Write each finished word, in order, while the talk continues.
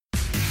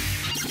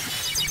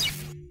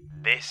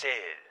This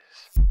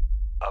is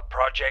a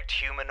Project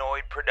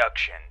Humanoid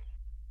production.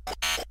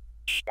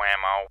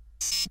 Whammo.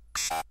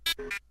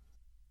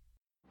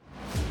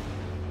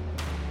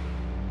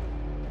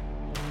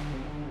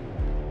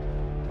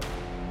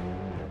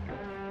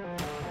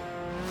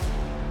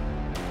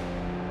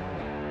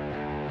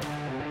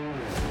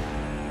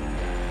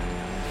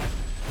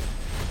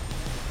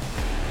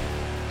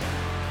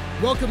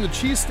 Welcome to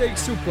Cheesesteak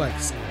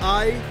Suplex.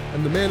 I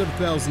am the man of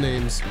 1,000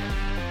 names,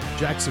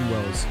 Jackson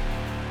Wells.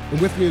 And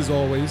with me, as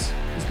always,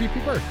 is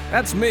BP Burke.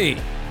 That's me,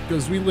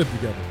 Because we live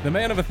together. the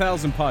man of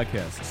 1,000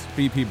 podcasts,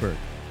 BP Burke.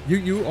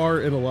 You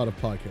are in a lot of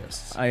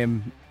podcasts. I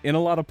am in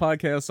a lot of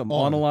podcasts. I'm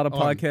on a lot of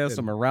podcasts.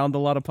 I'm around a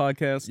lot of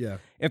podcasts. Yeah.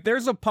 If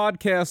there's a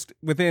podcast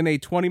within a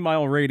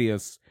 20-mile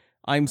radius,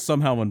 I'm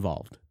somehow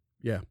involved.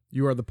 Yeah.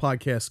 You are the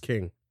podcast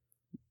king.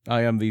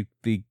 I am the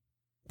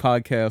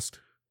podcast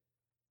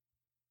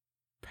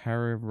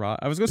pariah.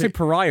 I was going to say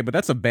pariah, but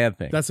that's a bad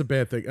thing. That's a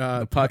bad thing.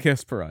 The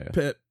podcast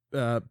pariah.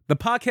 The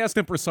podcast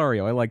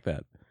impresario. I like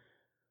that.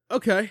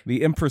 Okay.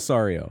 The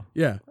impresario.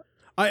 Yeah.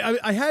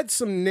 I had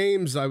some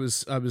names I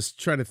was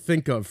trying to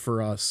think of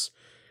for us.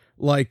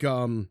 Like,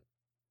 I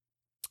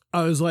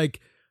was like,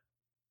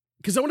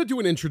 because I want to do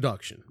an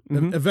introduction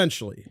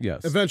eventually.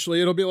 Yes.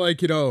 Eventually, it'll be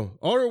like, on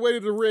our way to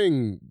the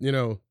ring,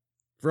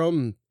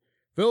 from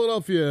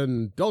Philadelphia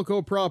and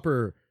Delco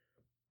proper,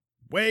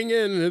 weighing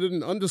in at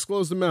an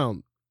undisclosed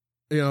amount,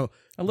 A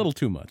little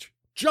too much.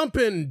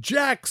 Jumpin'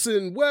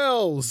 Jackson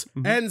Wells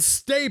and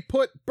Stay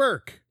Put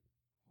Burke.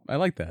 I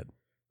like that.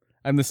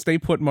 I'm the Stay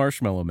Put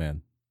Marshmallow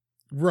Man.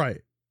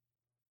 Right.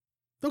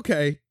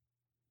 Okay.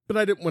 But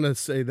I didn't want to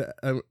say that.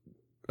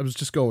 I was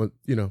just going,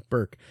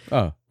 Burke.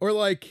 Oh. Or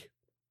like,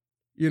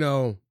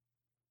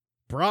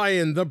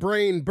 Brian the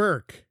Brain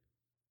Burke.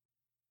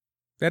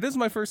 That is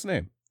my first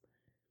name.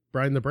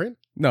 Brian the Brain?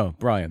 No,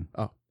 Brian.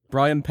 Oh.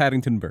 Brian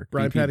Paddington Burke.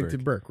 Brian BP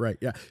Paddington Burke, right,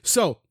 yeah.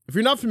 So, if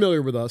you're not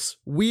familiar with us,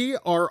 we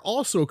are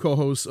also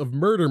co-hosts of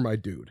Murder, My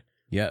Dude.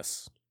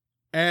 Yes.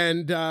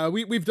 And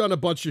we've done a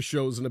bunch of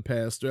shows in the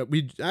past.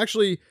 We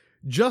actually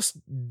just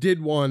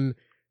did one.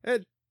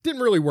 It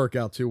didn't really work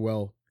out too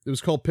well. It was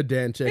called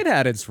Pedantic. It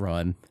had its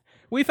run.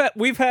 We've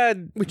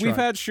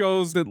had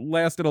shows that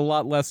lasted a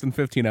lot less than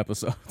 15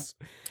 episodes.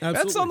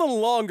 Absolutely. That's on the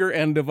longer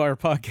end of our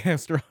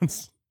podcast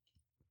runs.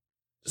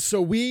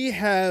 So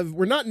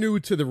we're not new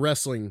to the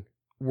wrestling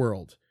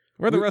world.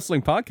 We're the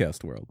wrestling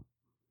podcast world.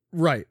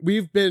 Right.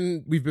 We've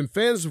been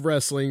fans of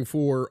wrestling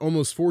for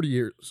almost 40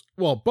 years.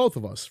 Well, both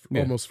of us for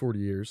almost 40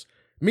 years.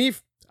 Me,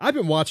 I've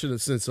been watching it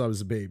since I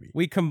was a baby.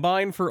 We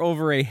combined for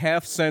over a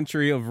half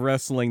century of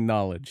wrestling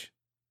knowledge.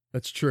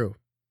 That's true.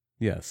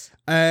 Yes.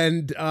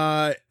 And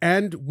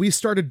we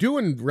started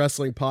doing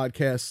wrestling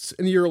podcasts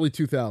in the early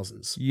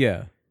 2000s.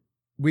 Yeah.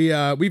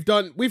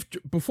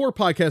 Before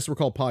podcasts were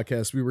called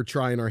podcasts, we were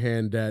trying our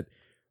hand at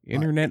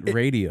Internet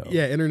radio.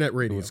 Yeah, internet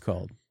radio. It was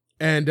called.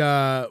 And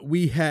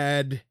we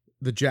had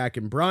the Jack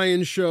and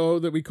Brian show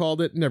that we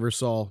called it. Never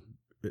saw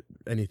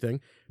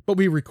anything, but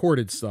we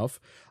recorded stuff.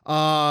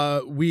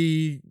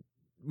 We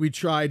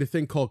tried a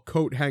thing called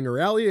Coat Hanger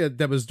Alley.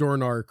 That was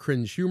during our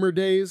cringe humor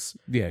days.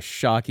 Yeah,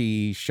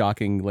 shocking.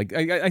 Like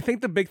I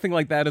think the big thing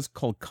like that is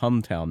called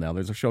Cum Town now.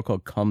 There's a show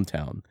called Cum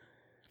Town.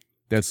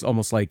 That's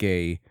almost like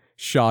a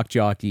shock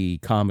jockey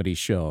comedy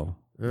show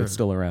that's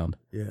still around.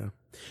 Yeah.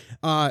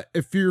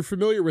 If you're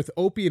familiar with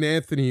Opie and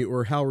Anthony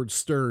or Howard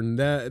Stern,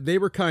 they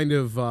were kind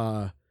of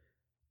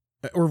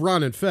or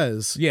Ron and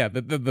Fez. Yeah,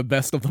 the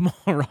best of them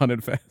all, Ron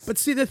and Fez. But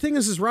see, the thing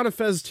is Ron and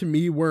Fez to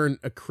me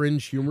weren't a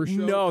cringe humor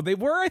show. No, they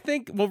were, I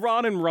think,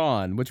 Ron and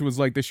Ron, which was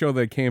like the show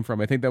that it came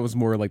from. I think that was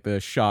more like the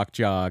shock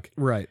jock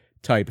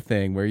type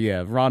thing where,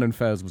 yeah, Ron and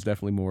Fez was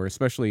definitely more,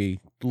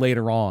 especially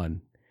later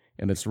on.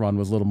 And its run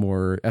was a little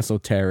more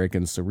esoteric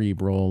and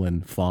cerebral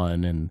and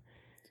fun and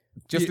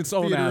just its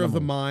own theater animal. of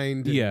the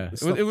mind. Yeah,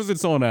 it was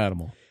its own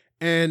animal.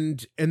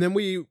 And then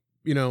we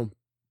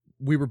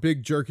were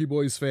big Jerky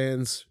Boys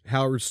fans,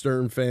 Howard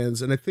Stern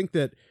fans, and I think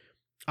that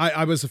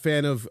I was a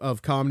fan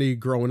of comedy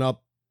growing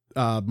up,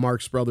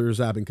 Marx Brothers,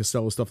 Abbott and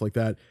Costello, stuff like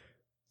that,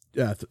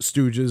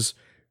 Stooges.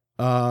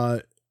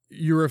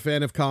 You were a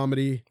fan of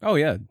comedy. Oh,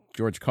 yeah,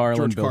 George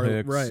Carlin, Bill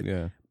Hicks. Right.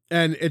 Yeah.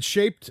 And it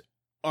shaped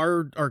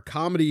our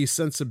comedy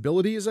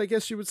sensibilities, I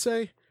guess you would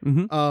say.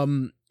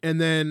 Mm-hmm.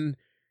 And then,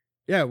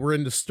 yeah, we're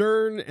into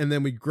Stern, and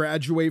then we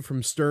graduate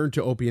from Stern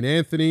to Opie and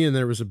Anthony, and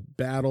there was a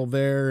battle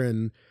there,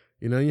 and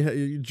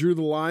you drew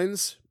the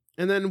lines,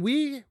 and then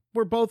we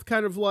were both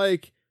kind of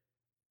like,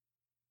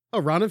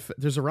 oh,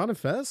 there's a Ron and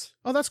Fez?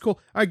 Oh, that's cool.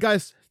 All right,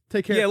 guys,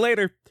 take care. Yeah,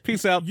 later.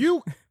 Peace out.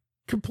 You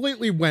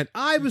completely went.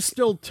 I was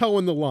still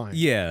towing the line.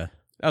 Yeah.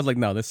 I was like,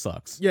 no, this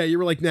sucks. Yeah, you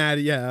were like, nah,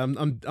 yeah,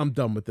 I'm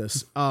done with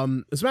this.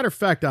 As a matter of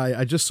fact,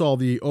 I just saw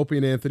the Opie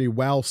and Anthony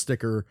WoW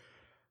sticker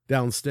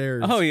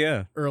downstairs. Oh,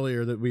 yeah.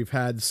 Earlier that we've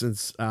had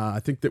since I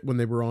think that when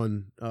they were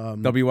on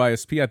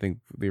WYSP, I think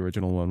the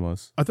original one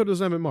was. I thought it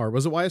was MMR.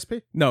 Was it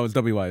YSP? No, it was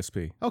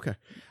WYSP. Okay.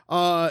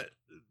 But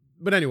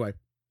anyway,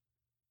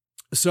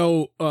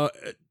 so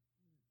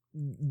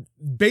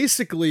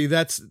basically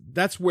that's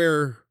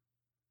where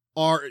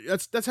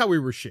that's how we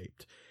were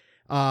shaped.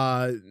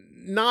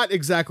 Not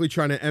exactly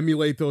trying to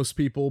emulate those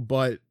people,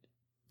 but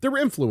they're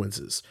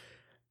influences.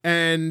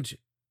 And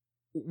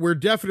we're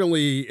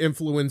definitely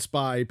influenced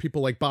by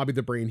people like Bobby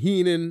the Brain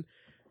Heenan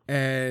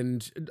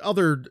and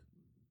other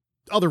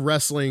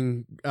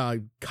wrestling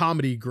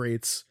comedy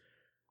greats.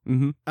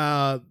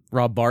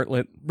 Rob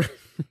Bartlett.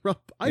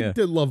 I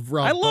did love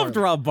Rob. I loved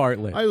Rob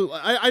Bartlett.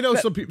 I know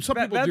some people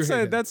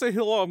do. That's a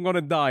hill I'm going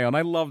to die on.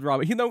 I loved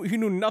Rob. He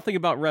knew nothing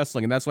about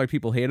wrestling, and that's why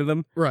people hated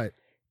him. Right.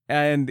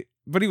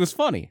 But he was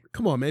funny.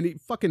 Come on, man. He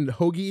fucking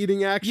hoagie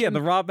eating action. Yeah,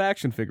 the Rob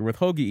action figure with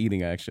hoagie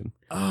eating action.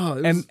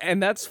 Oh,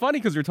 and that's funny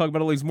because you're talking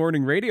about all these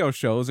morning radio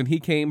shows, and he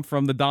came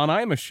from the Don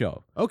Imus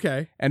show.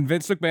 Okay. And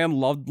Vince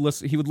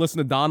McMahon he would listen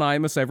to Don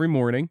Imus every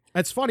morning.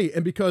 That's funny,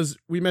 and because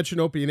we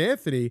mentioned Opie and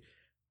Anthony,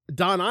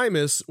 Don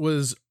Imus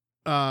was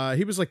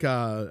he was like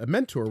a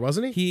mentor,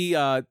 wasn't he?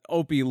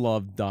 Opie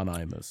loved Don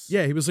Imus.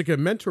 Yeah, he was like a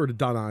mentor to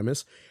Don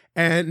Imus,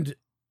 and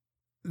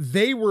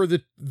they were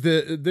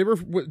they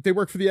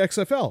worked for the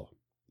XFL.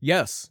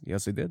 Yes,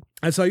 they did.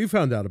 That's how you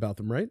found out about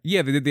them, right?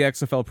 Yeah, they did the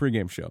XFL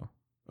pregame show.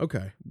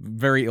 Okay.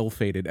 Very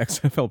ill-fated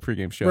XFL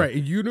pregame show. Right,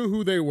 you knew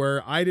who they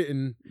were. I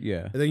didn't.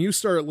 Yeah. And then you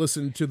started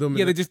listening to them.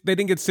 Yeah, they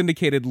didn't get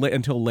syndicated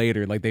until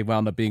later. Like they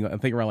wound up being, I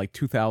think around like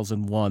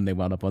 2001, they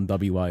wound up on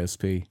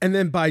WISP. And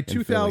then by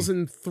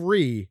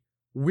 2003,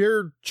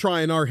 we're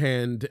trying our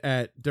hand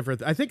at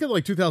different. I think in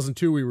like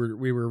 2002, we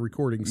were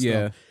recording stuff.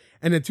 Yeah.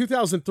 And in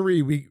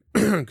 2003, we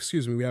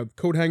excuse me, we have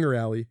Coat Hanger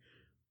Alley,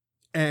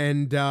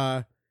 and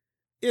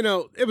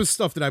it was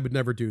stuff that I would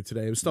never do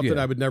today. It was stuff that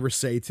I would never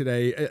say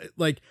today.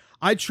 Like,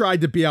 I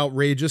tried to be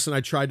outrageous, and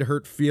I tried to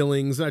hurt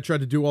feelings, and I tried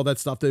to do all that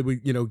stuff that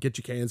would, get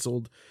you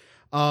canceled.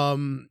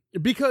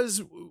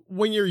 Because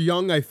when you're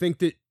young, I think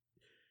that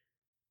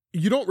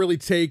you don't really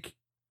take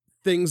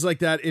things like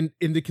that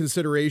into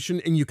consideration,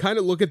 and you kind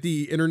of look at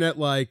the internet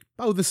like,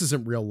 oh, this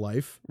isn't real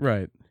life.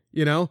 Right.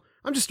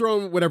 I'm just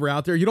throwing whatever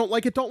out there. You don't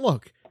like it, don't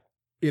look.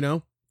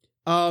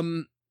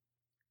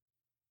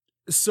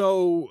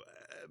 So...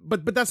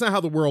 But that's not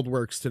how the world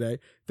works today.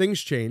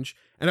 Things change,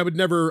 and I would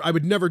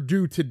never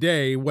do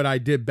today what I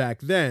did back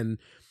then.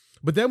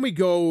 But then we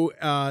go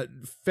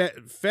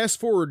fast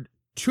forward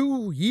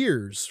 2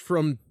 years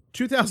from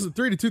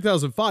 2003 to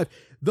 2005.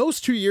 Those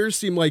 2 years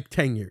seem like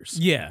 10 years.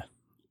 Yeah.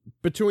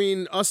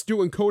 Between us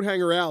doing Coat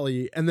Hanger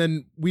Alley, and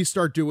then we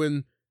start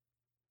doing,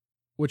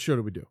 what show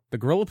did we do? The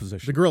Gorilla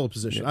Position. The Gorilla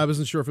Position. Yeah. I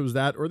wasn't sure if it was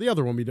that or the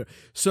other one we did.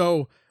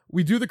 So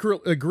we do the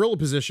Gorilla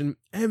Position,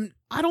 and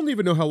I don't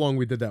even know how long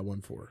we did that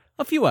one for.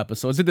 A few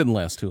episodes. It didn't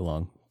last too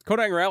long. Coat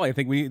Hanger Alley, I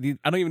think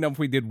I don't even know if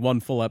we did one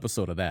full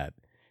episode of that.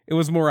 It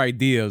was more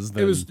ideas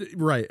than,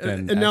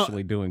 than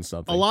actually doing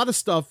something. A lot of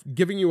stuff,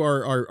 giving you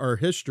our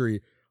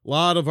history, a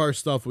lot of our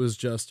stuff was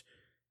just...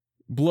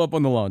 blew up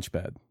on the launch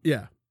pad.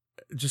 Yeah.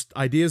 Just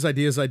ideas. I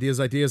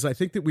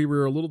think that we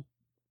were a little,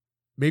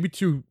 maybe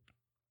too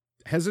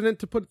hesitant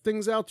to put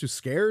things out, too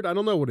scared. I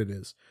don't know what it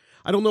is.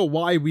 I don't know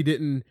why we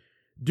didn't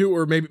do,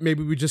 or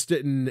maybe we just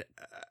didn't,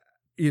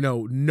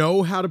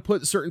 know how to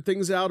put certain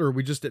things out, or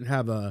we just didn't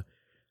have a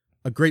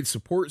great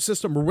support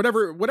system, or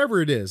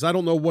whatever it is. I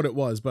don't know what it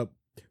was, but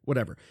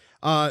whatever.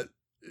 But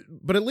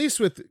at least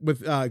with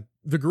the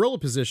Gorilla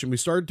Position, we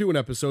started doing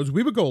episodes.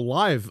 We would go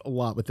live a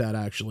lot with that,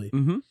 actually.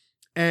 Mm-hmm.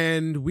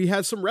 And we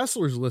had some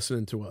wrestlers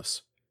listening to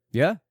us.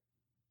 Yeah.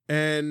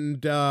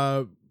 And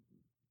I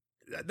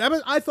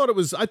thought it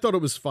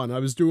was fun. I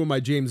was doing my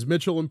James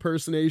Mitchell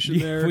impersonation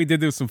there. We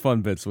did do some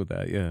fun bits with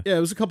that, yeah. Yeah,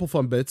 it was a couple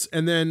fun bits.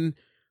 And then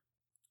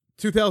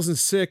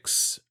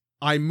 2006,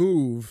 I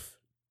move.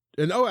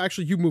 And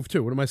actually, you moved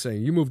too. What am I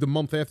saying? You moved a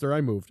month after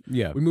I moved.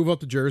 Yeah. We move up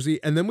to Jersey,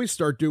 and then we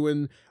start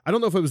doing, I don't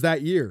know if it was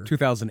that year.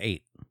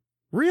 2008.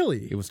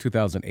 Really? It was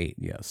 2008,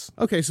 yes.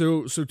 Okay,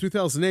 so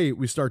 2008,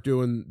 we start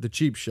doing the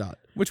Cheap Shot.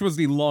 Which was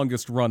the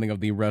longest running of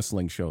the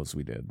wrestling shows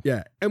we did.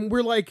 Yeah, and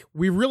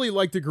we really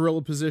like the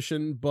Gorilla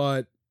Position,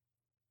 but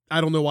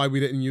I don't know why we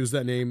didn't use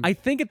that name. I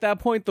think at that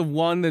point, the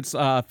one that's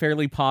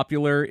fairly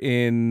popular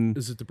in...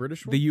 Is it the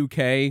British one? The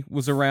UK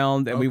was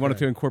around, and we wanted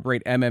to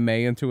incorporate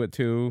MMA into it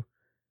too,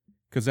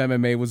 because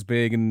MMA was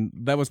big, and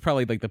that was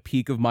probably like the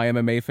peak of my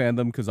MMA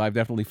fandom, because I've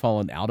definitely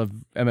fallen out of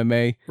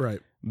MMA.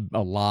 Right.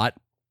 A lot.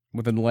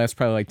 Within the last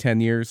probably like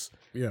 10 years.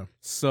 Yeah.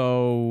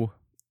 So,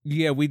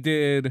 we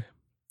did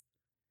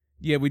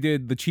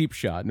the Cheap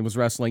Shot, and it was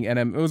wrestling and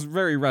it was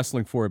very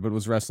wrestling forward, but it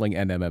was wrestling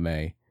and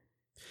MMA.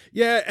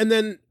 Yeah, and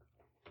then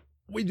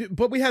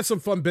we had some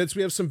fun bits.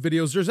 We have some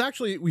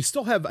videos. We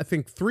still have, I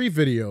think, 3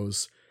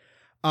 videos.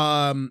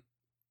 Some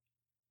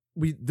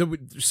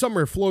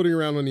are floating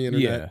around on the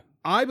internet. Yeah.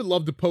 I would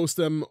love to post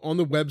them on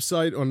the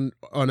website on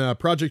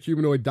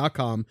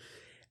projecthumanoid.com,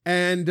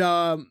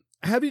 and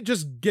have you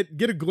just get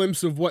a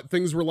glimpse of what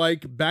things were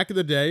like back in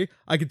the day.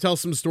 I could tell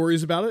some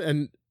stories about it,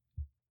 and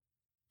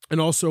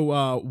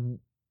also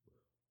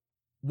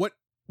what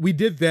we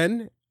did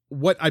then,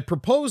 what I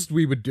proposed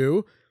we would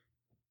do.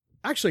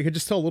 Actually, I could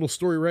just tell a little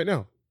story right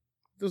now.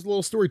 There's a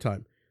little story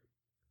time.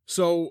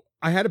 So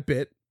I had a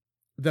bit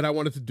that I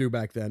wanted to do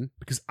back then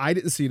because I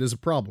didn't see it as a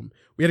problem.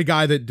 We had a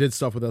guy that did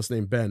stuff with us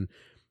named Ben,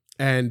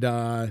 and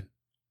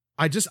I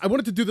I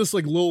wanted to do this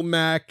like Lil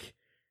Mac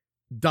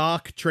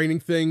Doc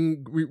training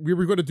thing. We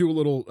were going to do a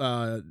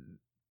little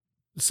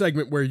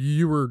segment where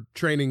you were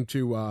training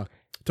to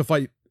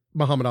fight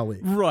Muhammad Ali.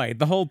 Right.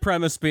 The whole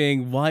premise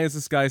being, why is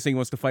this guy saying he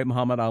wants to fight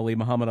Muhammad Ali?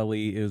 Muhammad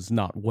Ali is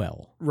not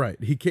well. Right.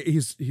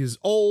 He's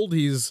old.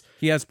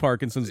 He has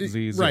Parkinson's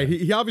disease. Right. Yeah.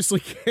 He obviously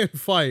can't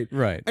fight.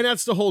 Right. And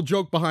that's the whole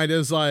joke behind it,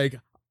 is like,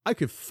 I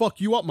could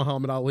fuck you up,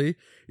 Muhammad Ali.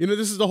 You know,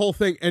 this is the whole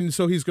thing. And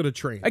so he's going to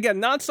train. Again,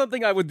 not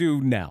something I would do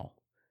now.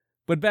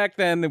 But back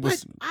then it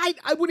was... I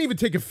wouldn't even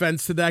take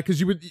offense to that, because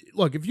you would...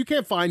 Look, if you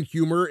can't find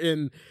humor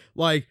in,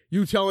 like,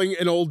 you telling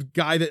an old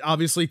guy that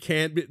obviously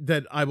can't,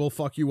 that I will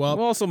fuck you up...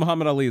 Well, also,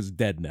 Muhammad Ali is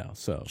dead now,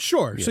 so...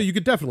 Sure, yeah. So you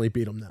could definitely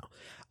beat him now.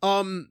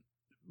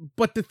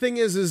 But the thing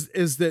is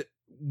that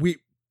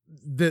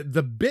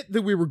the bit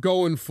that we were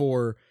going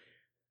for,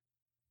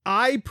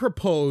 I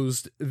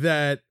proposed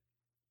that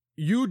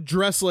you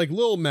dress like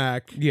Lil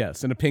Mac...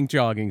 Yes, in a pink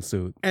jogging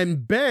suit.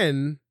 And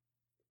Ben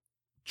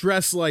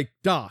dress like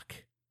Doc.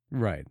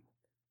 Right.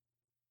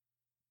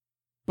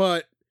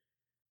 But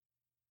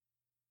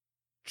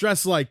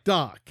dress like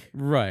Doc.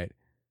 Right.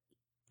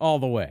 All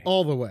the way.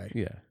 All the way.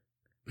 Yeah.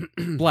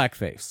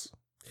 Blackface.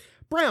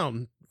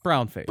 Brown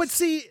face. But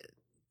see,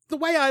 the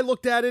way I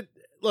looked at it,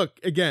 look,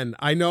 again,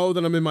 I know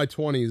that I'm in my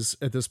 20s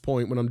at this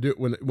point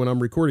when I'm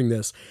recording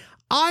this.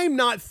 I'm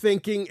not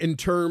thinking in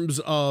terms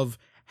of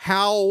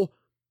how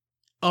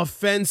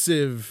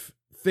offensive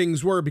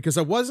things were, because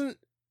I wasn't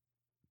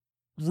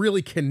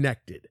really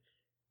connected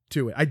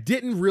to it. I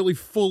didn't really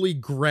fully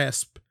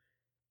grasp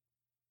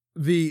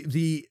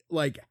the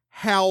like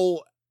how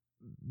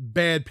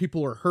bad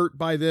people are hurt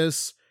by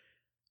this.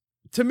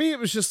 To me, it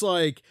was just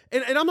like,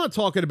 and I'm not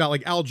talking about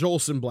like Al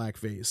Jolson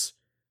blackface.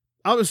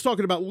 I was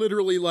talking about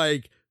literally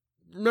like,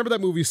 remember that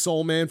movie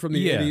Soul Man from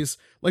the 80s?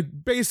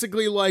 Like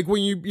basically like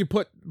when you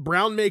put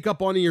brown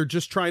makeup on and you're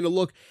just trying to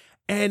look,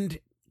 and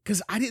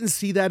because I didn't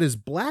see that as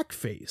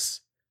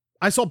blackface.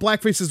 I saw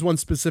blackface as one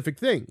specific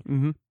thing.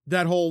 Mm-hmm.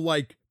 That whole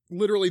like,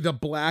 literally the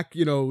black,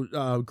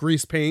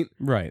 grease paint.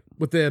 Right.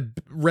 With the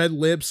red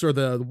lips or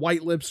the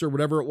white lips or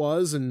whatever it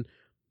was, and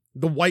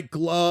the white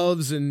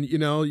gloves, and,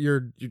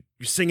 you're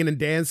singing and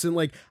dancing.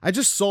 Like, I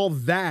just saw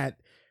that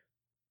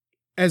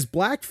as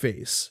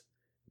blackface,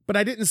 but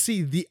I didn't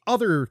see the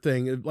other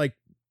thing. Like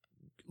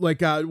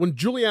when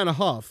Juliana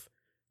Hough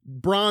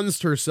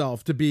bronzed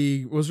herself to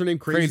be, what was her name?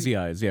 Crazy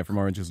Eyes. Yeah. From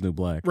Orange is the New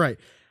Black. Right.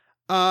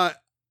 I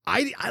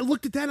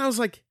looked at that and I was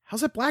like,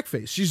 how's that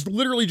blackface? She's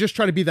literally just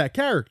trying to be that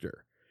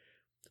character.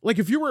 Like,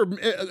 if you were,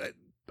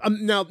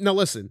 now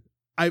listen,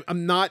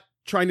 I'm not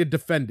trying to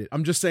defend it.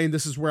 I'm just saying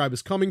this is where I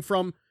was coming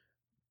from.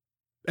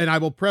 And I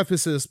will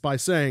preface this by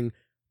saying,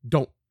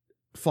 don't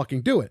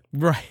fucking do it.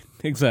 Right.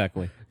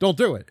 Exactly. Don't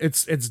do it.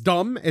 It's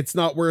dumb. It's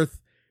not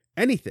worth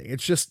anything.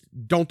 It's just,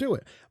 don't do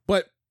it.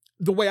 But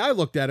the way I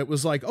looked at it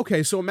was like,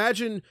 okay, so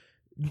imagine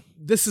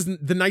this is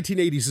the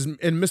 1980s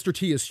and Mr.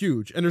 T is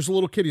huge. And there's a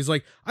little kid. He's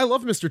like, I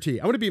love Mr. T.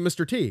 I want to be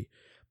Mr. T.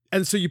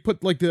 And so you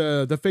put like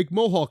the fake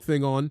mohawk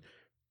thing on.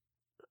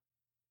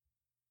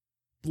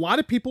 A lot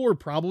of people are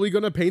probably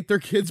going to paint their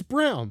kids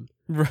brown.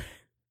 Right.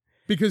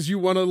 Because you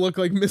want to look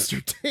like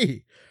Mr.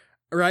 T.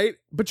 Right?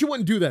 But you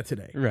wouldn't do that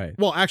today. Right.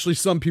 Well, actually,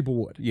 some people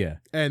would. Yeah.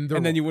 And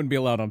then you wouldn't be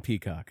allowed on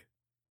Peacock.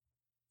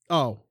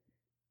 Oh.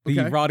 Okay.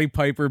 The Roddy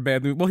Piper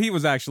bad news. Well, he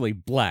was actually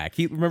black.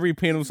 Remember he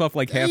painted himself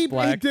like half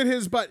black? He did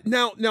his, but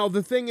now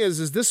the thing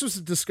is this was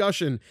a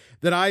discussion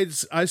that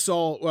I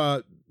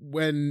saw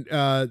when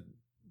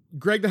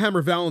Greg the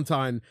Hammer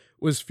Valentine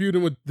was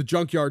feuding with the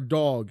Junkyard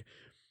Dog,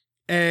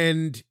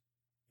 and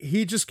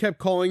he just kept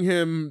calling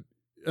him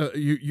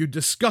you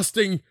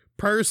disgusting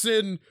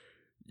person.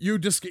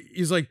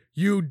 He's like,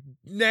 you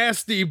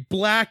nasty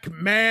black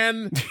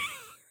man.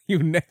 You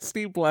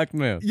nasty black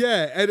man.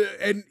 Yeah,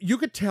 and you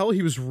could tell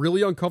he was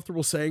really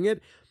uncomfortable saying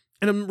it.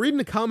 And I'm reading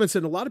the comments,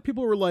 and a lot of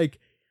people were like,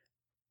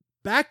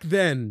 back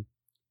then,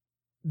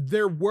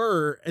 there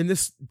were, and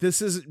this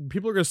is,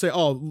 people are going to say,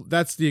 oh,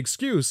 that's the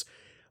excuse.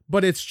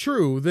 But it's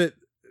true that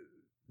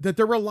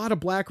there were a lot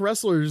of black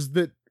wrestlers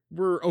that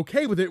were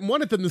okay with it and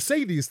wanted them to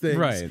say these things.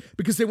 Right.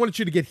 Because they wanted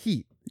you to get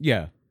heat.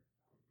 Yeah.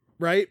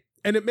 Right?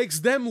 And it makes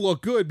them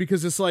look good,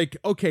 because it's like,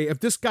 okay, if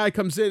this guy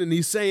comes in and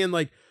he's saying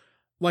like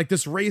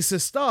this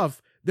racist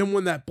stuff, then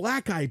when that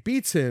black guy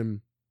beats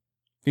him,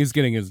 the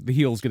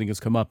heel's getting his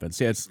comeuppance.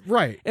 Yeah, it's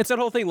right. It's that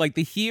whole thing. Like,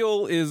 the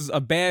heel is a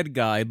bad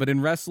guy, but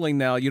in wrestling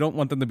now, you don't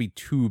want them to be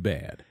too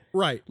bad.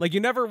 Right. Like,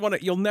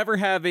 you'll never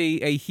have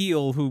a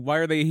heel who, why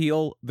are they a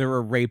heel? They're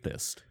a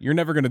rapist. You're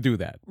never going to do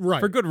that. Right.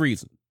 For good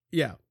reason.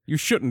 Yeah. You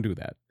shouldn't do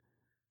that.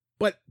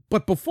 But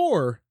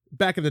before,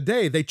 back in the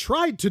day, they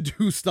tried to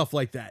do stuff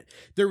like that.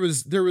 There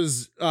was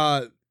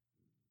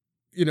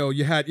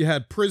you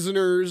had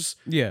prisoners.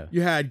 Yeah.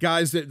 You had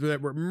guys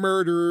that were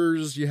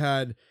murderers. You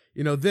had,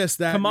 this,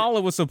 that.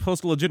 Kamala was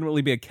supposed to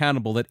legitimately be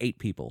accountable that 8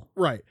 people.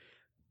 Right.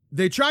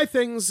 They try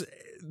things.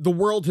 The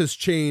world has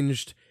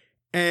changed,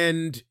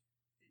 and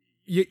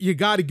you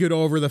got to get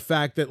over the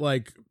fact that,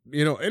 like,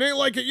 it ain't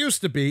like it used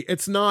to be.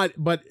 It's not,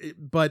 but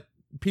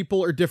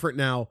people are different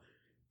now,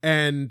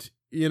 and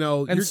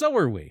and so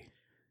are we.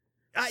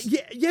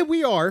 Yeah,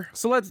 we are.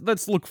 So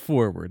let's look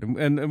forward.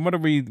 And what are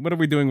we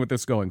doing with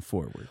this going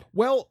forward?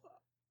 Well,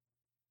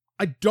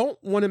 I don't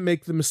want to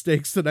make the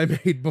mistakes that I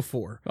made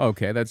before.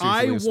 Okay, that's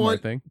usually a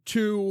smart thing. I want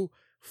to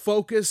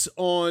focus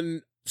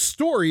on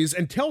stories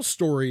and tell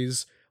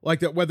stories like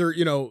that, whether,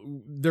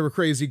 they were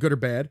crazy, good or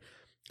bad.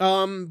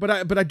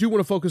 But I do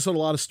want to focus on a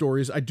lot of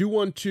stories. I do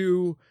want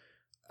to,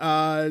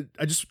 I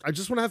just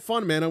want to have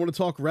fun, man. I want to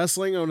talk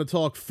wrestling. I want to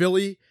talk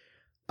Philly.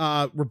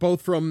 I'm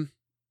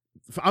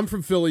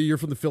from Philly. You're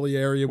from the Philly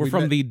area. We're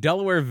from the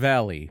Delaware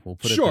Valley. We'll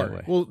put it that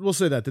way. We'll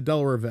say that, the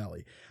Delaware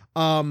Valley.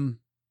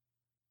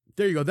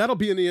 There you go. That'll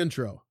be in the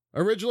intro.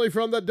 Originally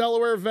from the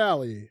Delaware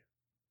Valley,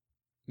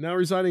 now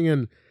residing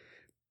in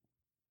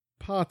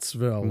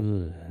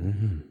Pottsville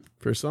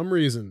for some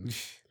reason.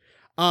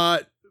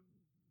 I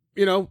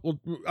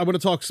want to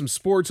talk some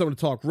sports. I want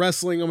to talk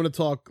wrestling. I want to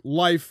talk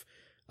life.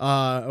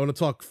 I want to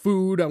talk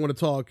food. I want to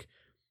talk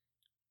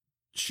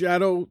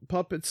shadow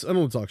puppets. I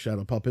don't want to talk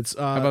shadow puppets.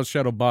 How about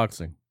shadow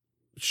boxing?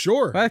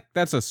 Sure.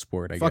 That's a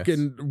sport, I guess.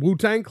 Fucking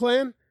Wu-Tang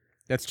Clan?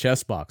 That's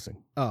chess boxing.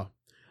 Oh.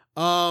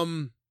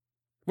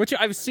 Which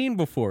I've seen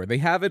before. They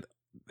have it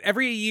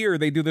every year.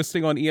 They do this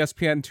thing on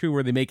ESPN2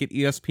 where they make it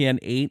ESPN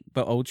 8,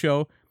 the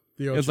Ocho.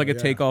 It's like a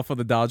takeoff of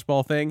the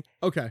dodgeball thing.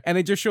 Okay. And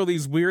they just show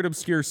these weird,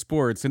 obscure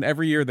sports, and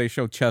every year they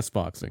show chess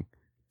boxing.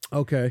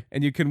 Okay.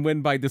 And you can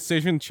win by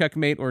decision,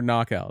 checkmate, or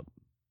knockout.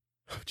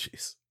 Oh,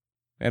 jeez.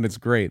 And it's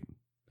great.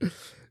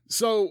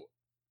 So,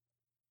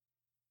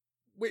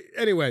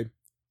 anyway,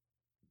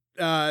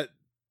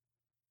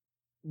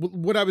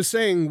 what I was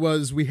saying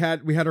was we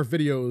had our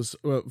videos,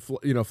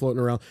 floating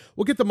around.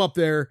 We'll get them up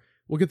there.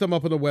 We'll get them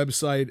up on the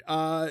website.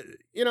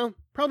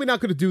 Probably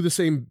not going to do the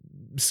same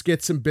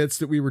skits and bits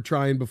that we were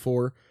trying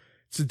before.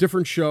 It's a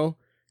different show.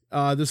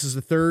 This is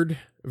the third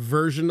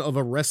version of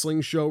a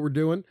wrestling show we're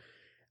doing.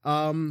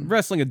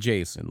 Wrestling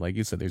adjacent, like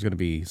you said, there's going to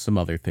be some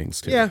other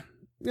things too. Yeah,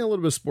 a little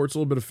bit of sports, a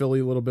little bit of Philly,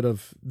 a little bit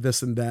of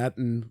this and that,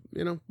 and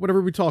whatever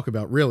we talk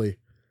about, really.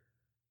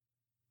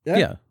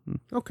 Yeah.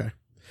 Okay.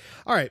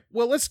 All right.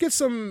 Well, let's get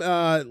some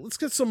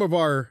of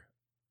our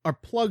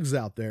plugs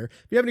out there.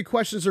 If you have any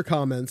questions or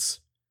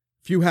comments,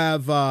 if you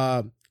have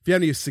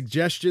any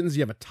suggestions,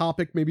 you have a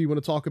topic maybe you want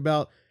to talk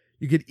about,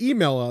 you could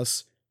email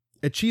us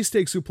at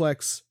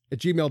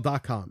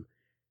cheesesteaksuplex@gmail.com.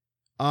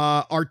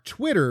 Our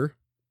Twitter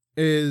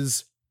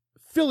is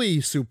Philly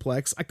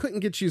Suplex. I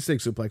couldn't get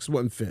Cheesesteak Suplex. It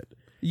wouldn't fit.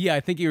 Yeah, I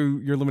think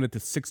you're limited to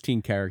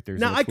 16 characters.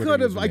 Now I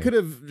could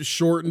have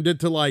shortened it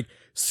to like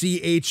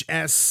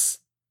CHSTK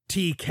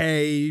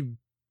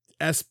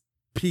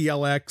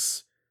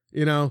SPLX,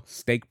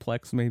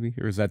 Steakplex maybe,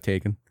 or is that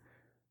taken?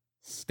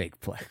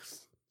 Steakplex.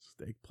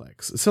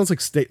 It sounds like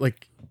steak.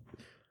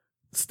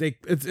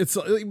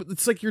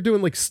 It's like you're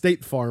doing like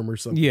State Farm or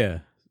something. Yeah.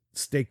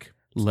 Steak.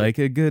 Like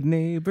a good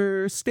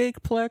neighbor,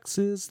 Steakplex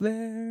is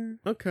there.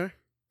 Okay.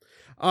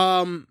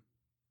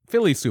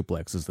 Philly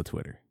Suplex is the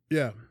Twitter.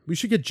 Yeah, we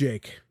should get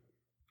Jake.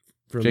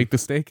 Jake the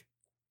Steak?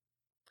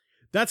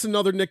 That's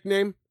another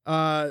nickname.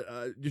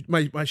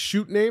 My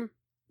shoot name,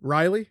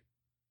 Riley.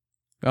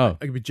 Oh.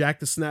 I could be Jack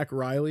the Snack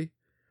Riley.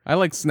 I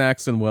like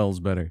Snacks and Wells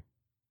better.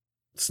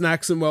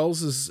 Snacks and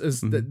Wells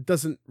that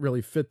doesn't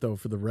really fit though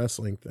for the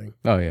wrestling thing.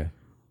 Oh yeah.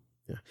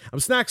 Yeah. I'm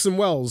Snacks and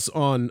Wells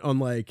on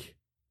like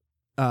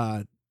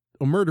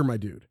Murder My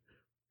Dude.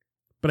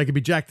 But I could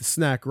be Jack the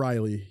Snack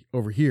Riley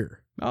over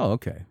here. Oh,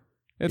 okay.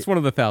 It's one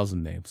of the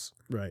 1,000 names.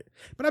 Right.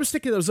 But I was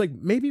thinking, I was like,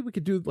 maybe we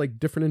could do like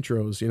different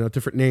intros,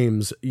 different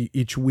names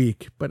each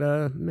week. But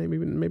maybe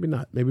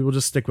not. Maybe we'll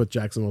just stick with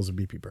Jackson Wells and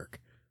BP Burke.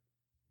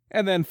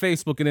 And then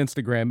Facebook and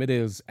Instagram, it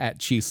is at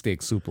Cheesesteak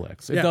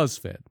Suplex. It does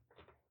fit.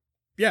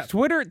 Yeah.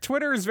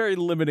 Twitter is very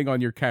limiting on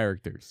your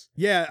characters.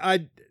 Yeah,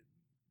 I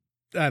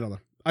don't know.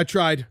 I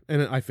tried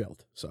and I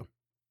failed. So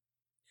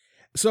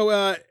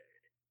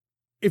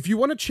if you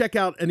want to check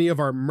out any of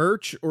our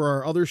merch or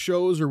our other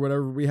shows or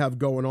whatever we have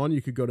going on,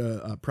 you could go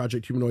to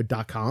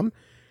projecthumanoid.com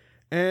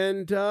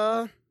and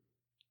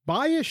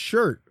buy a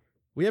shirt.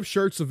 We have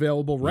shirts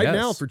available right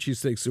now for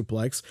Cheesesteak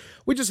Suplex.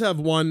 We just have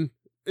one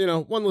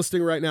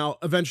listing right now.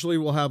 Eventually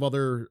we'll have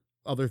other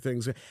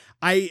things.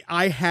 I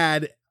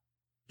had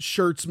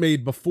shirts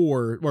made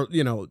before, or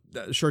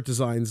shirt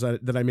designs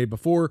that I made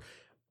before.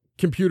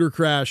 Computer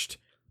crashed.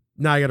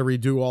 Now I got to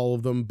redo all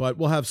of them, but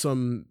we'll have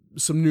some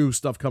new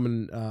stuff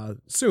coming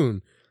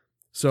soon,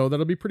 so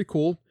that'll be pretty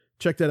cool.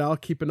 Check that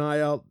out. Keep an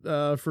eye out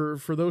for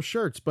those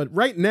shirts. But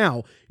right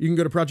now, you can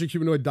go to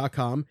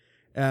projecthumanoid.com.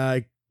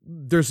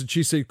 There's a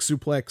Cheesesteak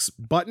Suplex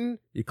button.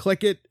 You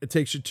click it. It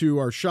takes you to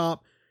our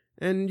shop,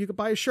 and you can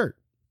buy a shirt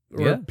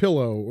or a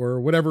pillow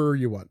or whatever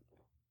you want.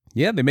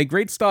 Yeah, they make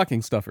great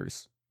stocking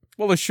stuffers.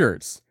 Well, the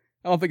shirts.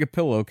 I don't think a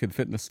pillow could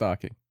fit in a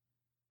stocking.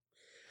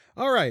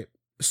 All right.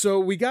 So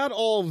we got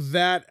all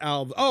that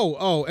out.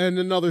 Oh, and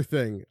another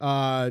thing.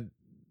 I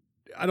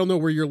don't know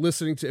where you're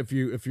listening to, if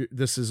you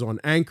this is on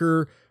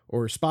Anchor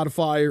or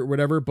Spotify or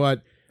whatever,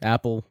 but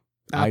Apple,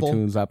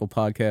 iTunes, Apple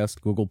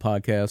Podcast, Google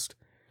Podcast.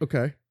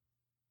 Okay.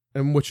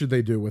 And what should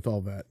they do with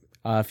all that?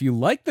 If you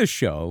like this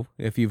show,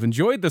 if you've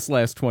enjoyed this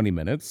last 20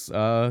 minutes,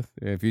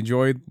 if you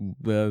enjoyed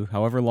the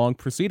however long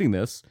preceding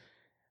this,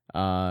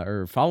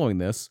 or following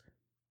this,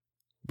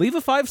 leave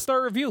a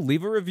 5-star review.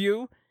 Leave a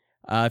review.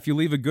 If you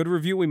leave a good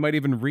review, we might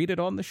even read it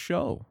on the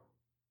show.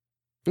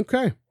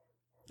 Okay.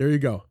 There you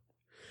go.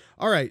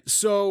 All right.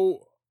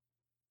 So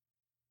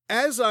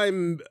as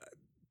I'm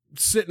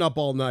sitting up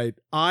all night,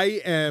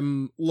 I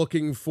am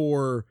looking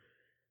for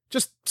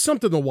just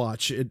something to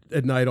watch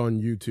at night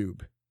on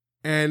YouTube.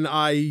 And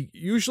I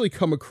usually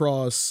come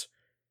across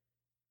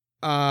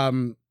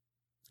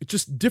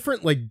just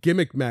different like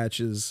gimmick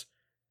matches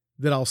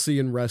that I'll see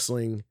in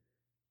wrestling.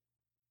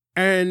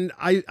 And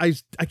I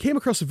came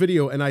across a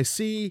video and I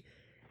see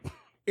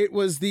it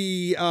was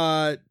the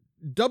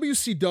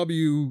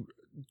WCW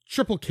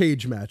Triple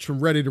Cage match from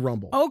Ready to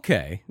Rumble.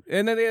 Okay.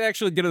 And then they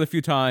actually did it a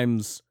few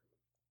times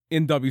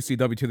in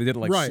WCW too. They did it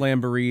like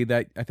Slamboree,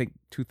 that I think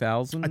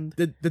 2000.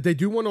 Did they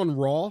do one on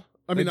Raw?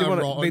 I mean, on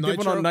Raw. They did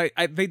one on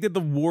they did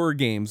the War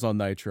Games on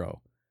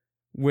Nitro,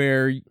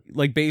 where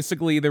like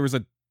basically there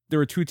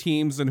were two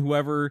teams and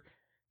whoever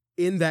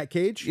in that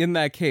cage.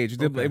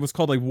 Okay. It was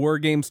called like War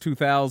Games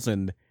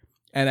 2000,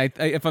 and I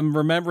if I'm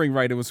remembering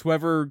right, it was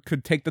whoever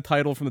could take the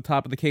title from the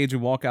top of the cage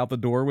and walk out the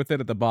door with it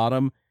at the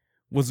bottom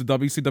was the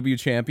WCW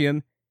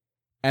champion.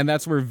 And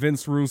that's where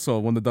Vince Russo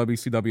won the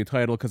WCW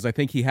title, because I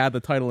think he had the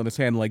title in his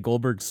hand, like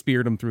Goldberg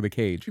speared him through the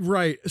cage.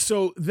 Right.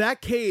 So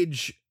that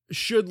cage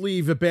should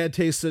leave a bad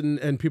taste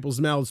in people's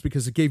mouths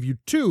because it gave you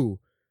two.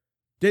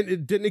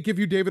 Didn't it give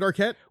you David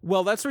Arquette?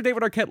 Well, that's where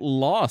David Arquette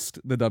lost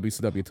the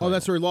WCW title. Oh,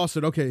 that's where he lost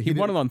it. Okay. He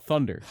won it on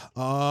Thunder.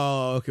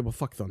 Oh, okay. Well,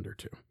 fuck Thunder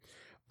too.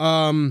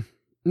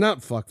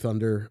 Not fuck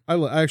Thunder.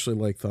 I actually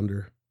like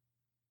Thunder.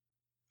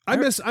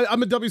 I'm a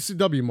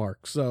WCW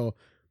mark, so.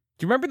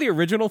 Do you remember the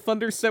original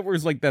Thunder set where it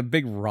was like that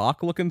big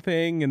rock looking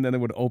thing and then it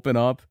would open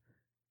up?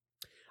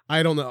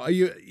 I don't know.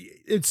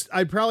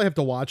 I'd probably have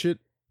to watch it.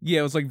 Yeah,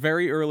 it was like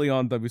very early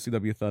on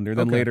WCW Thunder.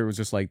 Then later it was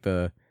just like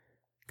the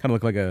kind of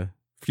looked like a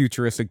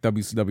futuristic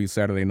WCW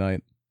Saturday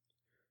Night.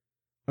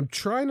 I'm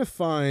trying to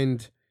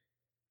find.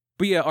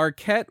 But yeah,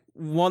 Arquette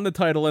won the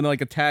title in like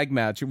a tag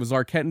match. It was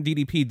Arquette and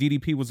DDP.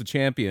 DDP was a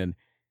champion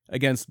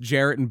against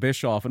Jarrett and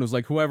Bischoff. And it was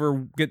like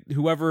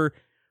whoever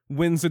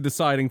wins the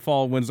deciding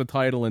fall wins the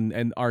title,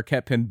 and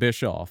Arquette pinned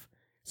Bischoff.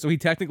 So he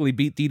technically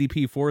beat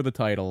DDP for the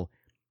title.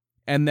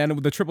 And then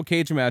the Triple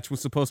Cage match was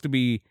supposed to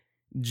be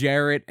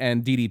Jarrett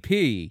and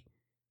DDP.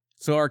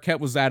 So Arquette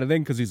was added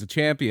in because he's a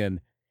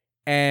champion.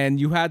 And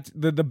you had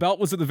the belt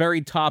was at the very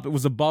top. It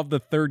was above the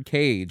third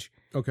cage.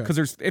 Okay.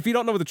 Because if you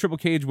don't know what the Triple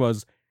Cage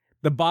was,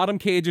 the bottom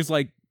cage is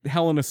like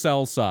Hell in a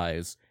Cell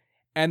size.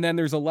 And then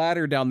there's a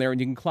ladder down there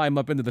and you can climb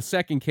up into the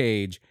second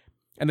cage.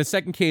 And the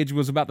second cage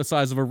was about the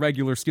size of a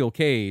regular steel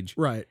cage.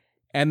 Right.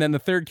 And then the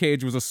third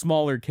cage was a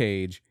smaller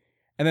cage.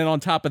 And then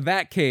on top of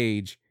that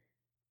cage,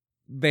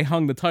 they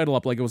hung the title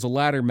up like it was a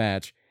ladder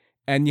match.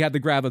 And you had to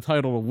grab the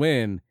title to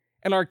win.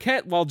 And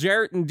Arquette, while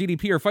Jarrett and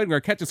DDP are fighting,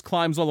 Arquette just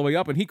climbs all the way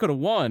up. And he could have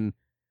won,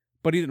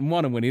 but he didn't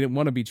want to win. He didn't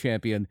want to be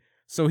champion.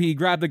 So he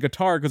grabbed the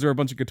guitar because there were a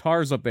bunch of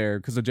guitars up there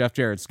because of Jeff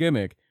Jarrett's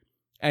gimmick.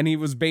 And he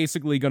was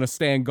basically going to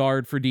stand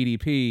guard for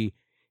DDP.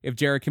 If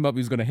Jarrett came up, he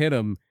was going to hit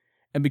him.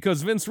 And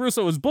because Vince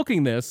Russo was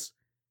booking this,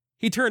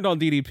 he turned on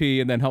DDP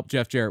and then helped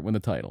Jeff Jarrett win the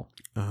title.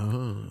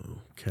 Oh,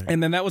 okay.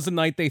 And then that was the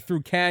night they threw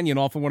Canyon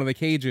off of one of the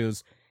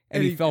cages,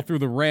 and he fell through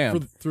the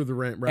ramp. Through the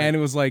ramp, right. And it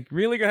was like,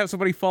 really going to have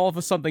somebody fall off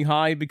of something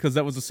high? Because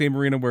that was the same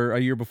arena where a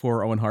year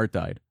before Owen Hart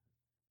died.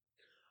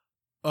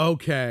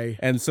 Okay.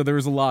 And so there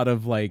was a lot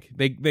of like,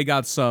 they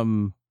got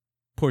some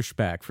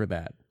pushback for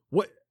that.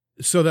 What?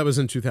 So that was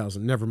in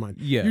 2000. Never mind.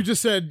 Yeah. You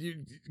just said,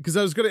 because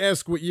I was going to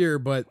ask what year,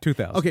 but.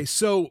 2000. Okay,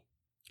 so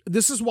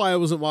this is why I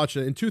wasn't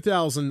watching it. In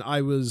 2000,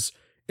 I was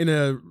in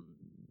a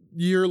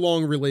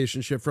year-long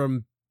relationship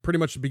from pretty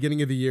much the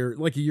beginning of the year,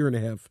 like a year and a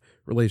half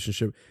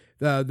relationship.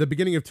 The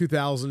beginning of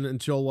 2000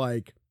 until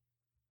like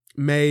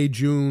May,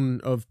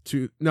 June of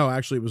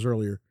actually it was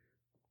earlier.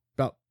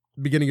 About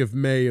beginning of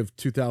May of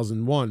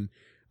 2001.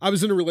 I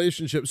was in a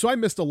relationship, so I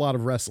missed a lot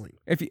of wrestling.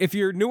 If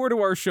you're newer to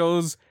our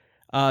shows,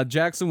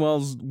 Jackson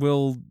Wells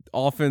will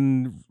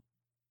often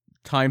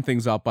time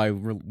things out by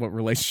what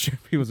relationship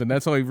he was in.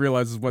 That's how he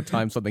realizes what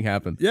time something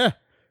happened. Yeah,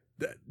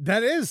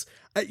 that is.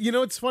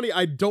 It's funny.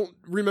 I don't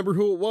remember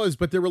who it was,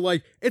 but they were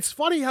like, it's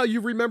funny how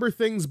you remember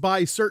things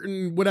by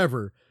certain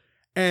whatever.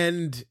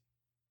 And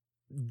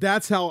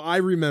that's how I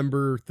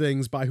remember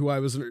things by who I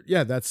was.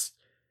 Yeah, that's.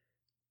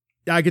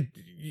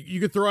 You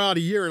could throw out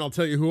a year and I'll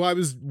tell you who I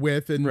was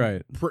with and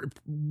right.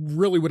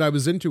 Really what I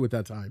was into at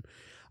that time.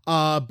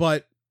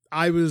 But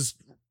I was,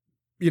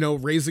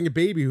 raising a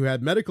baby who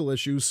had medical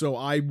issues, so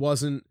I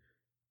wasn't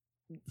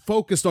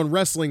focused on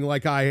wrestling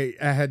like I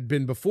had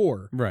been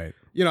before. Right.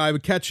 I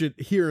would catch it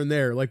here and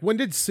there. Like, when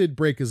did Sid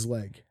break his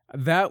leg?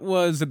 That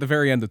was at the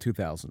very end of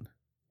 2000.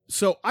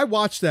 So I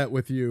watched that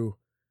with you.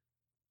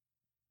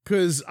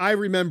 Because I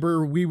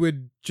remember we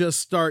would just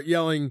start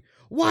yelling,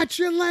 "Watch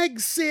your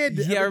legs, Sid!"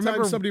 Yeah, I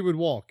remember somebody would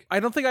walk. I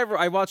don't think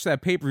I watched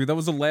that pay-per-view. That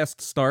was the last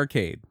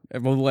Starrcade.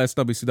 Well, the last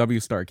WCW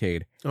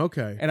Starrcade.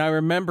 Okay. And I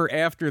remember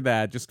after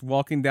that just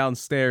walking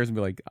downstairs and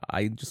be like,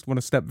 I just want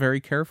to step very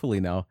carefully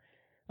now.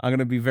 I'm going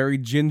to be very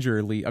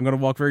gingerly. I'm going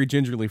to walk very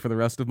gingerly for the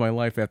rest of my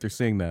life after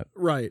seeing that.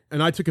 Right.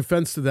 And I took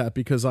offense to that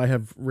because I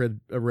have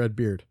a red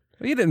beard.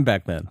 Well, you didn't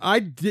back then. I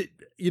did.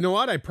 You know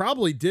what? I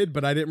probably did,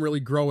 but I didn't really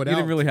grow it out. You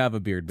didn't really have a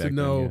beard back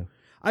then.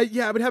 Yeah.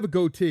 I would have a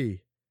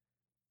goatee,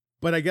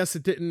 but I guess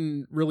it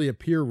didn't really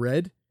appear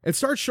red. It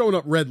starts showing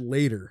up red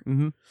later.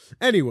 Mm-hmm.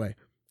 Anyway,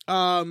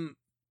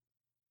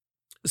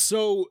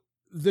 so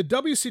the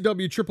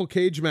WCW Triple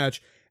Cage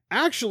match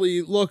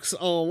actually looks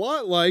a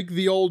lot like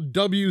the old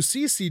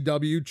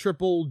WCCW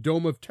Triple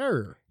Dome of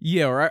Terror.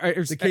 Yeah, or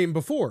that came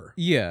before.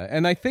 Yeah,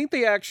 and I think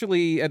they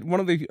actually, at one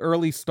of the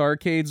early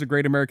Starrcades or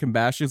Great American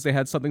Bashes, they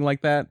had something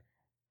like that.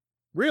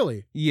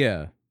 Really?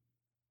 Yeah.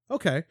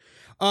 Okay.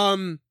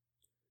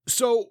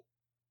 So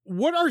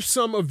what are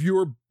some of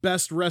your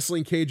best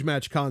wrestling cage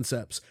match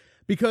concepts?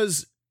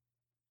 Because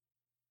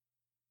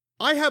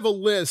I have a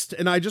list,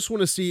 and I just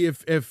want to see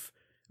if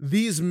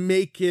these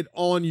make it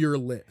on your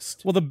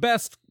list. Well, the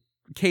best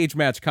cage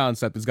match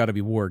concept has got to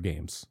be War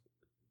Games.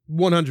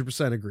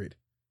 100% agreed.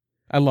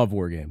 I love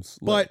War Games.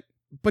 But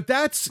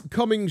that's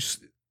coming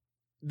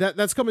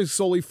that's coming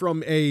solely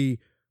from a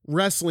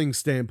wrestling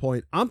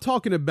standpoint. I'm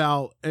talking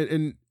about,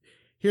 and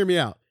hear me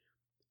out.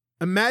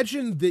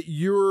 Imagine that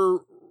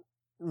you're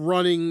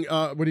running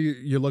what are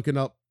you're looking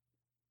up?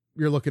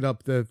 You're looking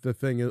up the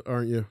thing,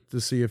 aren't you,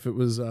 to see if it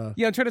was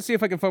Yeah, I'm trying to see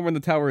if I can find where the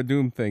Tower of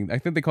Doom thing. I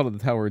think they called it the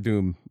Tower of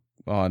Doom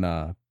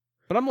on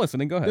but I'm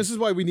listening. Go ahead. This is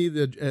why we need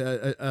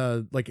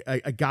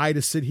a guy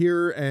to sit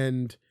here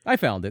and I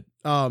found it.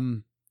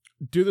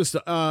 Do this.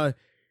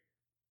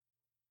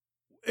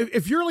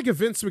 If you're like a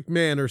Vince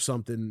McMahon or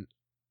something.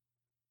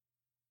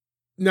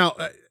 Now,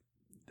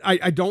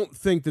 I don't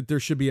think that there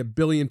should be 1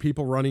 billion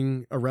people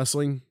running a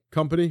wrestling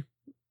company.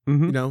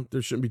 Mm-hmm. You know,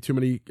 there shouldn't be too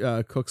many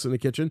cooks in the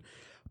kitchen.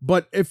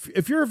 But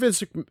if you're a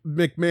Vince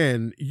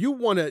McMahon, you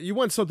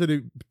want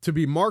something to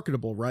be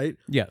marketable, right?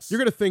 Yes. You're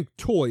gonna think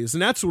toys,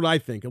 and that's what I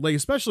think. Like,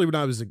 especially when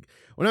I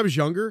was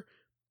younger.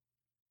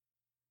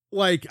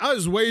 Like, I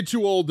was way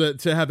too old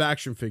to have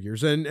action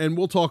figures, and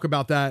we'll talk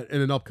about that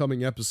in an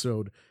upcoming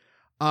episode.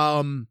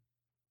 But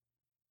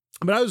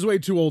I was way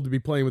too old to be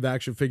playing with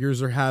action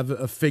figures or have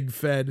a fig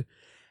fed.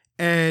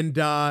 And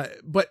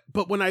but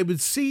when I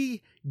would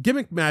see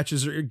gimmick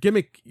matches or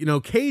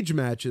cage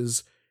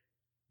matches,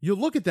 you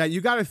look at that,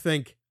 you got to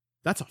think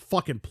that's a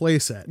fucking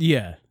playset.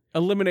 Yeah,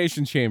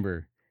 Elimination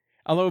Chamber.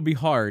 Although it would be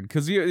hard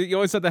because you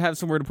always have to have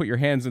somewhere to put your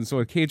hands in, so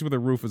a cage with a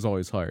roof is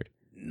always hard.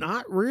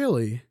 Not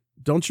really.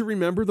 Don't you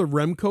remember the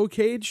Remco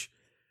cage?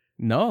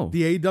 No.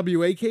 The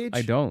AWA cage?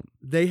 I don't.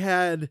 They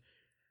had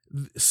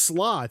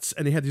slots,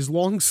 and they had these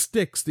long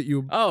sticks that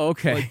you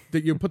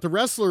that you put the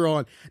wrestler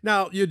on.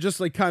 Now you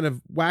just like kind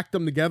of whack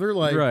them together,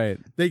 like right.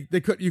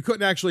 You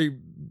couldn't actually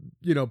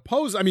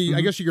pose. I mean,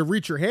 I guess you could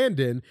reach your hand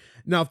in.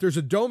 Now if there's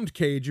a domed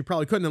cage, you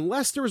probably couldn't,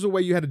 unless there was a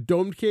way you had a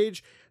domed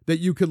cage that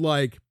you could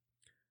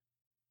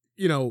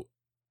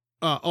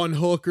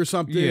unhook or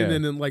something,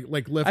 and then like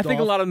lift. I think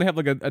off. a lot of them have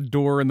like a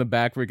door in the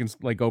back where you can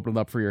like open it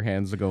up for your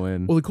hands to go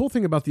in. Well, the cool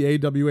thing about the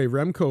AWA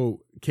Remco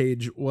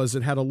cage was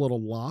it had a little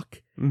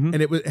lock, mm-hmm.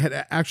 and it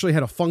had actually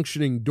had a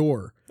functioning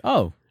door.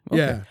 Oh, okay.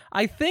 Yeah.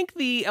 I think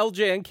the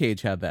LJN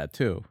cage had that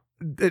too.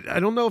 I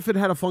don't know if it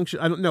had a function.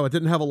 I don't know. It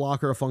didn't have a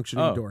lock or a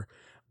functioning door,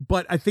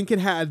 but I think it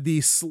had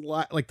the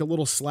like the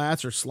little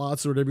slats or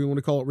slots or whatever you want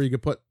to call it, where you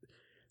could put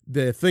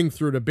the thing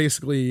through to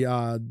basically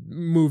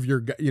move your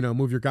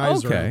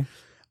guys around.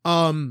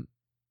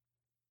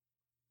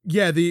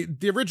 Yeah,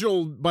 the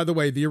original, by the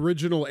way, the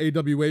original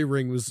AWA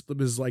ring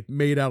was like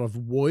made out of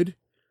wood.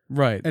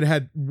 Right. And it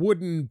had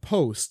wooden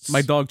posts.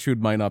 My dog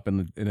chewed mine up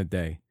in a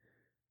day.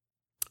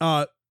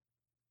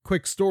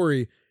 Quick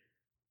story.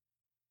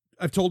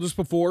 I've told this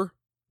before.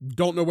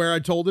 Don't know where I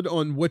told it,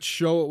 on which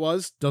show it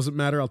was. Doesn't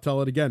matter. I'll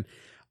tell it again.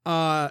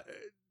 Me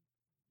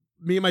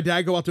and my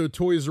dad go out to a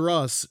Toys R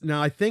Us.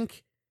 Now, I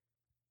think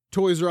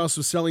Toys R Us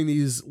was selling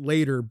these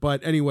later,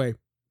 but anyway,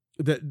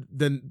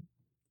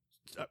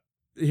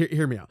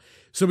 hear me out.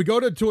 So we go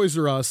to Toys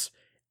R Us,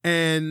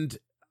 and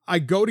I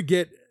go to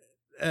get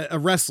a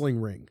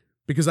wrestling ring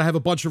because I have a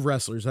bunch of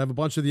wrestlers. I have a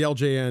bunch of the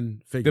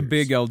LJN figures. The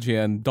big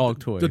LJN dog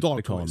toys. The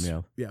dog toys.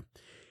 Yeah.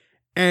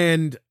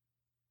 And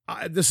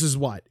this is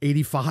what,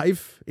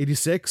 85,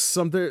 86,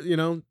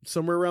 something,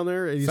 somewhere around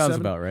there. 87? Sounds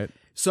about right.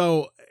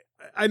 So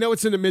I know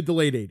it's in the mid to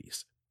late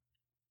 80s.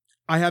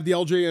 I have the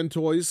LJN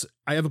toys.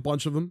 I have a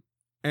bunch of them,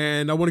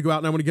 and I want to go out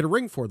and I want to get a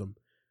ring for them.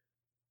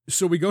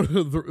 So we go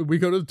to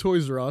the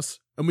Toys R Us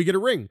and we get a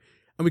ring,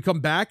 and we come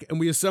back and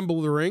we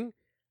assemble the ring,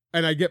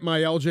 and I get my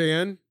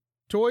LJN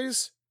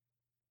toys,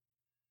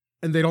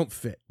 and they don't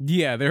fit.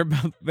 Yeah,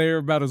 they're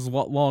about as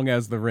long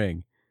as the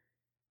ring,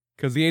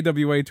 because the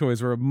AWA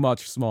toys were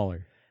much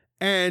smaller,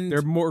 and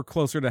they're more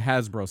closer to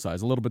Hasbro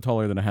size, a little bit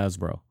taller than a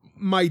Hasbro.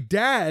 My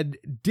dad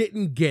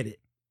didn't get it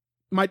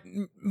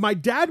my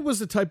dad was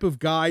the type of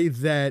guy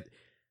that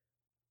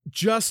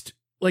just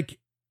like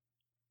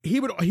he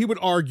would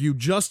argue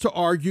just to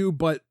argue,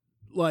 but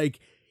like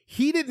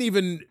he didn't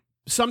even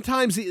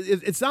sometimes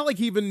it's not like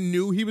he even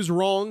knew he was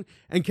wrong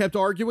and kept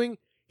arguing.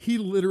 He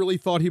literally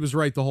thought he was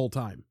right the whole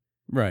time.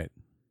 Right.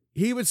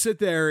 He would sit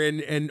there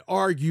and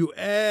argue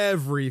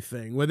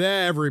everything with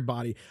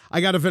everybody.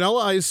 I got a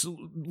Vanilla Ice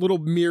little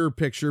mirror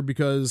picture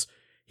because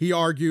he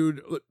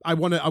argued. I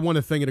won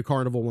a thing at a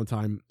carnival one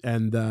time,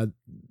 and the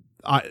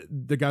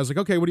guy's like,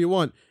 "Okay, what do you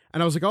want?"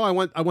 And I was like, "Oh, I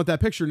want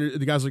that picture." And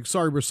the guy's like,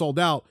 "Sorry, we're sold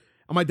out."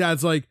 And my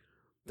dad's like,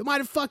 "Then why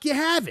the fuck you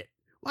have it?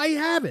 Why you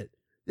have it?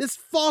 It's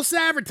false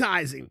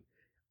advertising.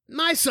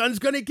 My son's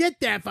gonna get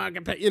that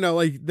fucking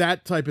like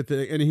that type of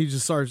thing." And he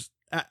just starts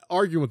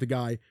arguing with the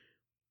guy,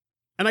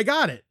 and I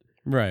got it.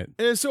 Right.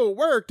 And so it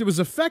worked. It was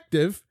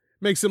effective.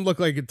 Makes him look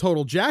like a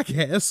total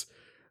jackass,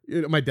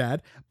 my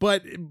dad.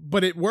 But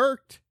it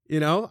worked,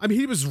 I mean,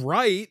 he was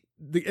right.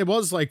 It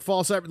was like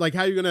false, like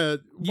how you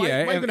gonna why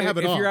you gonna have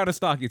it if on? You're out of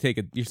stock, you take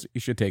it. You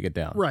should take it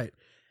down. Right.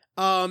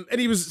 And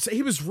he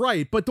was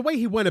right, but the way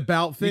he went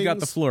about things, you got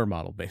the floor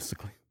model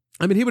basically.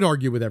 I mean, he would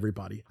argue with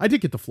everybody. I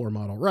did get the floor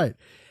model right.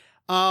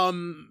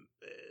 And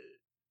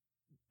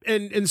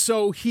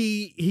so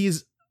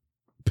he's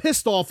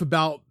pissed off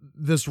about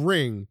this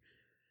ring,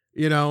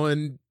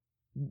 and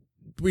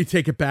we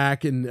take it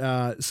back.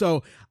 And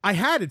so I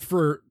had it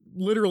for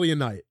literally a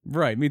night.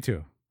 Right. Me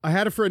too. I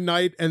had it for a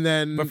night and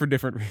then... But for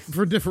different reasons.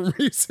 For different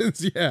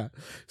reasons, yeah.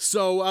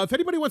 So if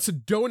anybody wants to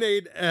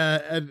donate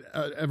a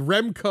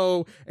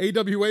Remco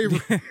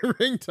AWA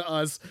ring to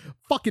us,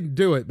 fucking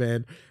do it,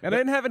 man. And I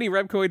didn't have any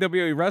Remco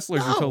AWA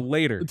wrestlers until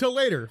later. Until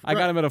later. I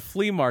got them at a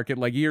flea market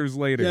like years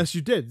later. Yes,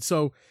 you did.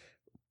 So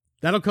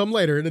that'll come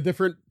later in a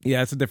different...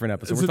 Yeah, it's a different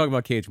episode. We're talking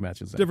about cage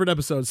matches. Different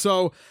episode.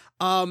 So,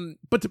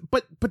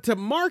 but to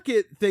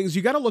market things,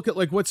 you got to look at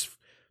like what's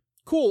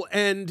cool.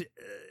 And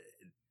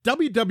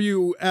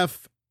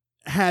WWF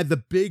had the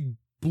big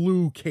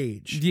blue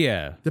cage.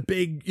 Yeah. The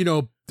big,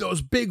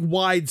 those big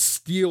wide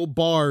steel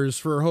bars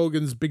for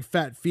Hogan's big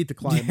fat feet to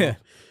climb up.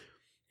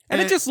 And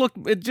it just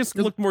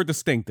looked more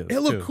distinctive.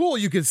 It looked cool.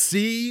 You could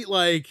see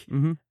like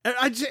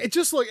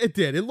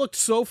it looked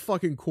so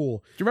fucking cool.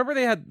 Do you remember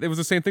it was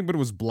the same thing, but it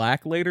was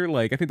black later?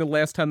 Like I think the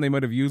last time they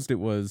might have used it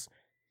was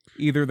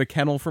either the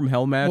Kennel from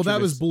Hell match. Well, that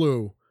was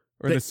blue.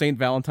 Or the St.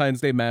 Valentine's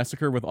Day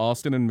Massacre with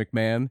Austin and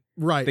McMahon.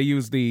 Right. They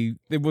used it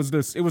was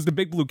the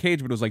big blue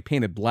cage, but it was like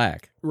painted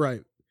black.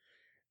 Right.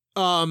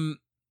 Was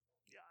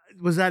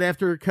that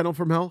after Kennel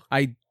from Hell?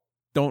 I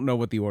don't know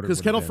what the order was.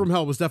 Because Kennel from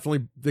Hell was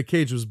definitely, the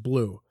cage was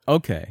blue.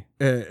 Okay.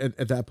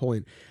 At that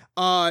point.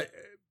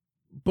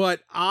 But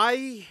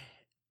I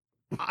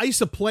used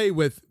to play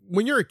with,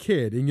 when you're a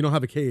kid and you don't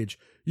have a cage,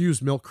 you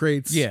use milk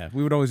crates. Yeah,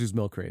 we would always use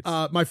milk crates.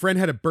 My friend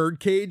had a bird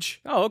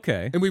cage. Oh,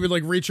 okay. And we would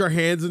like reach our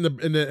hands in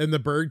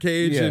the bird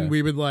cage, and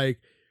we would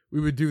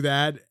do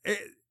that.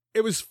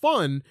 It was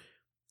fun.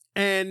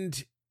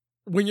 And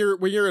when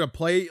you're at a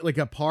play like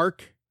a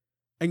park,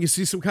 and you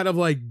see some kind of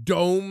like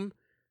dome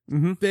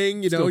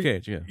thing, Steel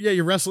cage, yeah,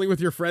 you're wrestling with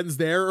your friends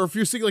there, or if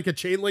you're seeing like a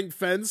chain link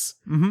fence,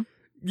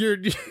 you're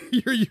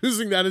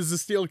using that as a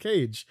steel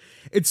cage.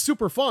 It's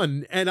super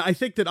fun, and I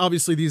think that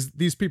obviously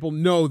these people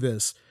know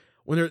this.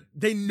 When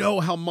they know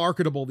how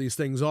marketable these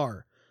things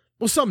are.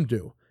 Well, some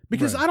do.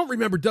 Because I don't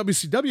remember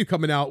WCW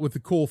coming out with the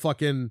cool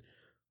fucking,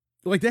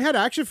 like they had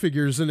action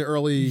figures in the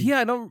early...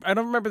 Yeah, I don't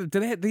remember.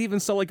 Did they even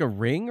sell like a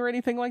ring or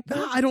anything like that?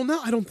 No, I don't know.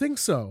 I don't think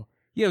so.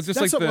 Yeah, it was just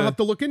That's something we'll have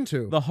to look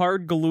into. The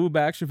hard galoob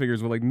action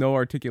figures with like no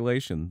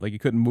articulation. Like you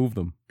couldn't move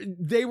them.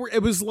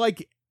 It was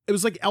like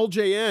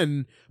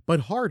LJN, but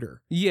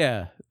harder.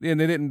 Yeah.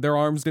 And their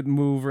arms didn't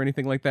move or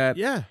anything like that.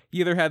 Yeah.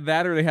 You either had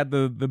that or they had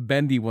the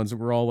bendy ones that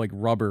were all like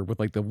rubber with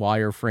like the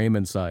wire frame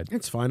inside.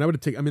 It's fine.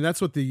 That's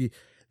what the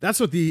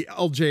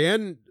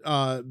LJN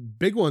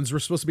big ones were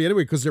supposed to be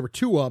anyway, because there were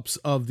 2-ups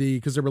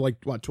because they were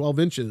like 12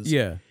 inches.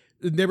 Yeah.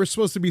 They were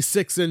supposed to be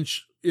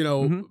 6-inch,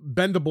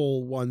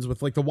 bendable ones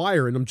with like the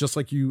wire in them, just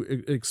like you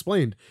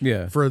explained.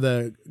 Yeah. For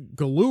the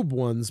Galoob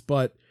ones,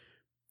 but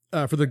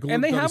for the Galoob,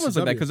 and they WCW. have ones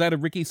like that, because I had a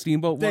Ricky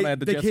Steamboat one. I had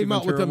the they Jesse came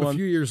out with Ventura them one. a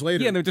few years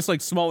later. Yeah, and they're just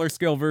like smaller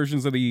scale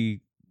versions of the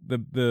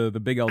big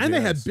LJNs. And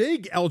they had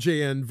big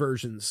LJN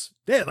versions.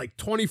 They had like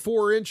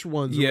 24-inch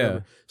ones. Or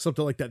whatever,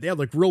 something like that. They had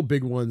like real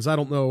big ones. I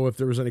don't know if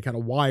there was any kind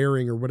of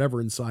wiring or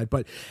whatever inside,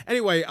 but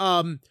anyway,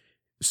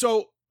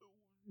 so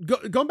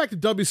going back to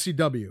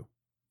WCW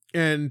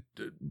and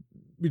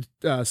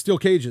steel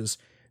cages.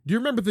 Do you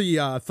remember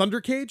the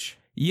Thunder Cage?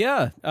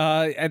 Yeah,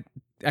 I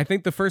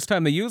think the first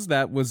time they used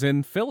that was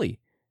in Philly.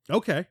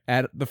 Okay.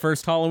 At the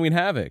first Halloween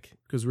Havoc.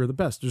 Because we're the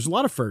best. There's a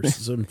lot of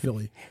firsts in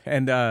Philly.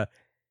 And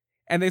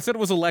they said it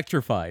was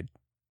electrified.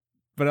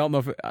 But I don't know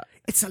if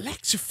it's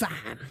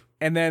electrifying.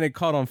 And then it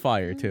caught on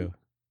fire too.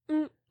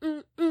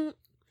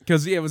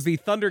 Because it was the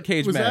Thunder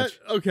Cage match.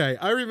 Okay,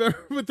 I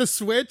remember with the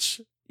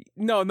switch.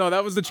 No,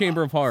 that was the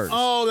Chamber of Horrors.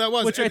 Oh, that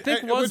was. Which I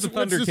think was the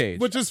Thunder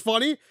Cage. Which is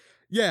funny.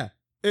 Yeah.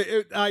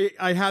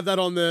 I had that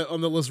on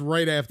the list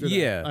right after that.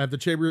 Yeah. I have the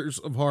Chambers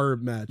of Horror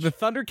match. The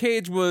Thunder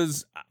Cage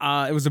was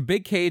it was a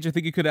big cage. I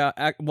think you could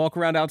walk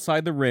around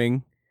outside the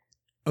ring.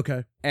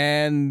 Okay.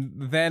 And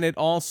then it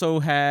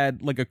also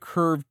had like a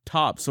curved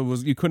top, so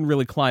you couldn't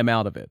really climb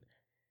out of it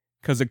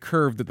because it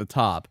curved at the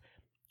top.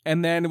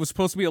 And then it was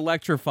supposed to be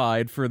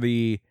electrified for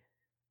the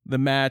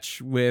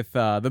match with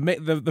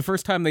the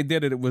first time they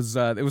did it. It was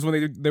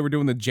when they were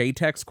doing the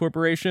JTEX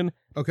Corporation.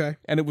 Okay.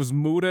 And it was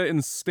Muta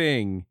and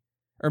Sting,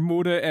 or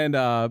Muta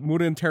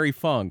and Terry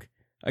Funk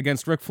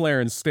against Ric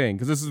Flair and Sting,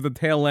 because this is the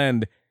tail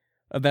end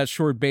of that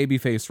short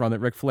babyface run that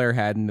Ric Flair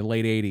had in the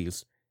late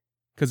 '80s.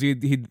 Because he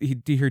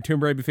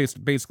turned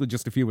babyface basically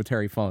just a feud with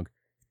Terry Funk,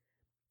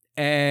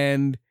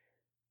 and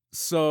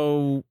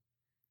so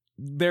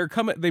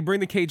they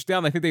bring the cage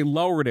down. I think they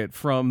lowered it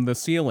from the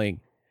ceiling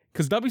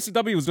because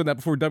WCW was doing that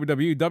before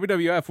WWE.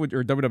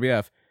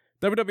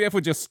 WWF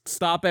would just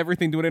stop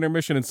everything, do an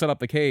intermission, and set up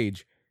the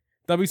cage.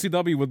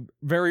 WCW would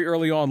very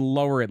early on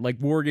lower it, like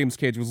War Games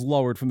cage was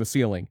lowered from the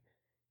ceiling.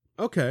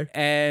 Okay.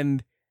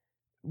 And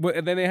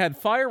then they had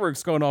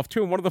fireworks going off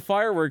too, and one of the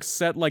fireworks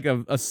set like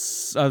a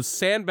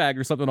sandbag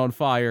or something on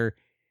fire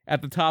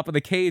at the top of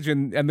the cage,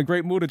 and the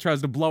Great Muta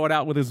tries to blow it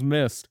out with his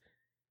mist.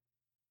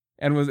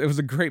 And it was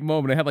a great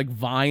moment. It had like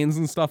vines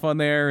and stuff on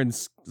there, and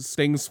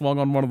Sting swung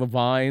on one of the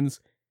vines.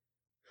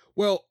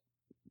 Well,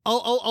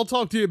 I'll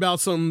talk to you about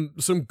some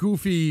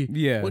goofy,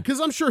 because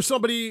I'm sure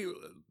somebody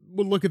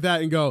would look at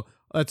that and go,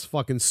 "That's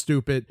fucking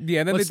stupid." Yeah,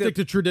 and then let's stick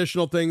to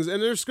traditional things.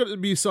 And there's going to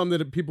be some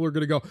that people are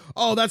going to go,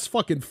 "Oh, that's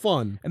fucking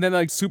fun." And then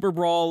like Super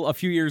Brawl a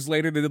few years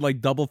later, they did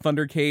like Double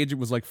Thunder Cage. It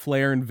was like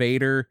Flair and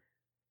Vader,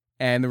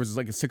 and there was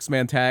like a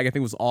 6-man tag. I think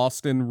it was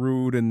Austin,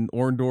 Rude, and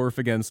Orndorff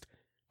against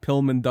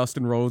Pillman,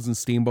 Dustin Rhodes, and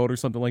Steamboat or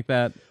something like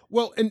that.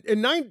 Well,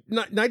 in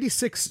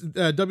 96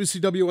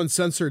 WCW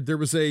Uncensored, there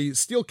was a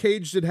steel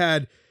cage that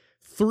had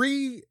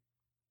 3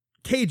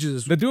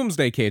 cages. The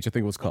Doomsday Cage, I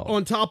think it was called.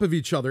 On top of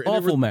each other.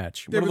 Awful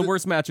match. One of the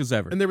worst matches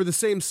ever. And they were the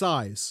same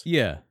size.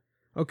 Yeah.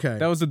 Okay.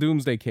 That was the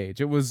Doomsday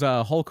Cage. It was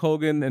Hulk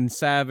Hogan and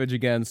Savage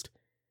against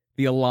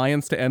the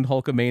Alliance to End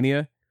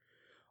Hulkamania.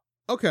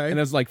 Okay. And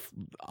it was like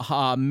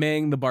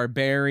Ming, the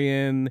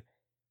Barbarian,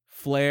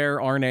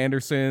 Flair, Arn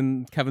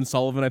Anderson, Kevin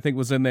Sullivan, I think,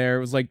 was in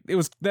there. It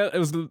was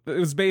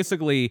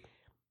basically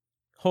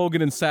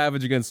Hogan and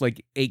Savage against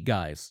like 8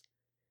 guys.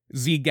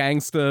 Z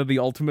Gangsta, the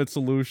Ultimate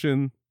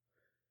Solution.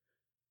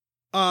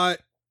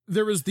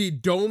 There was the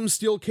Dome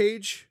steel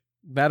cage.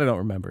 That I don't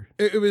remember.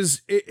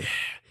 There's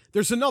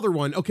another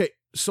one. Okay,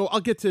 so I'll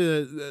get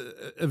to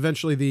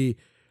eventually the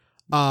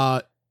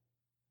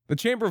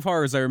Chamber of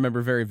Horrors. I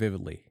remember very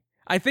vividly.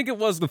 I think it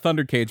was the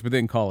Thunder Cage, but they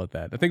didn't call it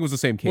that. I think it was the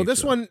same cage. Well,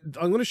 this one,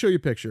 I'm going to show you a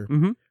picture.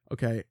 Mm-hmm.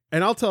 Okay,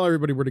 and I'll tell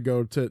everybody where to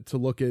go to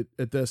look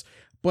at this.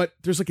 But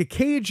there's like a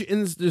cage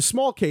the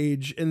small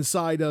cage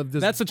inside of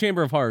this. That's the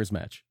Chamber of Horrors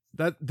match.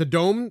 That the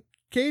Dome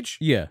cage?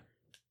 Yeah.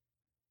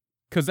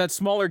 Because that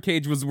smaller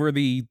cage was where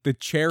the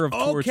chair of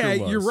torture was.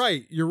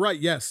 Okay, you're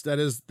right. Yes, that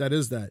is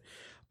that.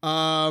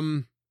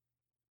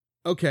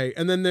 Okay,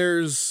 and then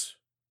there's,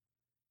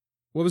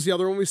 what was the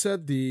other one we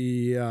said?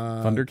 The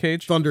Thunder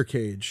Cage? Thunder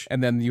Cage.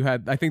 And then you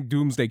had, I think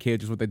Doomsday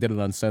Cage is what they did at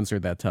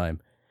Uncensored that time.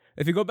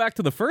 If you go back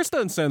to the first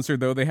Uncensored,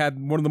 though, they had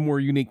one of the more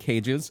unique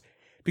cages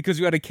because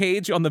you had a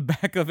cage on the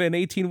back of an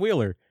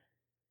 18-wheeler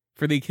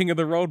for the King of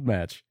the Road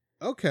match.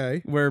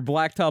 Okay. Where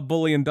Blacktop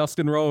Bully and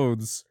Dustin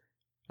Rhodes,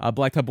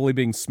 Blacktop Bully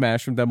being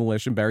smashed from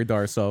Demolition, Barry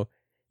Darsow,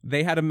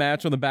 they had a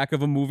match on the back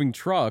of a moving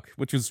truck,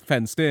 which was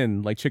fenced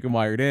in, like chicken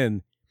wired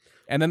in.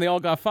 And then they all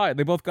got fired.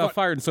 They both got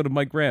fired, and so did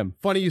Mike Graham.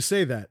 Funny you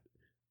say that.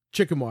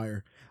 Chicken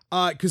wire.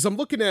 Because I'm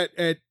looking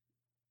at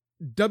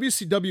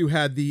WCW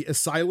had the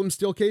Asylum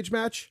steel cage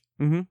match.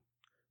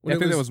 Mm-hmm. I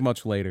think that was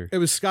much later. It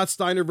was Scott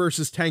Steiner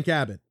versus Tank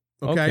Abbott.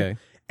 Okay.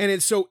 And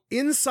it's so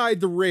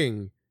inside the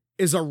ring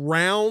is a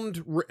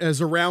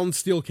round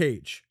steel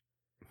cage.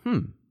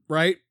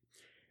 Right?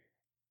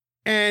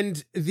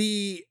 And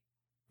the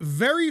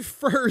very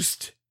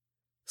first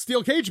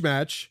steel cage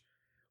match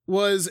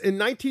was in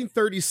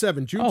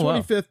 1937, June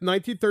 25th,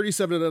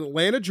 1937 in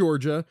Atlanta,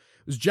 Georgia.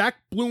 It was Jack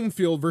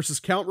Bloomfield versus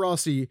Count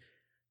Rossi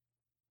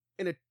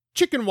in a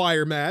chicken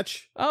wire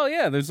match. Oh,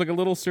 yeah. There's like a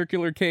little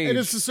circular cage. And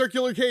it's a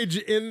circular cage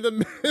in the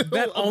middle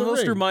That of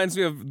almost the ring. reminds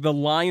me of the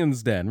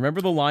Lion's Den.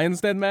 Remember the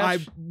Lion's Den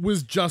match? I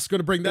was just going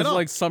to bring that up. It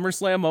was like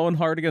SummerSlam, Owen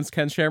Hart against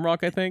Ken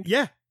Shamrock, I think.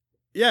 Yeah.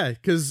 Yeah,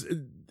 because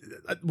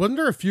wasn't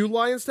there a few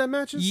Lion's Den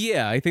matches?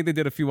 Yeah, I think they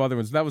did a few other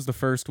ones. That was the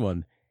first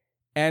one.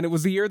 And it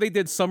was the year they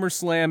did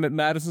SummerSlam at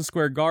Madison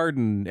Square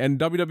Garden, and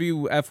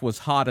WWF was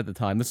hot at the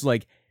time. This is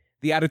like,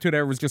 the Attitude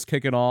Era was just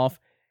kicking off.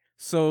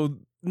 So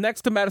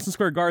next to Madison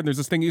Square Garden, there's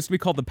this thing that used to be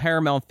called the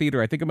Paramount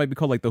Theater. I think it might be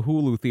called like the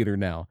Hulu Theater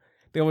now.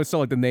 They always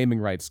sell like the naming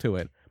rights to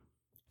it.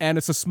 And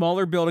it's a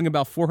smaller building,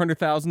 about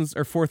 400,000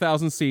 or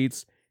 4,000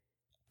 seats.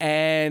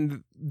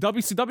 And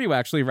WCW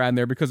actually ran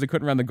there because they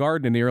couldn't run the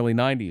Garden in the early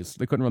 90s.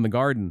 They couldn't run the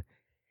Garden.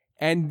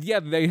 And yeah,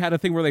 they had a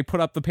thing where they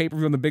put up the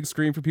pay-per-view on the big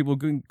screen for people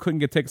who couldn't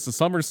get tickets to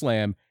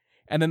SummerSlam.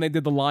 And then they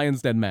did the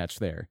Lions Den match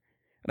there.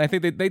 And I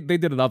think they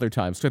did it other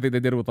times. So I think they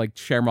did it with like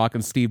Shamrock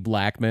and Steve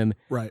Blackman.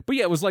 Right. But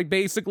yeah, it was like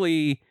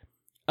basically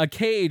a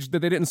cage that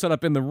they didn't set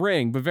up in the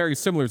ring, but very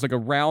similar. It's like a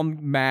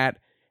round mat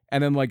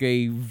and then like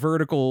a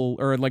vertical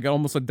or like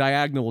almost a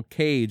diagonal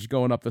cage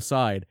going up the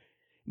side.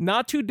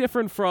 Not too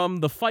different from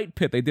the fight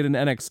pit they did in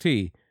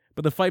NXT.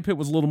 But the fight pit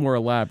was a little more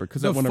elaborate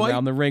because that went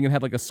around the ring and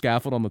had like a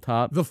scaffold on the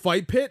top. The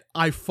fight pit,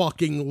 I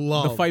fucking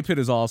love. The fight pit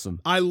is awesome.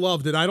 I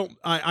loved it. I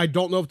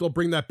don't know if they'll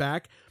bring that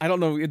back. I don't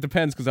know. It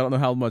depends because I don't know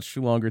how much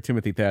longer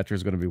Timothy Thatcher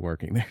is going to be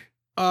working there.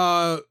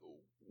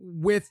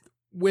 With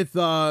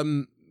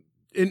in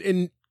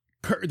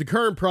the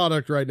current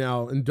product right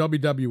now in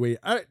WWE,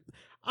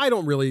 I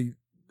don't really.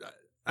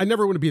 I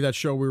never want to be that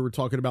show where we were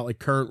talking about like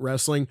current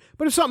wrestling,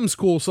 but if something's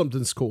cool,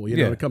 something's cool. You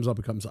know, it comes up,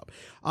 it comes up.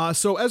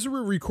 So as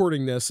we're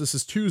recording this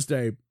is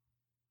Tuesday,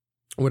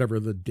 whatever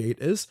the date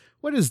is.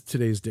 What is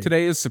today's date?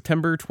 Today is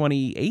September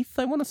 28th,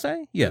 I want to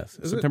say. Yes,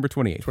 September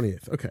 28th.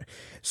 28th, okay.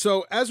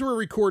 So as we're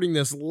recording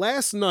this,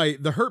 last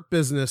night, the Hurt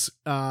Business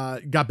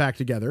got back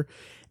together,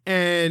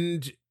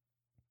 and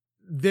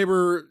they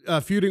were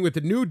feuding with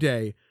the New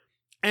Day.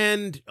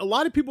 And a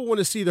lot of people want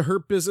to see the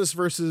Hurt Business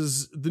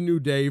versus the New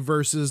Day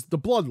versus the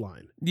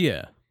Bloodline.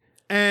 Yeah.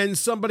 And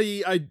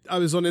somebody, I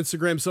was on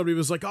Instagram, somebody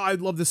was like, oh,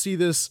 I'd love to see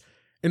this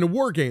in the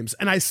War Games.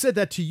 And I said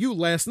that to you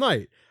last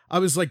night. I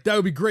was like, that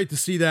would be great to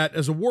see that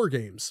as a War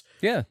Games.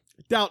 Yeah.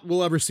 Doubt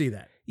we'll ever see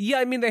that. Yeah,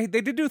 I mean, they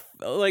did do,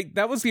 like,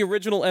 that was the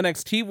original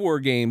NXT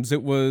War Games.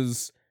 It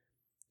was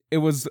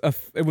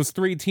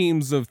 3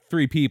 teams of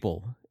 3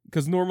 people.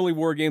 Because normally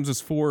War Games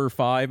is 4 or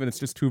 5, and it's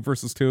just 2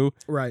 versus 2.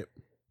 Right.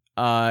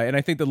 And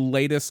I think the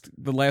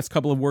last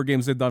couple of War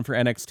Games they've done for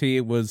NXT,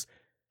 it was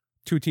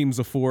 2 teams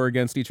of 4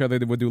 against each other.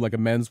 They would do like a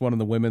men's one and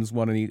the women's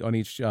one on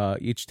each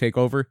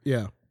takeover.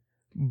 Yeah.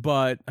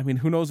 But I mean,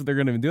 who knows if they're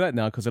going to do that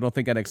now? Because I don't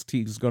think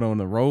NXT is going on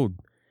the road.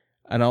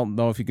 I don't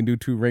know if you can do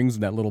 2 rings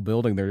in that little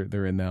building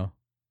they're in now.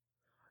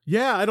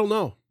 Yeah, I don't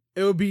know.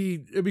 It'd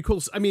be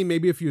cool. I mean,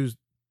 maybe if you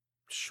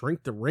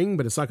shrink the ring,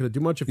 but it's not going to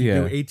do much if you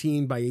do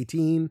 18 by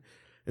 18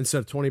 instead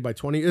of 20 by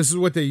 20. This is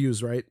what they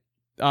use, right?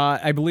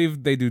 I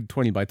believe they do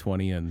 20 by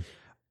 20 in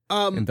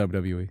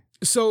WWE.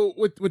 So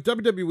with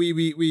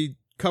WWE, we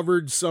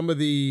covered some of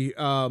the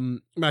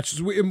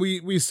matches,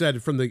 we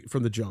said from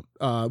the jump,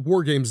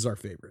 War Games is our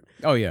favorite.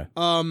 Oh yeah.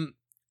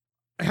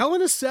 Hell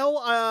in a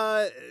Cell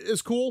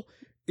is cool.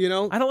 You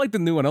know, I don't like the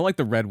new one. I like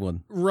the red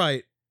one.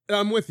 Right.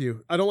 I'm with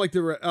you. I don't like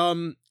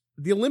the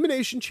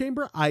Elimination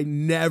Chamber. I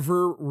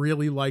never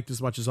really liked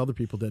as much as other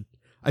people did.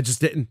 I just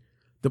didn't.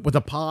 With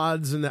the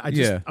pods and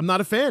I'm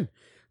not a fan.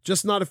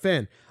 Just not a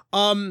fan.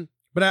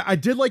 But I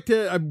did like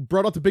I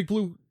brought out the Big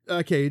Blue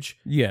cage.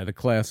 Yeah, the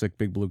classic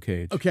Big Blue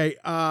cage. Okay,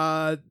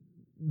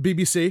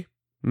 BBC.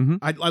 Mm-hmm.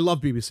 I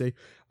love BBC.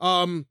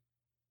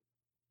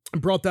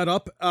 Brought that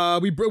up.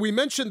 We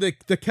mentioned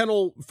the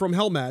Kennel from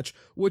Hell match,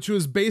 which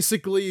was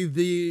basically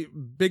the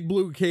Big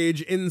Blue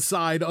cage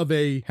inside of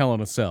a Hell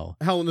in a Cell.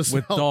 Hell in a Cell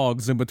with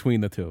dogs in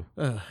between the 2.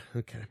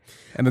 Okay,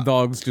 and the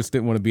dogs just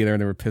didn't want to be there,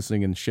 and they were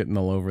pissing and shitting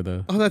all over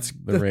the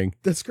ring.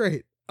 That's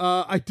great.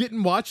 I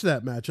didn't watch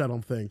that match. I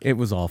don't think it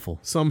was awful.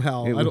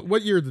 Somehow,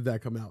 what year did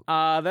that come out?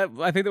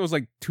 I think that was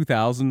like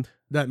 2000.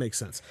 That makes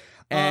sense.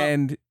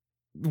 And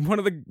one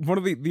of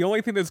the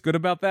only thing that's good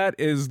about that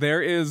is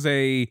there is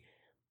a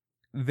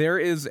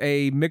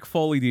Mick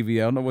Foley DVD.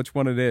 I don't know which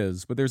one it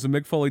is, but there's a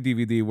Mick Foley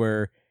DVD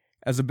where,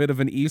 as a bit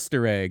of an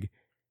Easter egg,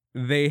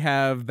 they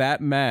have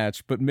that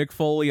match, but Mick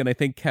Foley and I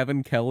think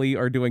Kevin Kelly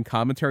are doing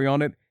commentary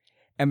on it.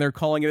 And they're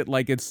calling it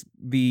like it's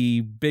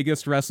the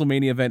biggest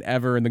WrestleMania event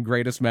ever and the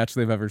greatest match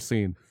they've ever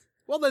seen.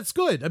 Well, that's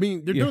good. I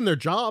mean, they're doing their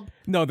job.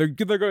 No, they're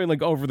going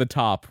like over the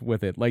top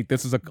with it. Like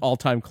this is an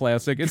all-time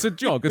classic. It's a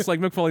joke. It's like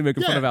Mick Foley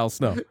making fun of Al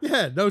Snow.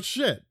 Yeah, no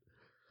shit.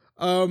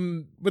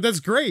 But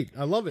that's great.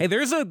 I love it. Hey,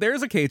 there's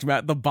a cage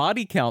match, the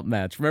body count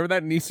match. Remember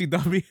that in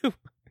ECW?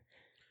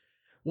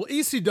 Well,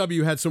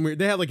 ECW had some weird.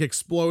 They had like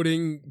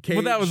exploding cage.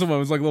 Well, that was the one. It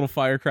was like little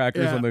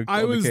firecrackers on the.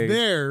 I was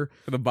there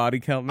for the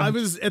body count match. I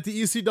was at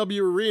the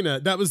ECW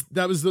arena. That was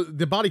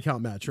the body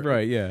count match, right?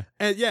 Right. Yeah.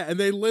 And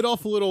they lit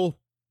off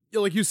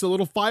like you said,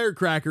 little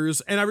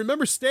firecrackers. And I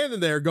remember standing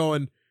there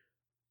going,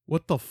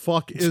 "What the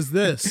fuck is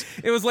this?"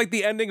 It was like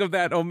the ending of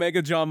that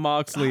Omega John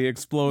Moxley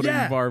exploding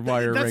barbed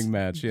wire ring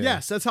match. Yeah.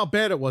 Yes, that's how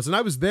bad it was, and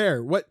I was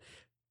there.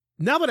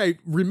 Now that I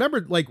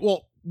remembered,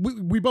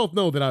 we both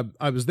know that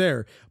I was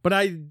there, but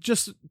I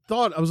just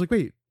thought, I was like,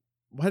 wait,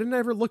 why didn't I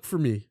ever look for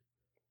me?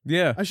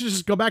 Yeah. I should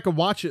just go back and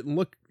watch it and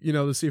look,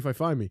 to see if I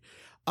find me.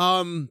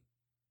 But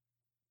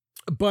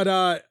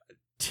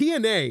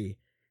TNA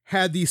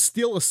had the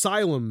Steel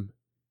Asylum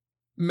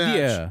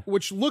match,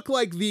 which looked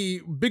like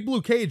the Big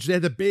Blue cage. They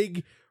had the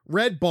big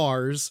red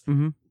bars,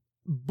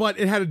 but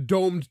it had a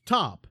domed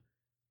top.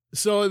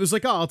 So it was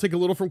like, I'll take a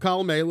little from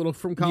column A, a little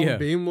from column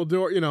B, and we'll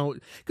do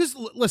it, because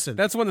listen.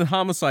 That's when the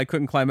Homicide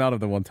couldn't climb out of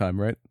the one time,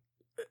 right?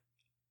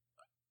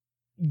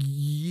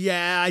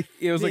 Yeah, I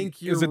think it was like,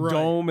 it was a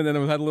dome, and then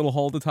it had a little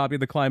hole at the top you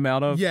had to climb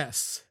out of.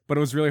 Yes. But it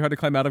was really hard to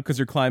climb out of because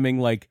you're climbing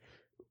like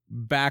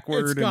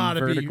backward and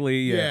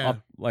vertically up,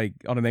 like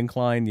on an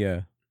incline.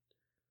 Yeah.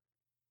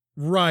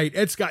 Right.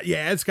 It's got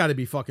to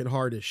be fucking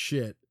hard as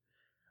shit.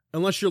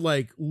 Unless you're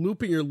like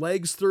looping your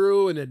legs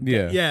through and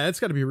it's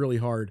got to be really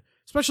hard,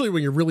 especially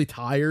when you're really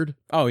tired.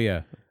 Oh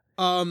yeah.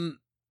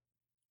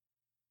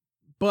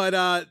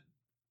 But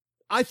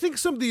I think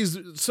some of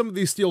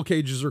these steel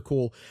cages are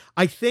cool.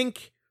 I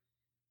think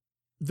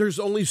there's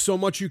only so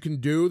much you can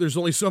do. There's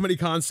only so many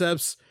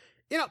concepts.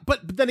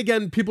 But then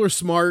again, people are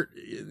smart.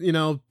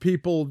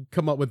 People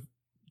come up with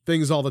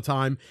things all the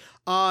time.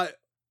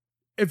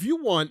 If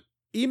you want,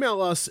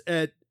 email us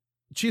at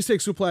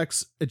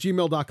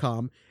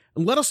cheesesteaksuplex@gmail.com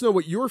and let us know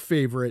what your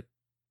favorite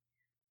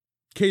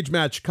cage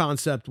match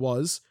concept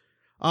was.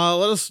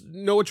 Let us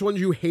know which ones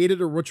you hated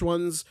or which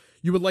ones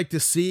you would like to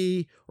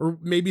see, or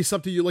maybe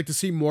something you'd like to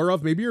see more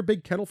of. Maybe you're a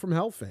big Kennel from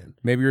Hell fan.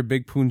 Maybe you're a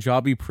big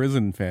Punjabi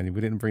prison fan. We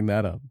didn't bring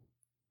that up.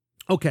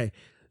 Okay,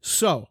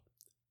 so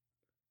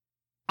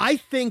I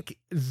think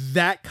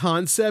that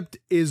concept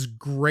is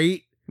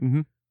great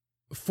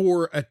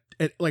for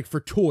for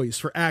toys,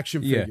 for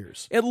action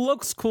figures. It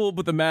looks cool,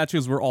 but the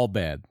matches were all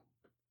bad.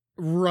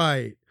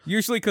 Right.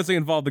 Usually because they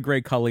involve the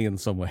Great Khali in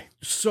some way.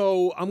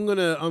 So I'm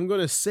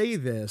gonna say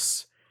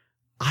this.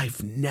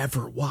 I've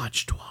never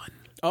watched one.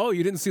 Oh,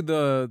 you didn't see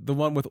the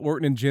one with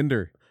Orton and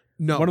Jinder?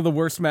 No. One of the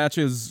worst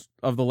matches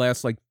of the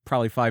last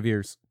probably 5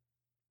 years.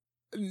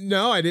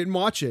 No, I didn't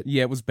watch it.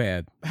 Yeah, it was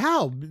bad.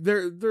 How?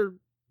 They're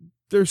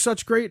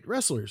such great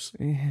wrestlers.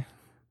 Yeah.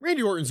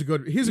 Randy Orton's he's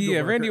a good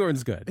worker. Randy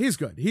Orton's good. He's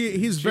good.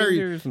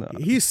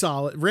 He's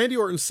solid. Randy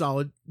Orton's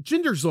solid.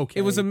 Jinder's okay.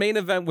 It was a main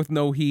event with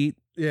no heat.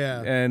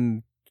 Yeah.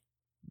 And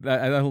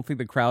I don't think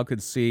the crowd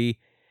could see.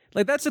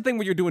 Like, that's the thing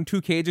when you're doing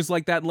two cages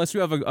like that, unless you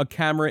have a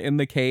camera in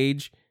the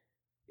cage,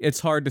 it's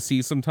hard to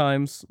see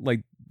sometimes.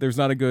 Like, there's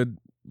not a good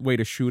way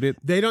to shoot it.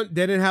 They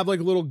didn't have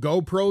like little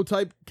GoPro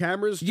type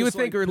cameras. You would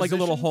think, or like a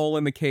little hole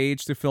in the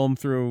cage to film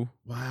through.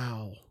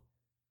 Wow.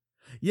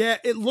 Yeah,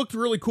 it looked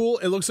really cool.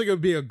 It looks like it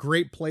would be a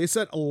great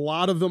playset. A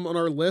lot of them on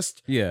our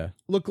list. Yeah.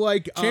 Look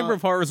like Chamber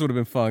of Horrors would have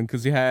been fun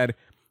because you had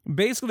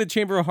basically the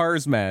Chamber of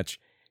Horrors match.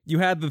 You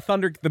had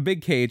the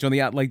big cage on the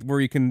out, like where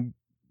you can,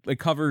 it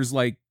covers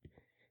like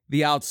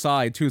the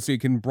outside too, so you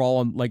can brawl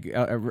on like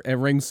a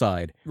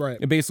ringside. Right.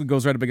 It basically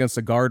goes right up against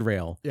the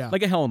guardrail. Yeah.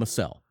 Like a Hell in a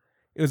Cell.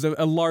 It was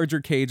a larger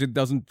cage. It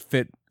doesn't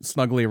fit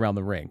snugly around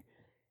the ring.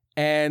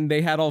 And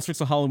they had all sorts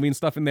of Halloween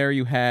stuff in there.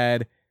 You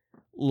had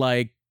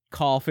like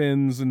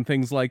coffins and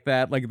things like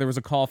that. Like there was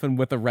a coffin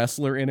with a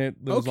wrestler in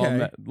it that was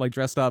all like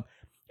dressed up.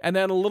 And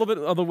then a little bit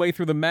of the way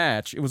through the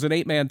match, it was an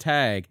 8-man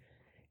tag.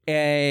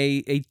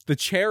 The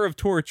chair of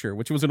torture,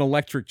 which was an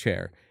electric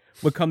chair,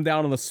 would come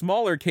down on a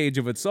smaller cage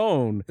of its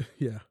own.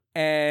 Yeah.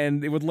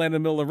 And it would land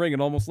in the middle of the ring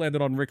and almost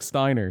landed on Rick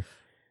Steiner.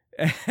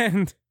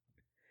 And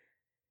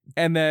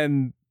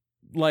then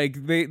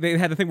like they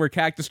had a thing where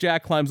Cactus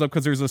Jack climbs up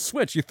because there's a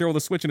switch. You throw the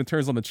switch and it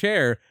turns on the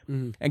chair.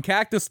 Mm-hmm. And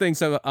Cactus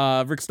thinks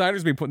Rick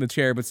Steiner's being put in the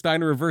chair, but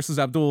Steiner reverses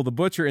Abdullah the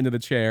Butcher into the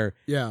chair.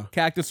 Yeah.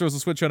 Cactus throws a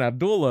switch on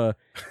Abdullah,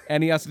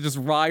 and he has to just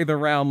writhe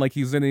around like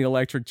he's in the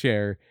electric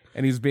chair,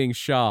 and he's being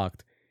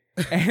shocked.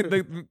 And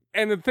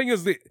the thing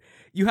is that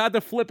you had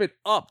to flip it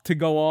up to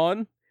go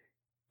on.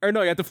 Or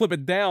no, you had to flip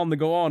it down to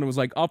go on. It was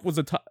like up was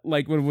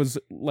like when it was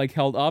like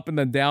held up, and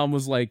then down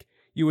was like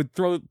you would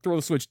throw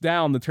the switch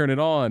down to turn it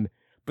on.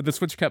 But the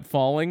switch kept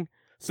falling,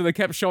 so they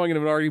kept showing it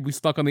would already be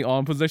stuck on the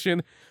on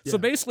position. Yeah. So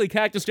basically,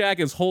 Cactus Jack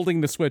is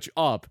holding the switch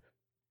up,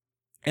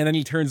 and then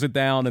he turns it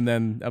down, and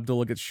then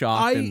Abdullah gets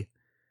shocked.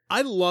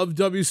 I love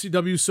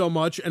WCW so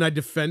much, and I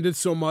defend it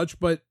so much,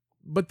 but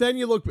then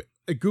you look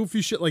at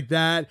goofy shit like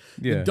that,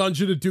 the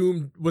Dungeon of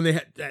Doom when they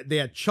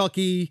had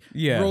Chucky,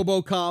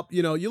 RoboCop.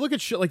 You look at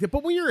shit like that.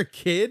 But when you're a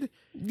kid,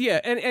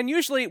 and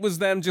usually it was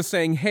them just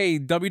saying, "Hey,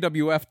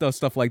 WWF does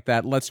stuff like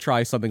that. Let's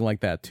try something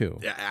like that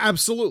too."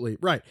 Absolutely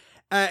right.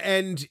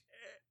 And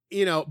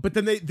but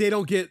then they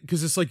don't get,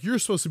 because it's like you're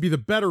supposed to be the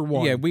better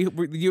one. Yeah,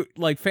 you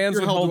like fans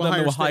would hold them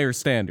to a higher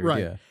standard.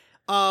 Right. Yeah.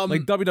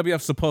 Like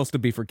WWF's supposed to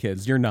be for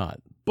kids. You're not.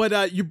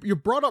 But you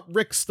brought up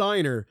Rick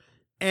Steiner,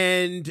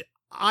 and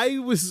I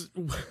was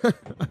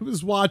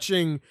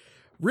watching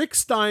Rick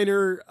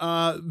Steiner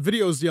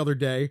videos the other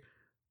day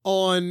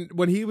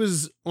when he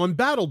was on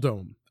Battle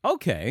Dome.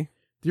 Okay.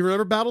 Do you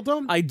remember Battle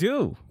Dome? I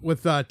do.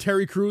 With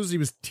Terry Crews, he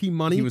was Team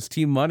Money. He was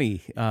Team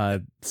Money.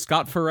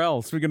 Scott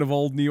Farrell, speaking of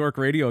old New York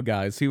radio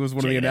guys, he was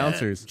one of the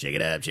announcers. Check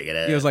it up.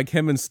 He was like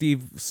him and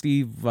Steve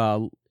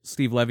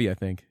Levy, I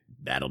think.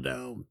 Battle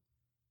Dome.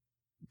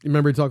 You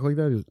remember he talked like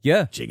that?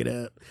 Yeah. Check it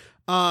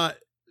up.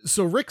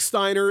 So Rick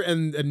Steiner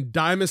and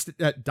Diamond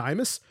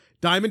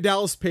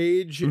Dallas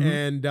Page,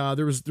 and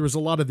there was a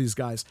lot of these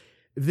guys.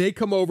 They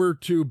come over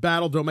to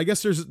Battle Dome. I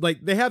guess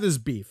they have this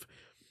beef.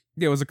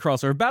 Yeah, it was a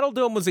crossover. Battle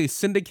Dome was a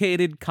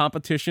syndicated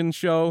competition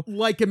show.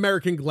 Like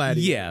American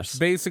Gladiators. Yes,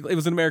 basically. It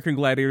was American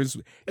Gladiators.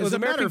 It was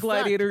American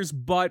Gladiators,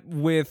 but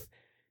with...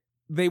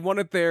 They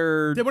wanted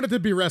to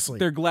be wrestling.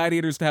 Their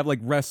gladiators to have like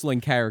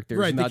wrestling characters.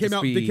 Right,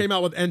 they came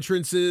out with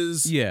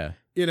entrances. Yeah.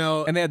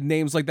 And they had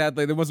names like that.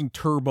 There wasn't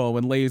Turbo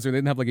and Laser. They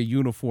didn't have like a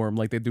uniform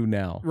like they do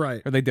now.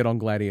 Right. Or they did on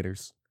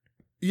Gladiators.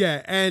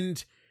 Yeah,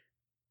 and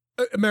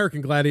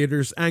American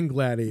Gladiators and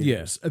Gladiators.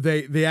 Yes.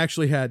 They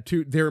actually had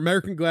two. They were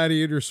American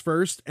Gladiators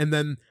first, and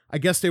then I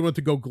guess they went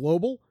to go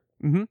global.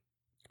 Mm-hmm.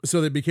 So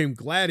they became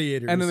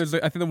Gladiators. And then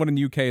I think the one in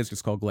the UK is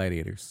just called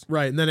Gladiators.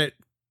 Right, and then it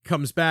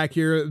comes back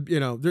here.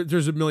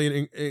 There's a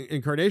million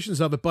incarnations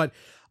of it, but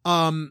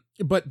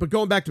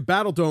going back to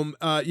Battle Dome,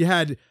 you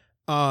had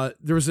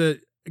there was a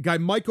guy,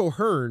 Mike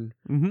O'Hearn,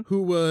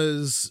 who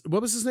was,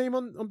 what was his name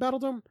on Battle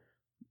Dome?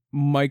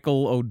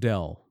 Michael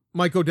Odell.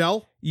 Mike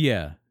Odell?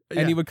 Yeah.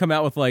 And he would come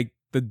out with like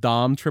the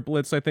Dom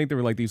triplets, I think. There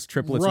were like these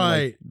triplets and,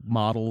 like,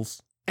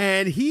 models.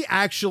 And he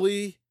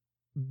actually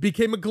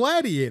became a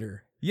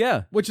gladiator.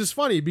 Yeah. Which is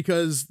funny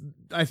because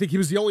I think he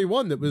was the only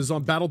one that was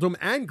on Battle Dome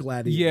and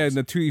Gladiators. Yeah,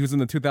 he was in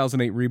the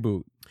 2008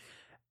 reboot.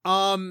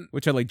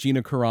 Which had like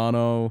Gina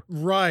Carano.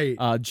 Right.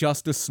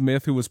 Justice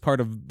Smith, who was part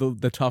of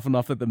the Tough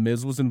Enough that The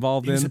Miz was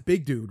involved in. He's a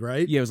big dude,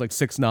 right? Yeah, he was like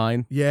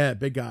 6'9". Yeah,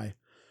 big guy.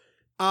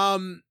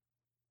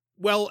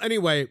 Well,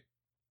 anyway.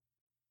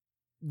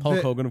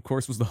 Hulk Hogan, of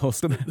course, was the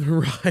host of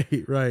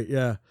that. Right,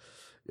 yeah.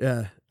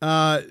 Yeah.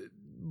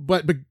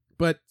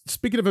 But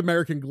speaking of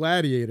American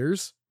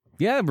Gladiators.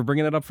 Yeah, we're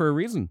bringing it up for a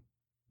reason.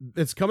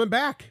 It's coming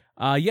back.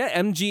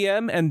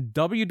 MGM and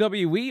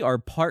WWE are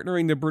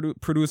partnering to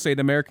produce an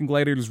American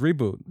Gladiators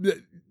reboot.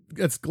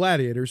 That's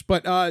Gladiators,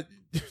 but I'm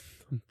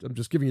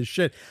just giving you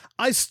shit.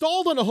 I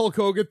stalled on a Hulk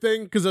Hogan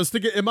thing because I was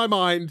thinking, in my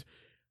mind,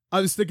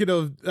 I was thinking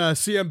of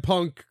CM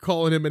Punk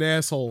calling him an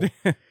asshole.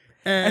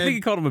 And I think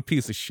he called him a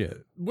piece of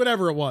shit.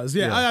 Whatever it was.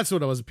 Yeah, that's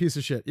what it was, a piece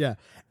of shit. Yeah.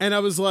 And I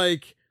was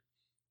like,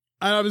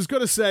 I was going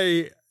to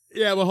say,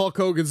 yeah, well, Hulk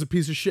Hogan's a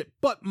piece of shit.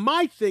 But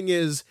my thing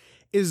is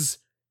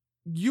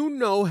you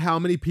know how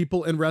many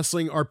people in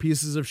wrestling are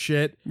pieces of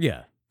shit.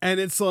 Yeah.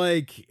 And it's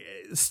like,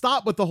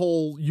 stop with the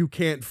whole you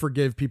can't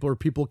forgive people or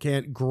people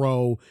can't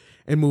grow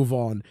and move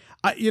on.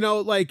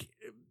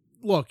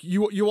 Look,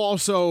 you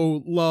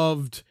also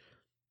loved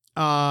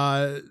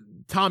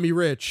Tommy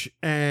Rich,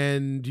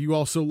 and you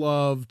also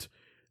loved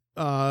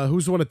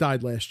who's the one that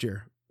died last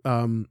year?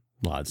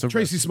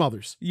 Tracy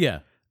Smothers. Yeah.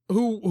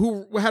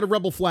 Who had a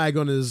rebel flag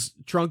on his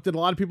trunk that a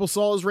lot of people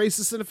saw as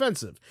racist and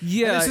offensive.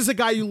 Yeah. And this is a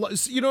guy you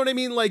know what I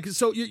mean? Like,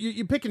 so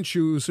you pick and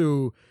choose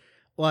who,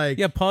 like.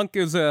 Yeah, Punk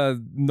is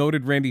a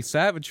noted Randy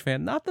Savage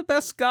fan. Not the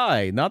best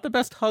guy. Not the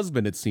best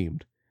husband, it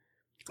seemed.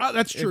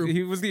 That's true.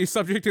 He was the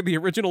subject of the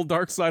original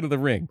Dark Side of the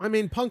Ring. I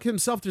mean, Punk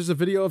himself, there's a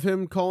video of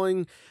him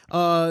calling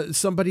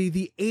somebody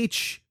the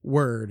H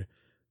word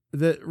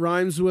that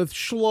rhymes with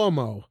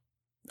Shlomo.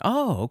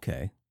 Oh,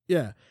 okay.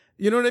 Yeah.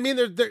 You know what I mean?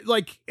 They're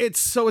like,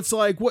 it's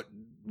like, what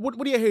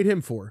do you hate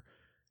him for?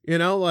 You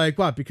know, like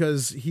what?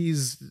 Because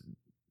he's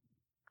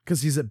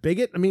a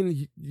bigot? I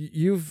mean,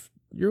 you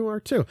are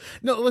too.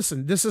 No,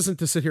 listen, this isn't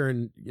to sit here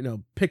and,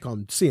 pick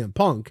on CM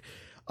Punk.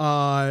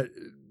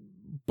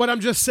 But I'm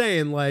just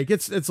saying, like,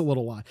 it's a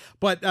little lot.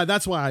 But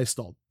that's why I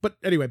stalled. But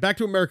anyway, back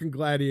to American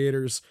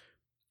Gladiators.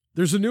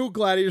 There's a new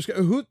Gladiators.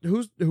 Who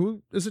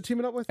is it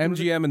teaming up with?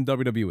 MGM and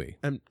WWE.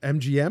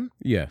 MGM?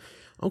 Yeah.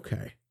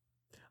 Okay.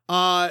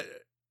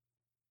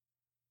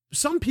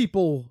 Some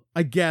people,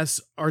 I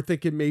guess, are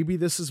thinking maybe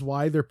this is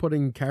why they're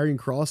putting Karrion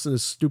Kross in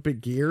his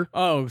stupid gear.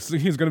 Oh, so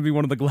he's going to be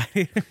one of the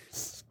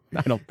Gladiators?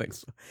 I don't think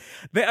so.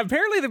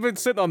 Apparently, they've been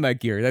sitting on that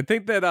gear. I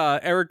think that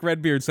Eric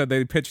Redbeard said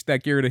they pitched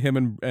that gear to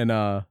him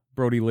and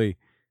Brody Lee.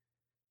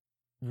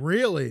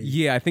 Really?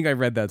 Yeah, I think I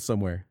read that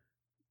somewhere.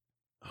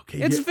 Okay,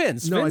 it's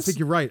Vince. No, I think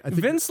you're right.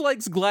 Vince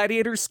likes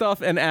gladiator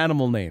stuff and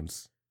animal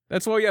names.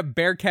 That's why we have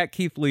Bearcat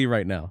Keith Lee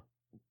right now.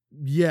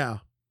 Yeah.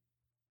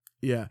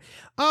 Yeah.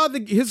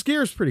 His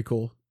gear is pretty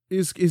cool.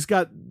 He's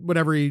got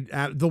whatever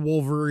the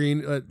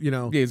Wolverine,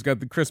 Yeah, he's got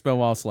the Chris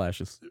Benoit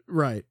slashes.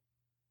 Right.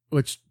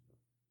 Which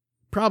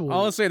probably.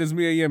 All I'm saying is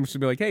Mia Yim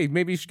should be like, hey,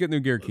 maybe you should get new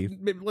gear, Keith.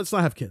 Maybe let's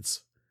not have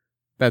kids.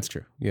 That's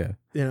true. Yeah.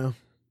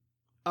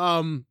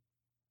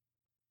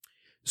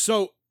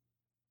 So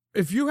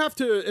if you have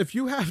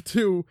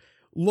to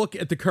look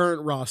at the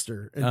current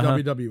roster in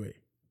WWE,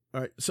 all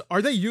right. So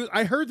are they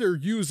I heard they're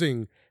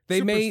using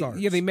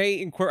superstars. They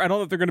may incorporate. I don't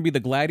know if they're going to be the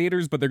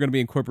Gladiators, but they're going to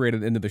be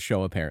incorporated into the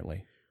show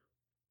apparently.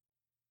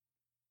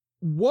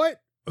 Who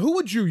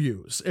would you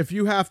use if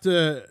you have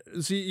to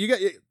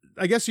see?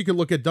 I guess you could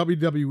look at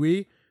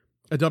WWE,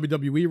 a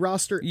WWE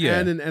roster,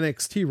 and an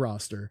NXT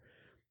roster.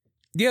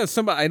 Yeah,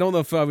 I don't know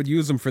if I would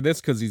use him for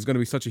this because he's going to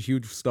be such a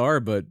huge star,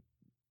 but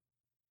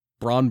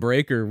Braun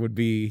Breaker would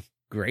be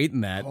great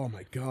in that. Oh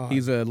my God.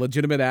 He's a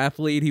legitimate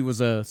athlete. He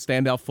was a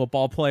standout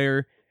football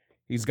player.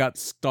 He's got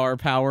star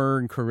power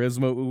and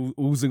charisma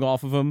oozing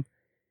off of him.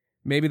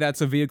 Maybe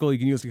that's a vehicle you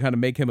can use to kind of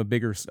make him a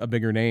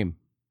bigger name.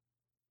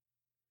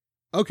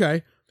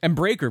 Okay. And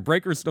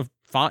Breaker's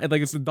fine.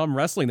 Like, it's a dumb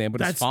wrestling name,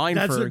 but it's fine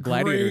for a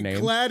gladiator name.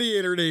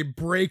 Gladiator name,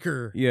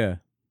 Breaker. Yeah.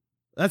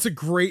 That's a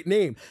great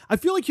name. I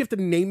feel like you have to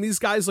name these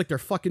guys like they're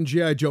fucking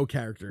G.I. Joe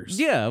characters.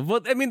 Yeah, well,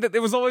 I mean,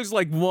 there was always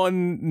like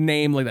one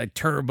name like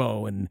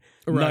Turbo and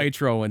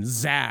Nitro and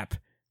Zap,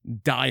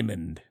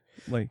 Diamond.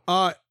 Like,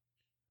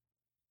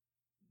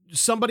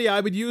 somebody I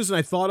would use, and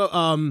I thought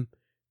of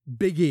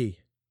Big E.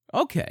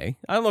 Okay,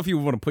 I don't know if you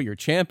want to put your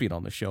champion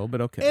on the show,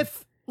 but okay.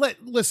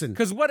 Listen.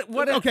 Because what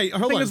Okay,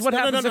 hold on. What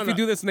happens if you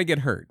do this and they get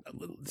hurt?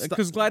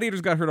 Because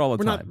gladiators got hurt all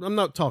the time. I'm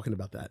not talking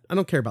about that. I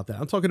don't care about that.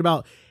 I'm talking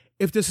about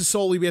if this is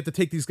solely we have to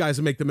take these guys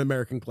and make them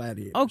American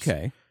gladiators.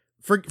 Okay.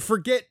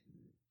 Forget.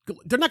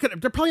 They're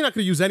probably not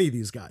going to use any of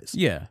these guys.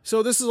 Yeah.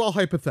 So this is all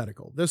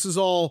hypothetical. This is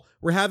all,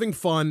 we're having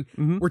fun.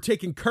 Mm-hmm. We're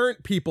taking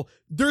current people.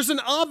 There's an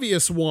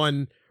obvious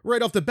one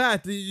right off the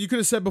bat that you could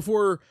have said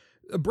before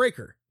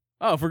Breaker.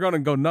 Oh, if we're going to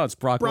go nuts,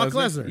 Brock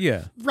Lesnar.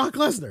 Yeah. Brock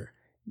Lesnar.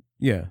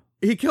 Yeah.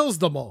 He kills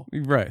them all.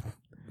 Right.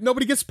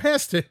 Nobody gets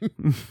past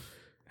him.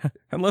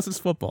 Unless it's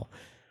football.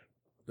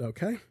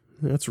 Okay.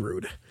 That's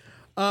rude.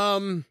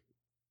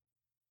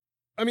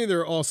 I mean, there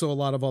are also a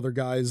lot of other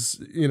guys,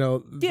 you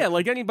know. Yeah,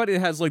 like anybody that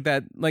has like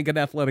that, like an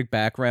athletic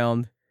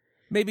background.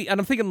 Maybe, and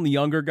I'm thinking the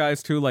younger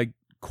guys too, like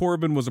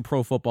Corbin was a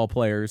pro football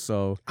player,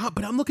 so.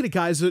 But I'm looking at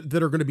guys that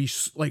are going to be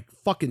like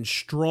fucking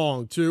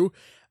strong too.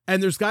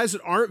 And there's guys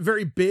that aren't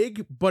very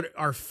big, but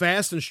are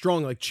fast and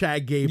strong, like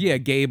Chad Gable. Yeah,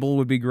 Gable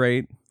would be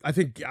great. I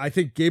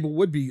think Gable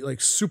would be like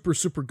super,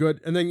 super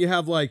good. And then you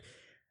have like,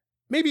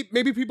 maybe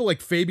people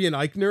like Fabian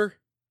Eichner.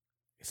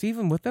 Is he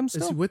even with them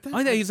still? Is he with them? Oh,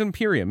 yeah, he's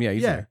Imperium. Yeah,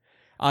 he's there.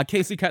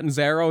 Casey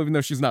Catanzaro, even though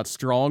she's not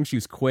strong,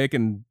 she's quick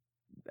and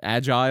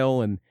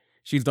agile, and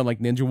she's done like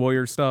Ninja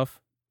Warrior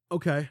stuff.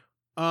 Okay.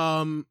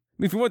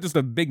 If you want just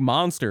a big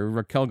monster,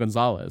 Raquel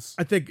Gonzalez.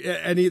 I think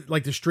any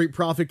like the Street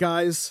Profit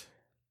guys.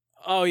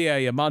 Oh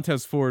yeah.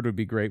 Montez Ford would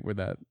be great with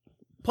that.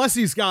 Plus,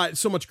 he's got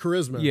so much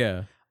charisma.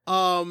 Yeah.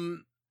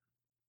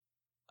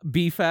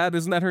 BFAB,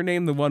 isn't that her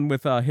name? The one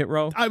with Hit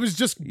Row? I was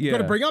just going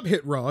to bring up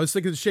Hit Row. I was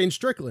thinking of Shane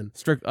Strickland.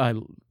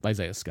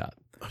 Isaiah Scott.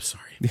 I'm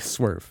sorry.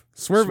 Swerve,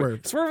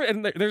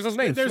 and there's his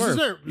name. There's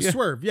Swerve. his name.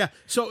 Swerve. Yeah.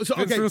 So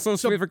okay. So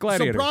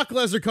Brock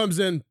Lesnar comes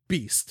in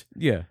Beast.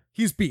 Yeah.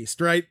 He's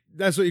Beast, right?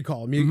 That's what you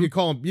call him. You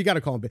call him. You got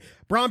to call him.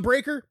 Braun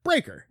Breaker.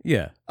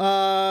 Yeah.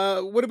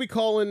 What do we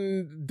call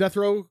in Death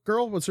Row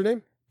Girl? What's her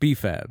name?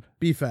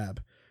 BFAB.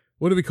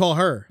 What do we call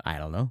her? I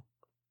don't know.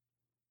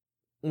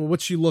 Well,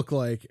 what's she look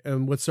like,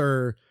 and what's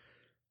her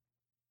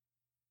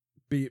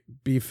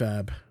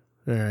BFAB?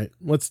 All right.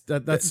 What's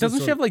that?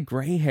 Doesn't she have like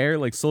gray hair,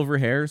 like silver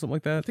hair or something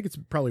like that? I think it's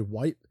probably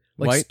white.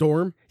 Like white?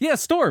 Storm? Yeah,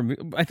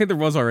 Storm. I think there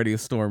was already a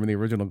Storm in the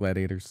original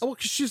Gladiators. Oh,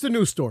 she's the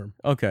new Storm.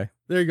 Okay.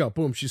 There you go.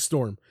 Boom, she's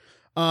Storm.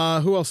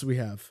 Who else do we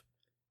have?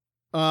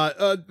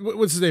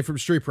 What's his name from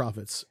Street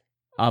Profits?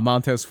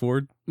 Montez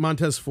Ford.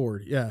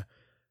 Yeah.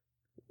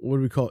 What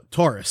do we call it?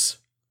 Taurus.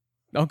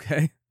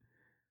 Okay.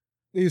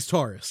 He's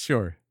Taurus.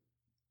 Sure.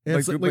 Yeah,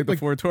 like the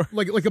Ford Taurus.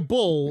 Like a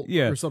bull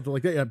or something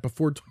like that. Yeah,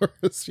 before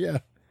Taurus. Yeah.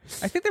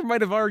 I think there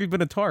might have already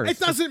been a Taurus. It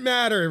doesn't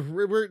matter.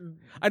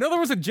 I know there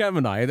was a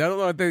Gemini. I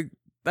don't know.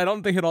 I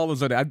don't think hit all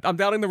those. I'm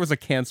doubting there was a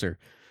Cancer.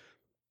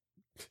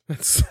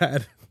 That's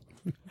sad.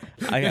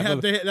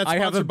 That's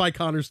sponsored by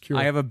Connor's Cure.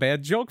 I have a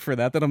bad joke for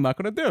that I'm not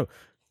going to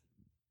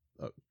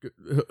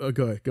do.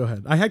 Go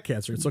ahead. I had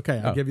cancer. It's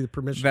okay. I'll give you the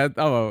permission.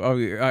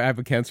 I have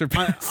a cancer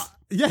pass.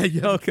 Yeah.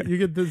 Okay. You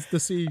get the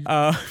C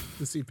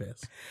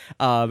pass.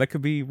 That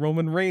could be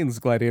Roman Reigns'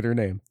 gladiator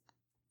name.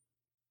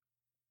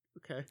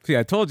 Okay. See,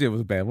 I told you it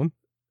was a bad one.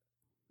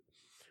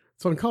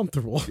 It's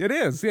uncomfortable. It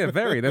is. Yeah,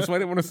 very. That's why I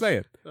didn't want to say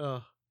it.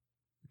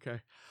 Okay.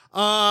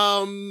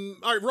 All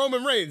right,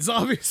 Roman Reigns,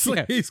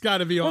 obviously. He's got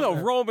to be on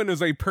there. Roman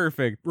is a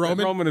perfect.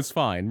 Roman is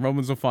fine.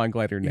 Roman's a fine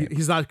gladiator name.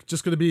 He's not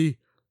just going to be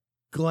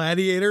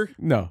Gladiator?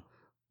 No.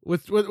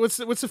 What's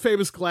the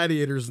famous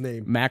gladiator's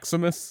name?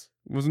 Maximus?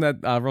 Wasn't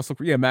that Russell?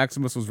 Yeah,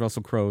 Maximus was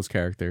Russell Crowe's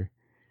character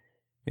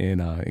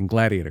in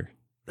Gladiator.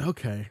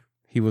 Okay.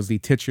 He was the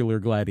titular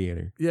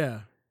gladiator.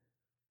 Yeah.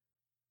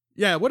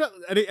 Yeah. What?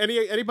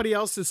 Anybody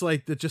else that's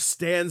like that just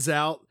stands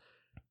out?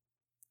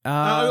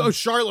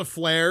 Charlotte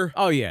Flair.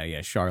 Oh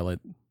yeah, Charlotte.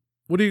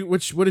 What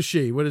is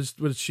she? What is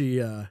she?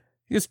 You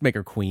just make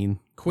her queen.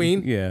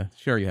 Queen? Yeah,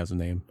 she already has a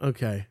name.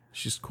 Okay,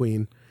 she's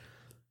queen.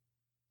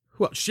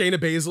 What? Shayna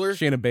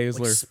Baszler.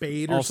 Like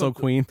Spade or also something?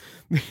 queen.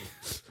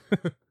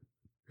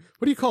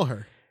 What do you call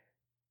her?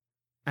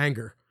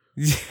 Anger.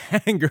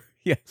 Anger.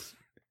 Yes.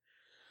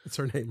 That's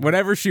her name.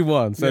 Whatever she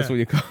wants, that's what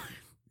you call her.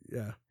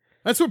 Yeah.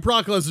 That's what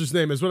Brock Lesnar's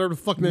name is. Whatever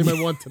the fuck name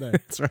I want today.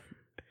 That's right.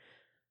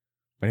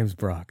 My name's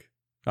Brock.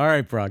 All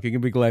right, Brock. You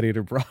can be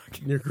Gladiator Brock.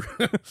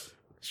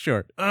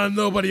 Sure.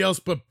 Nobody else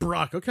but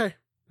Brock. Okay.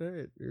 All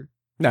right.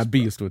 Not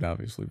Beast would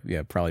obviously.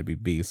 Yeah, probably be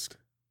Beast.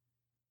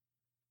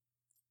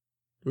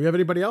 Do we have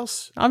anybody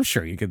else? I'm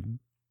sure you could.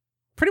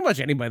 Pretty much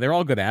anybody. They're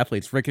all good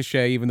athletes.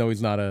 Ricochet, even though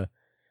he's not a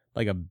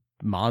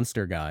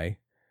monster guy.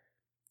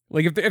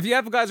 Like if you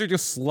have guys who are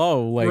just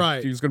slow,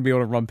 like you're just gonna be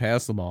able to run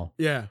past them all.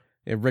 Yeah.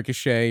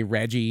 Ricochet,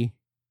 Reggie.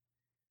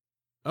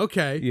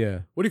 Okay. Yeah.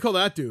 What do you call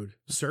that dude?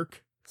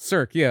 Cirque?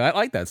 Cirque, yeah. I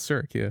like that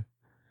Cirque, yeah.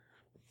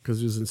 Because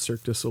he was in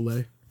Cirque du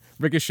Soleil.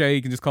 Ricochet,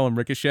 you can just call him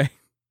Ricochet.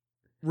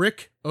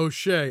 Rick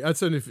O'Shea.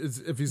 That's if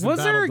he's was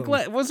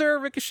there a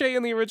Ricochet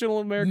in the original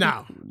American?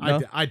 No?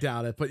 I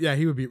doubt it. But yeah,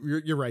 he would be.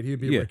 You're right. He would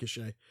be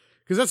Ricochet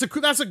because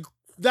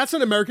that's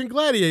an American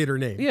gladiator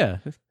name. Yeah,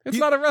 it's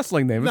not a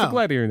wrestling name. It's a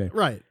gladiator name.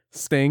 Right.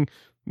 Sting.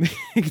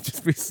 He could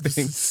just be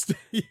Sting.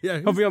 Yeah,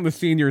 He'll be on the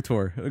senior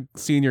tour.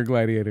 Senior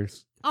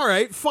gladiators. All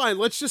right, fine.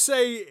 Let's just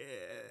say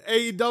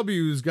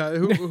AEW's got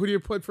who do you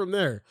put from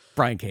there?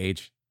 Brian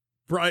Cage.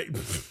 Brian,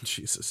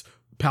 Jesus,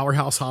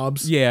 Powerhouse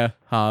Hobbs. Yeah,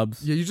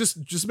 Hobbs. Yeah, you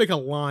just make a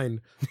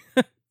line.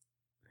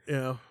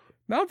 Yeah.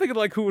 Now I'm thinking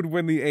like who would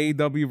win the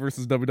AEW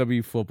versus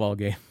WWE football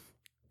game?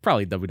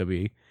 Probably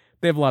WWE.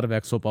 They have a lot of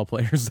ex-football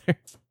players there.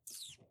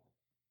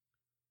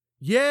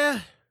 Yeah.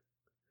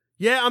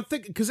 Yeah, I'm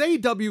thinking because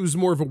AEW is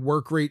more of a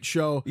work rate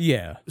show.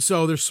 Yeah.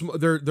 So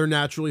they're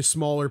naturally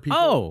smaller people.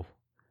 Oh,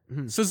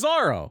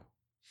 Cesaro.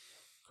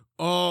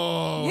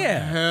 Oh, yeah.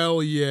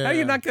 Hell yeah. How do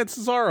you not get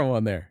Cesaro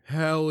on there?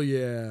 Hell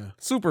yeah.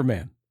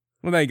 Superman.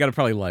 Well, now you got to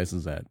probably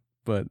license that.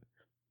 But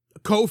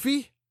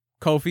Kofi?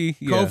 Kofi,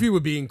 yeah. Kofi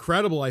would be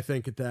incredible, I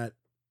think, at that.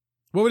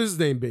 What would his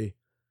name be?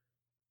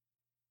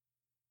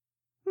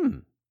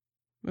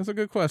 That's a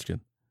good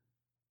question.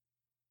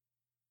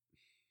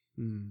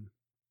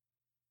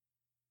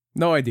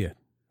 No idea.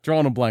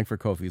 Drawing a blank for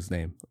Kofi's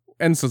name.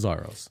 And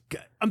Cesaro's.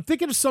 I'm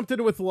thinking of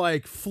something with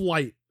like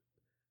Flight.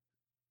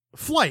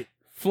 Flight,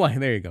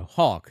 there you go.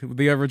 Hawk.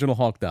 The original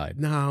Hawk died.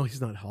 No,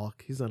 he's not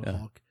Hawk. He's not a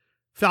Hawk.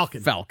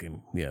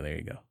 Falcon. Yeah, there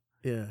you go.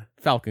 Yeah.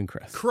 Falcon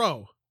Crest.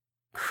 Crow.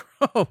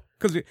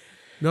 Because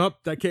Nope,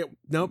 that can't.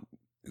 Nope.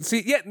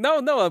 See, yeah,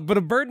 no, but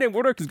a bird named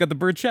Woodruff has got the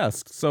bird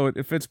chest, so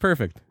it fits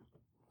perfect.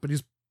 But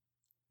he's.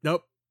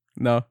 Nope.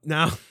 No.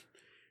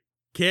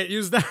 Can't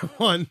use that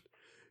one.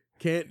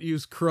 Can't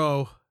use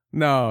Crow.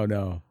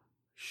 No.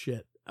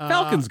 Shit.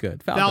 Falcon's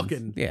good.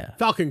 Falcon. Yeah.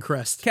 Falcon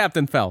Crest.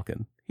 Captain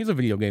Falcon. He's a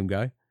video game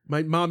guy.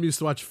 My mom used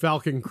to watch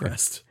Falcon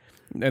Crest.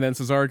 And then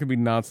Cesaro could be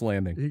Knots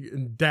Landing.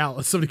 In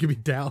Dallas. Somebody could be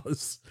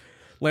Dallas.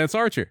 Lance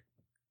Archer.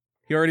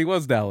 He already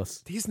was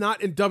Dallas. He's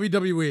not in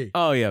WWE.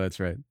 Oh, yeah, that's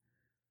right.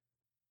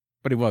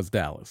 But he was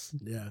Dallas.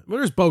 Yeah. Well,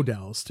 there's Bo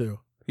Dallas, too.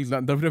 He's not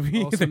in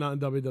WWE. Also not in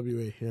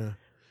WWE, yeah.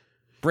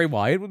 Bray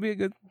Wyatt would be a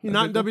good... He's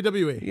not in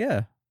WWE.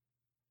 Yeah.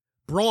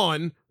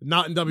 Braun,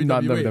 not in WWE.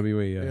 Not in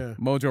WWE, yeah.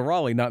 Mojo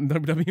Rawley, not in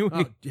WWE.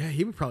 Oh, yeah,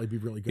 he would probably be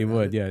really good. He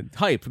would, yeah.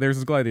 Hype, there's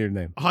his gladiator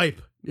name.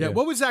 Hype. Yeah.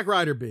 What would Zack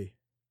Ryder be?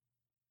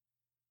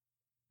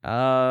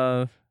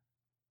 Woo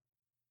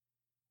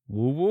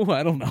woo,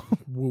 I don't know.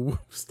 Woo woo,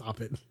 stop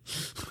it.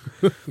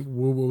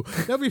 Woo woo.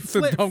 That'd be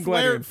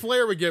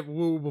Flair would get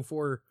woo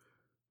before.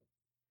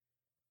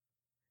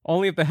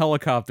 Only if the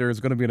helicopter is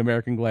going to be an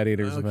American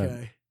Gladiators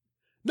event.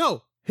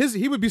 No,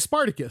 he would be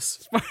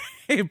Spartacus.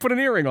 Hey, put an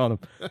earring on him.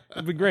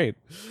 That'd be great.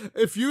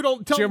 If you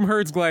don't tell Jim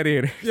Herd's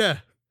Gladiator. Yeah.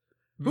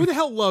 Who the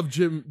hell loved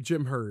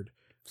Jim Herd?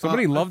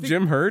 Somebody loved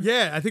Jim Herd?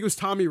 Yeah, I think it was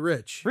Tommy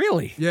Rich.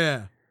 Really?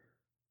 Yeah.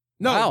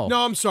 No,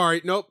 I'm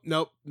sorry. Nope.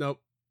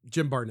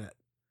 Jim Barnett.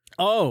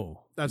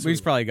 Oh.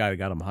 He's probably a guy that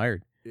got him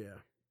hired.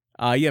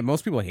 Yeah. Yeah,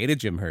 most people hated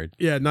Jim Herd.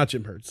 Yeah, not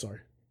Jim Herd,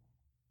 sorry.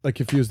 I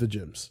confused the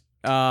Jims.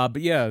 But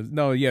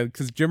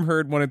because Jim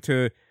Herd wanted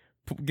to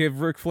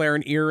give Ric Flair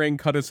an earring,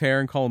 cut his hair,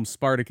 and call him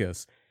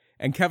Spartacus.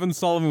 And Kevin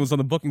Sullivan was on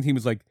the booking team.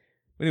 Was like,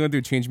 "What do you want to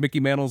do? Change Mickey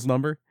Mantle's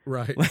number?"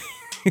 Right.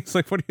 He's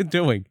like, "What are you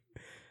doing?"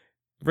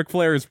 Ric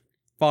Flair is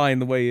fine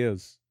the way he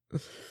is.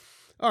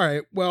 All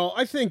right. Well,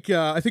 I think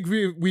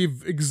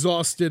we've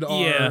exhausted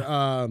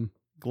our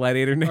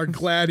gladiator names. Our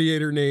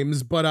gladiator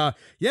names, but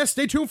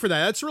stay tuned for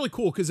that. That's really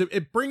cool because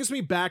it brings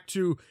me back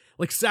to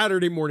like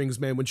Saturday mornings,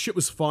 man, when shit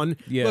was fun.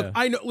 Yeah. Look,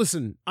 I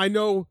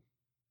know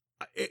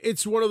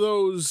it's one of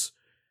those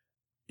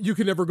you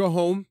can never go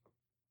home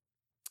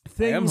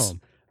things.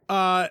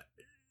 I am home.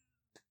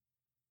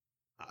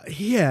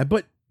 Yeah,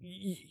 but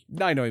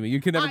I know what you mean. You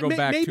can never go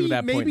back to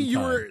that point in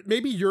time.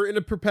 Maybe you're in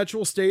a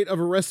perpetual state of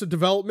Arrested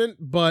Development,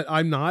 but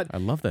I'm not. I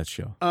love that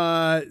show.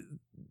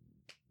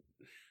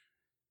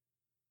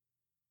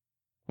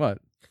 What?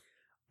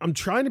 I'm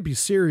trying to be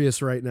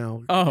serious right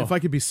now. Oh. If I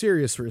could be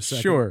serious for a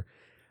second. Sure.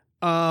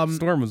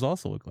 Storm was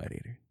also a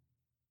gladiator.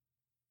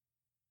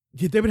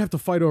 Yeah, they would have to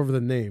fight over the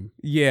name.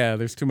 Yeah,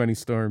 there's too many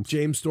Storms.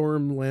 James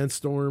Storm, Lance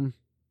Storm.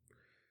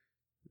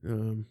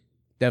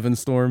 Devon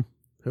Storm.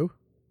 Who?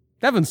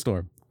 Devon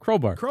Storm.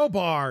 Crowbar.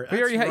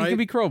 He can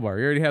be Crowbar.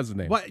 He already has the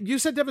name. What? You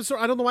said Devon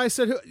Storm. I don't know why I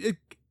said who.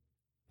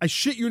 I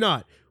shit you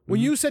not.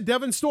 When you said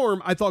Devon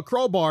Storm, I thought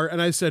Crowbar,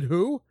 and I said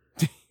who?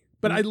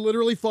 But I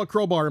literally thought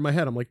Crowbar in my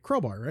head. I'm like,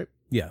 Crowbar, right?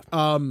 Yeah.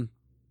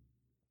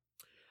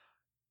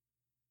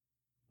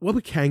 What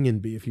would Kanyon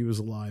be if he was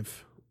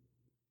alive?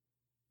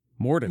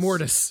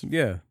 Mortis.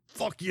 Yeah.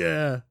 Fuck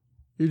yeah.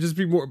 He'd just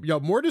be more.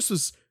 Yo, Mortis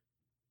was.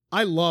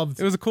 I loved.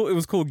 It was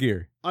cool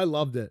gear. I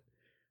loved it.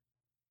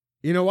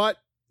 You know what?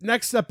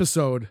 Next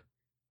episode.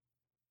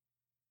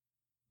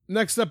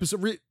 We'll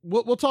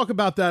talk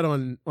about that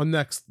on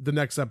the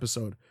next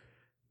episode.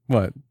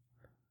 What?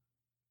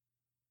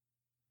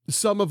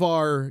 Some of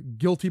our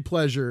guilty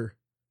pleasure.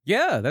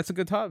 Yeah, that's a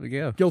good topic.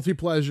 Yeah. Guilty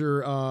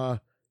pleasure. I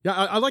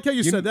like how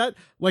you said that.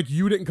 Like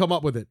you didn't come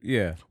up with it.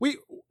 Yeah.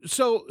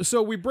 So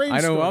we brainstormed.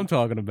 I know what I'm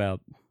talking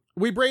about.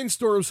 We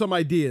brainstormed some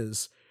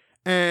ideas,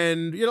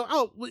 and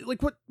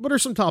like what are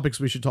some topics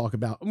we should talk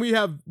about? And we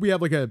have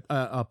like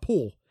a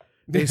pool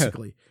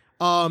basically.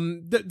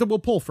 That we'll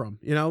pull from.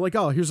 Like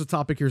here's a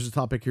topic, here's a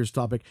topic, here's a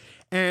topic,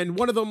 and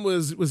one of them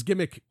was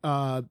gimmick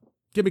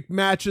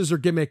matches or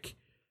gimmick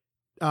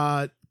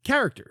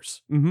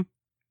characters. Mm-hmm.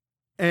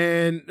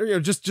 And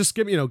just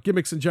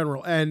gimmicks in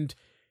general. And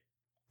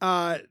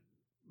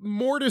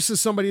Mortis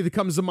is somebody that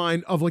comes to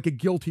mind of like a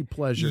guilty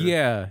pleasure.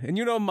 Yeah, and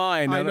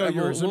mine. I know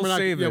yours. We'll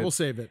save it. Yeah, we'll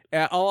save it.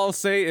 All I'll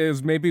say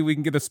is maybe we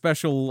can get a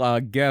special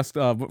guest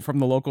from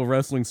the local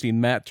wrestling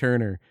scene, Matt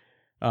Turner,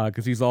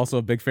 because he's also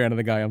a big fan of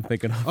the guy I'm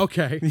thinking of.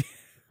 Okay.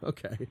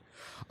 Okay.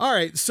 All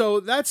right. So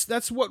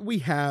that's what we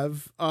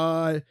have.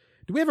 Do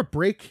we have a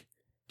break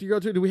to go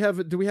to? Do we have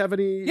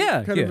any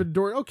kind of a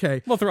door?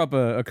 Okay. We'll throw up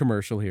a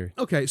commercial here.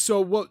 Okay.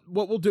 So what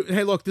we'll do?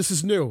 Hey, look, this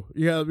is new.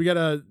 Yeah, we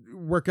gotta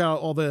work out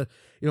all the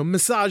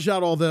massage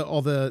out all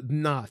the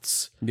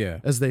knots. Yeah,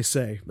 as they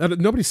say.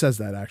 Nobody says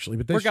that actually,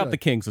 but they work should. out the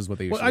kinks is what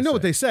they usually I know say.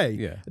 what they say.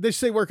 Yeah, they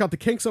say work out the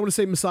kinks. I want to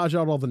say massage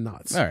out all the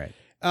knots. All right.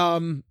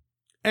 And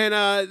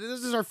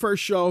this is our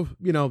first show.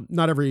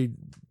 Not every.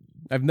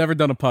 I've never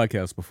done a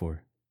podcast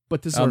before,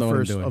 but this is our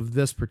first of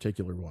this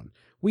particular one.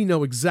 We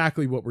know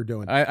exactly what we're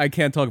doing. I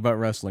can't talk about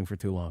wrestling for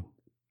too long.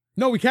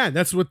 No, we can.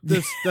 That's what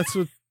this.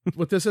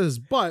 what this is.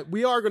 But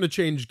we are going to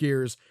change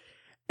gears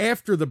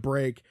after the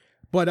break.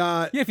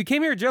 But if you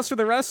came here just for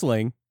the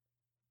wrestling,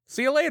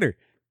 see you later.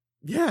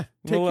 Yeah,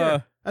 take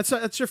care.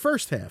 That's your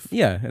first half.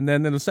 Yeah, and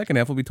then in the second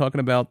half we'll be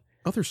talking about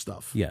other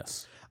stuff.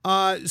 Yes.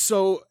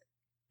 So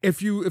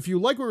if you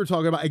like what we're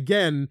talking about,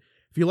 again,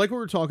 if you like what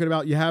we're talking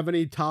about, you have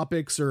any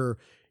topics, or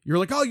you're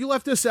like, oh, you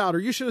left this out, or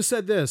you should have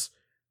said this,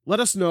 let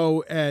us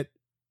know at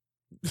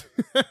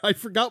I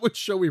forgot what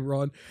show we were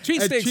on.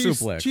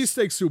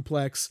 Cheesesteak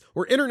Suplex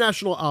or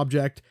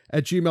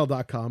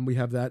internationalobject@gmail.com. We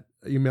have that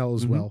email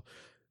as well.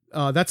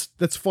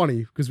 That's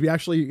funny because we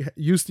actually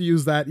used to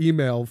use that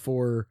email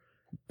for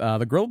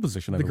the gorilla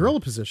position. The gorilla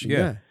position,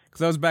 yeah. Because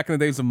that was back in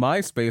the days of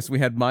MySpace. We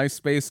had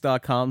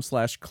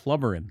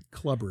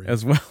myspace.com/clubberin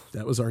as well.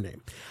 That was our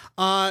name.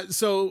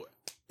 So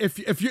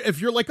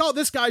if you're like, oh,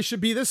 this guy should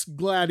be this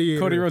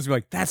gladiator, Cody Rhodes would be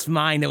like, that's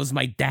mine. That was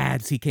my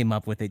dad's. He came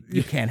up with it.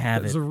 You can't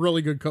have it. It's a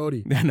really good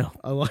Cody. I know.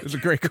 I like. It's a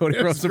great Cody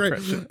Rhodes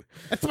impression.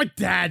 That's my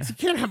dad's. You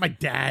can't have my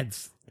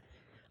dad's.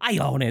 I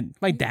own it.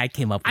 My dad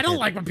came up with it. I don't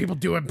like when people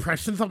do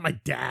impressions of my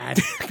dad.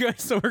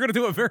 So we're gonna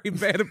do a very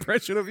bad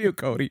impression of you,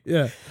 Cody.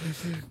 Yeah.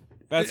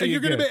 That's what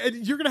you're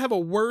gonna have a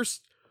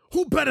worse.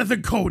 Who better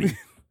than Cody?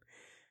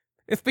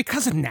 It's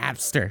because of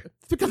Napster.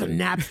 It's because of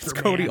Napster. It's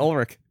Cody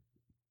Ulrich.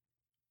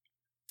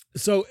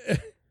 So,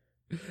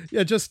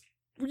 yeah, just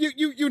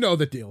you know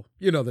the deal.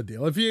 You know the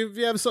deal. If you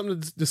have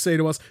something to say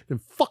to us, then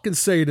fucking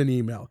say it in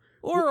email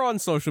or on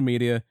social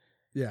media.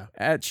 Yeah,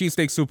 at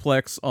Cheesesteak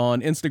Suplex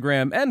on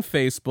Instagram and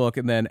Facebook,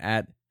 and then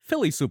at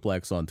Philly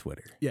Suplex on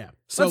Twitter. Yeah.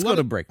 So let's go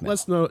to break now.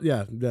 Let's know.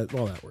 Yeah,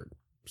 all that word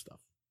stuff.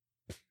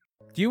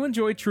 Do you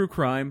enjoy true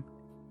crime?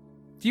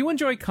 Do you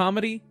enjoy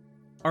comedy?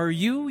 Are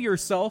you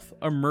yourself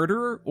a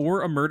murderer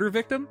or a murder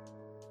victim?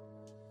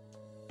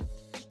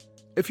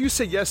 If you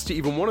say yes to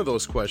even one of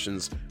those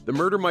questions, the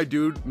Murder My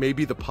Dude may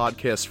be the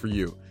podcast for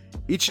you.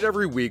 Each and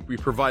every week, we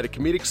provide a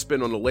comedic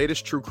spin on the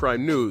latest true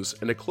crime news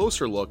and a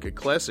closer look at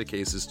classic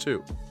cases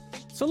too.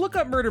 So look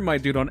up Murder My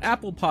Dude on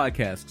Apple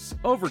Podcasts,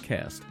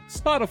 Overcast,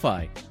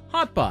 Spotify,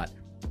 Hotbot,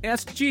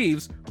 Ask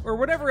Jeeves, or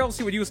whatever else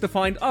you would use to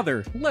find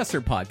other,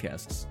 lesser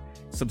podcasts.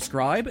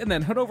 Subscribe and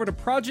then head over to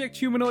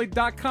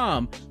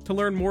ProjectHumanoid.com to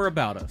learn more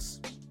about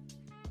us.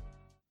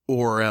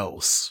 Or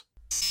else.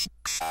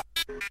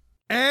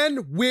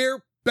 And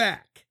we're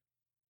back.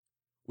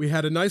 We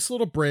had a nice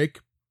little break.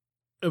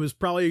 It was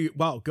probably,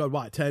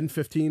 10,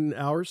 15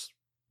 hours?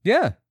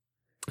 Yeah.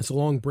 It's a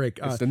long break.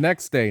 It's the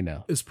next day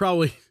now. It's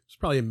probably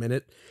a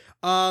minute.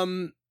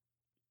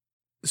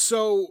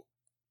 So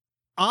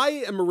I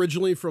am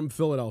originally from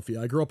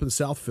Philadelphia. I grew up in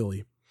South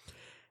Philly.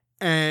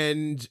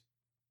 And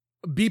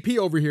BP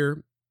over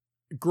here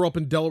grew up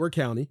in Delaware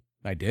County.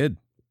 I did.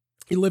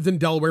 He lived in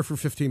Delaware for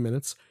 15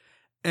 minutes.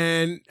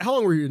 And how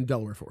long were you in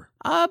Delaware for?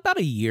 About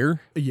a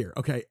year. A year,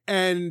 okay.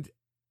 And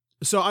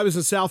so I was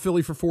in South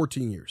Philly for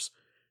 14 years.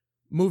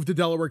 Moved to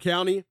Delaware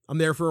County. I'm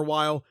there for a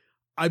while.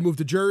 I moved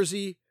to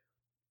Jersey.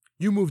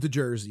 You moved to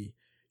Jersey.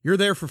 You're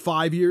there for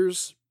 5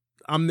 years.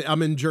 I'm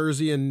in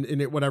Jersey and in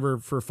it whatever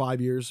for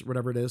 5 years,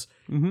 whatever it is.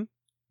 Mm-hmm.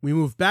 We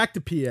moved back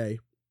to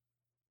PA.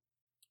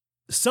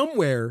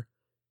 Somewhere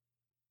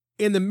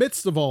in the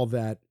midst of all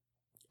that,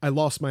 I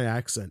lost my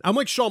accent. I'm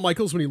like Shawn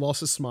Michaels when he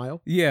lost his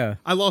smile. Yeah.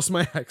 I lost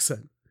my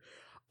accent.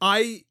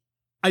 I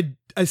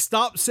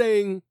stopped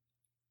saying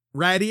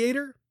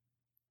radiator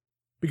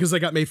because I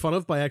got made fun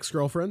of by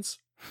ex-girlfriends.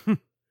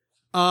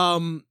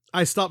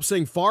 I stopped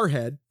saying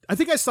farhead. I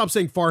think I stopped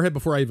saying farhead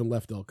before I even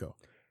left Elko.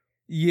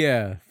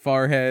 Yeah,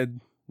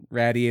 farhead,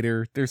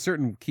 radiator. There's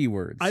certain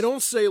keywords. I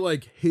don't say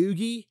like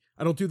hoogie.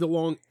 I don't do the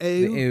long The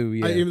ew,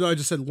 yeah. even though I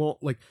just said long.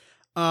 Like,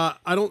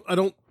 I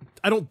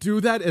don't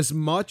do that as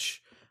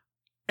much,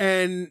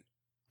 and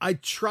I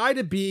try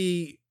to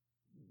be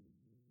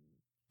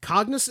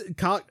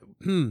cognizant.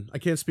 I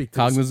can't speak.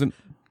 Cognizant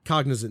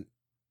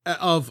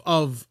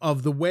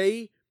of the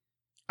way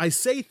I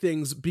say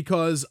things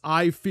because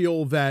I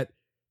feel that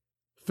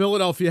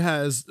Philadelphia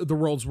has the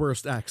world's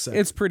worst accent.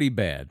 It's pretty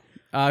bad.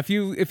 If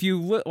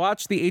you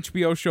watch the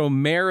HBO show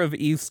Mayor of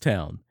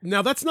Easttown.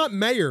 Now that's not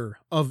mayor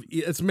of,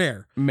 it's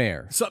mayor.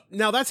 Mayor. So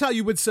now that's how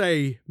you would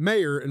say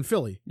mayor in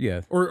Philly.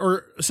 Yeah.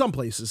 Or some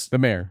places. The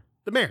mayor.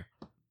 The mayor.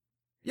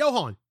 Yo,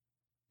 hon.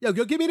 Yo,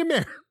 go give me the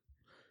mayor.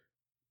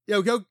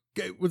 Yo, go.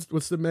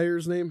 What's the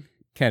mayor's name?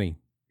 Kenny.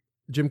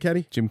 Jim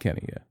Kenny? Jim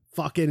Kenny, yeah.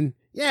 Fucking,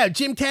 yeah,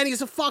 Jim Kenny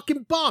is a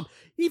fucking bum.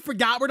 He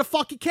forgot where the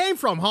fuck he came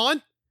from,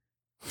 hon.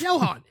 Yo,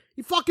 hon.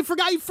 You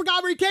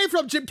forgot where he came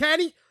from, Jim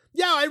Kenny.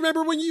 Yeah, I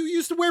remember when you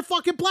used to wear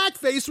fucking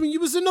blackface when you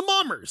was in the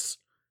Mummers.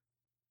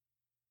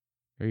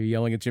 Are you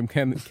yelling at Jim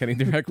Kenny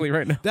directly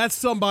right now? That's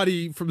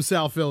somebody from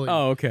South Philly.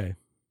 Oh, okay.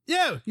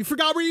 Yeah, you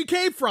forgot where you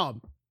came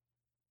from.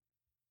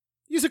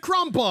 He's a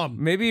crumb bum.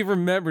 Maybe he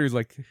remembered. He's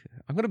like,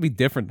 I'm going to be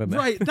different than that.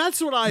 Right,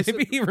 that's what I said.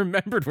 Maybe he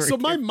remembered where So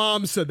he my came.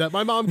 mom said that.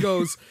 My mom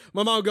goes,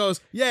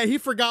 yeah, he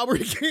forgot where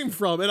he came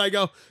from. And I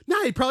go,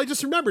 nah, he probably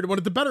just remembered and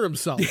wanted to better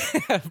himself.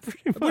 Yeah, pretty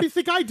much. What do you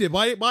think I did?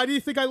 Why do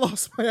you think I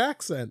lost my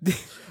accent?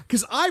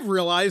 Because I've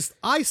realized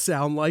I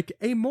sound like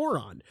a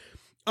moron.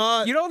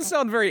 You don't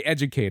sound very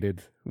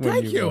educated.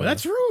 Thank you.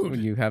 That's rude.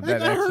 When you have that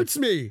That accent. hurts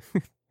me.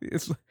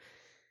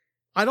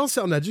 I don't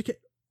sound educated.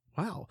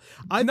 Wow.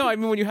 I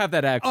mean when you have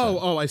that accent.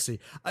 Oh, I see.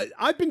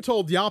 I've been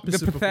told the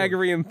opposite. The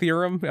Pythagorean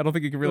theorem. I don't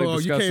think you can really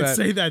discuss that. You can't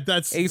say that.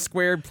 That's A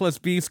squared plus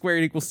B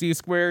squared equals C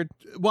squared.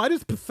 Why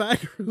does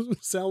Pythagoras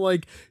sound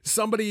like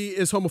somebody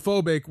is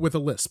homophobic with a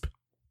lisp?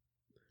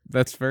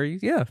 That's very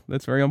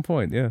on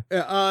point.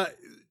 Yeah.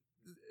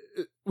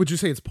 Would you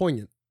say it's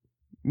poignant?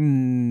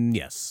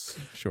 Yes,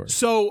 sure.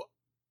 So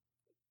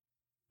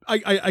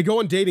I go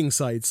on dating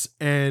sites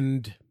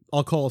and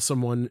I'll call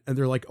someone and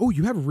they're like, "Oh,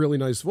 you have a really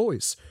nice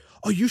voice.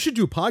 Oh, you should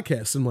do a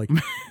podcast." I'm like,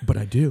 "But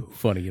I do."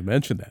 Funny you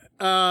mentioned that.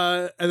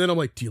 And then I'm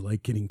like, "Do you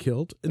like getting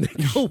killed?" And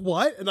they go,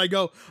 "What?" And I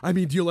go, "I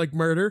mean, do you like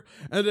murder?"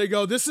 And they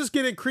go, "This is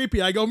getting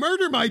creepy." I go,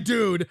 "Murder, my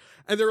dude."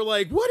 And they're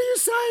like, "What are you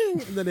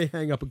saying?" And then they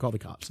hang up and call the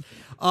cops.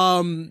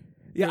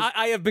 Yeah,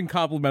 I have been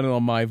complimented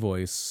on my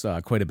voice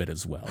quite a bit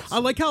as well. So. I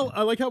like how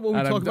when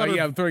we talk about it,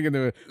 I'm throwing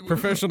into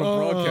professional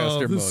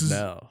broadcaster mode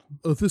now.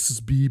 Oh, this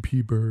is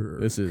BP Burke.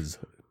 This is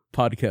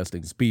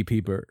podcasting's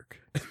BP Burke.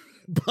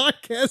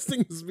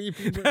 Podcasting's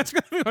BP Burke. That's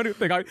gonna be my new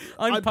thing. I'm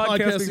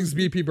podcasting's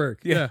BP Burke.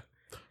 Yeah.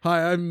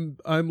 Hi, I'm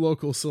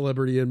local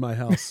celebrity in my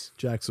house,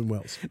 Jackson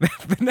Wells.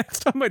 The next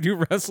time I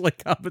do wrestling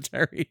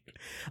commentary,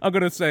 I'm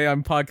gonna say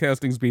I'm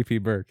podcasting's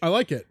BP Burke. I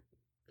like it.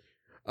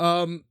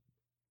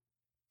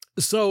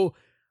 So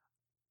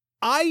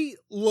I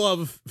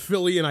love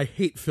Philly and I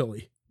hate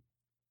Philly.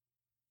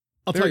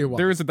 I'll tell you why.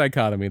 There is a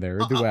dichotomy there,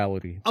 a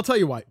duality. I'll tell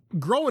you why.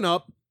 Growing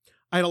up,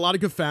 I had a lot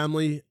of good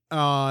family.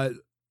 I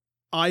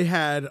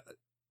had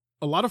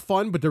a lot of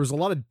fun, but there was a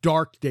lot of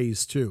dark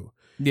days too.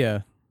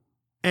 Yeah.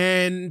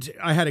 And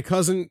I had a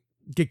cousin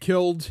get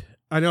killed.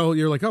 I know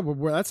you're like, "Oh,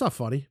 well, that's not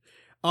funny."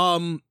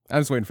 I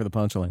was waiting for the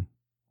punchline.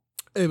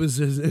 It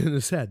was in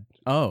his head.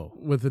 Oh.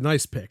 With a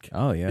nice pick.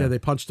 Oh, yeah. Yeah, they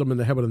punched him in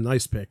the head with a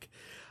nice pick.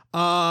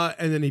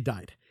 And then he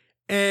died.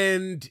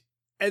 And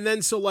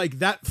then so like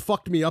that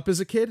fucked me up as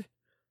a kid.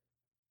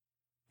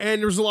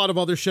 And there's a lot of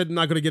other shit I'm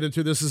not going to get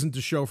into. This isn't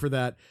the show for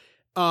that.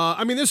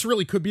 I mean, this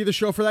really could be the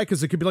show for that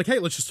because it could be like, hey,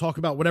 let's just talk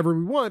about whatever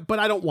we want, but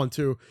I don't want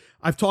to.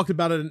 I've talked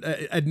about it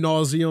ad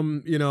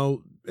nauseum, you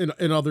know,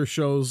 in other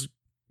shows.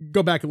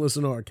 Go back and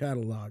listen to our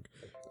catalog.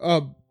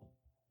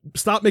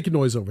 Stop making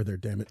noise over there,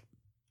 damn it.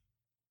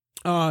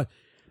 I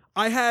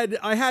had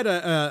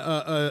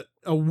a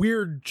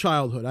weird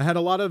childhood. I had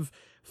a lot of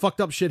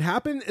fucked up shit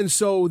happen, and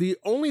so the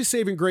only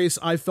saving grace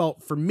I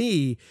felt for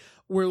me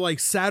were like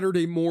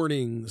Saturday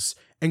mornings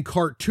and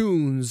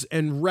cartoons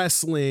and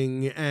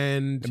wrestling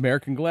and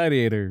American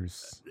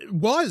Gladiators. It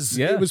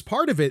was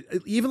part of it.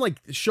 Even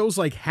like shows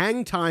like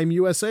Hang Time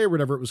USA or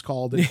whatever it was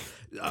called. And,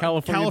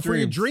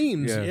 California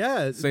Dreams.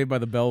 Yeah. Saved by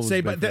the Bell.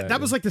 That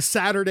was like the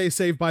Saturday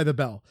Saved by the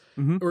Bell.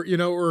 Mm-hmm. Or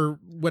or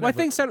whatever. Well, I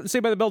think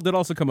Saved by the Bell did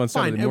also come on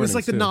Saturday mornings. It was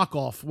like the too.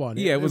 knockoff one.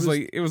 Yeah, it was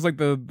like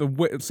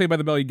the Saved by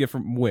the Bell you get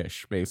from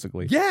Wish,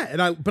 basically.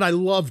 Yeah, but I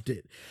loved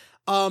it.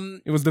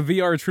 It was the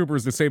VR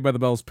Troopers that Saved by the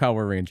Bell's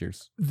Power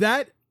Rangers.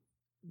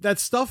 That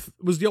stuff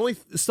was the only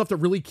stuff that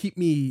really kept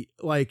me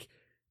like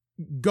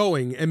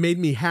going and made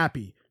me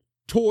happy.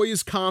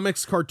 Toys,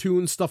 comics,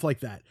 cartoons, stuff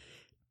like that.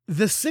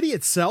 The city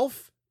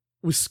itself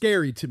was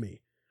scary to me.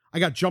 I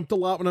got jumped a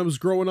lot when I was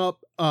growing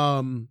up.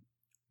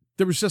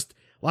 There was just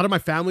a lot of my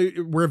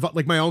family where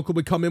like my uncle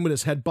would come in with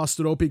his head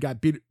busted open. He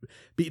got beat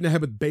in the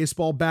head with a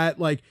baseball bat.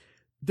 Like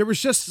there was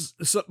just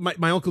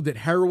my uncle did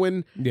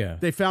heroin. Yeah.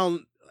 They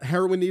found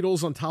heroin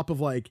needles on top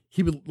of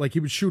he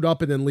would shoot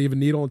up and then leave a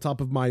needle on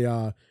top of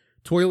my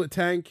toilet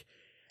tank,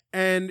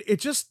 and it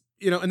just,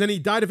 and then he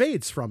died of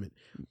AIDS from it.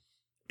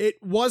 It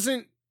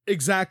wasn't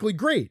exactly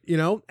great,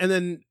 and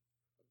then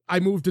I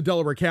moved to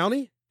Delaware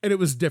County and it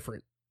was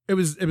different. It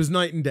was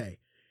night and day.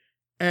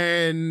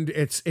 And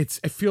it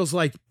feels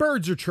like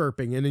birds are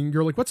chirping and then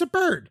you're like, what's a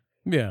bird?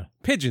 Yeah.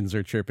 Pigeons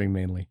are chirping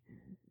mainly.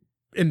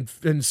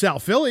 In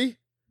South Philly.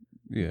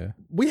 Yeah.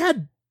 We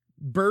had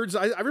birds.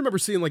 I remember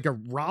seeing like a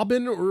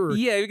robin or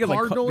you get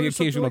cardinal like the or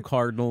occasional like,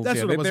 cardinals.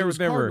 That's what it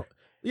was.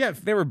 Yeah,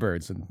 There were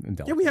birds in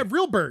Delaware. yeah, we have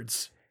real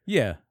birds.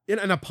 Yeah. And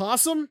an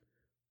opossum.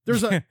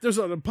 There's an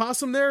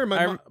opossum there.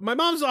 And my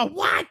mom's like,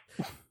 what?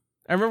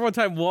 I remember one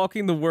time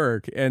walking to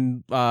work,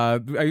 and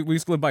we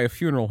used to live by a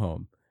funeral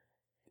home.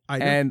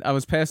 And I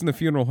was passing the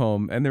funeral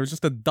home, and there was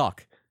just a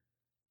duck,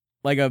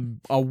 like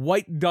a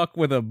white duck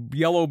with a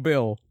yellow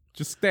bill,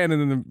 just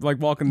standing in the, like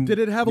walking. Did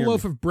it have a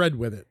loaf of bread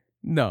with it?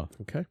 No.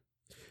 Okay.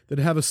 Did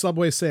it have a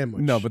Subway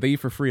sandwich? No, but they eat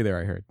for free there,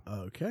 I heard.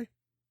 Okay.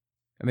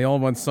 And they all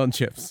want Sun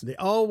Chips. They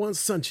all want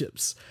Sun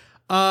Chips.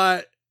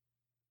 Wow.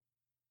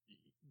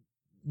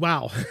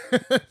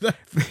 That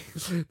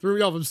threw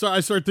me off. I'm sorry. I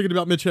started thinking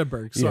about Mitch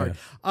Hedberg. Sorry.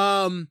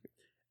 Yeah.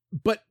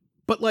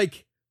 But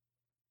like,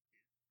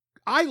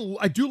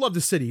 I do love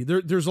the city.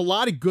 There's a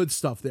lot of good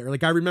stuff there.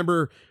 Like I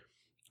remember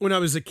when I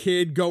was a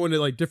kid going to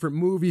like different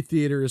movie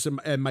theaters,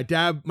 and my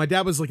dad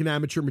was like an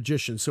amateur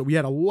magician, so we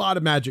had a lot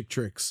of magic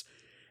tricks.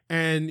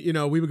 And you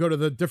know, we would go to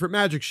the different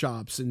magic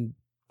shops in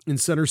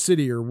Center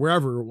City or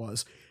wherever it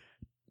was.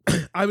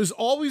 I was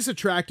always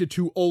attracted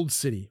to Old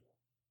City.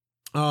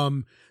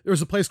 There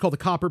was a place called the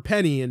Copper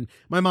Penny, and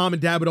my mom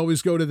and dad would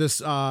always go to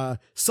this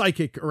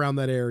psychic around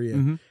that area.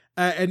 Mm-hmm.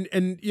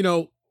 And you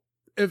know,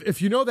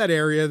 if you know that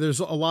area, there's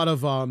a lot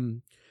of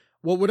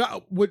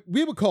what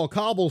we would call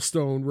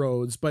cobblestone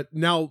roads, but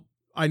now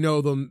I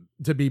know them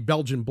to be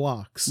Belgian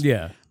blocks.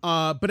 Yeah.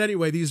 But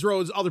anyway, these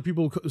roads, other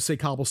people say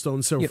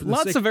cobblestone. So yeah,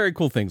 lots of very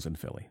cool things in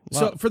Philly.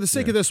 So for the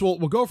sake of this, we'll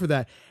go for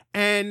that.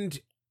 And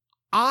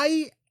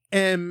I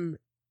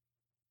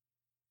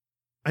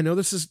know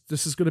this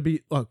is going to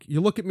be, look,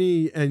 you look at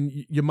me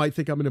and you might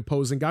think I'm an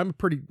imposing guy. I'm a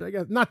pretty,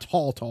 not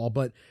tall,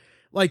 but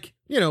like,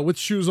 you know, with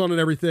shoes on and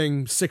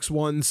everything,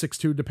 6'1",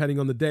 6'2", depending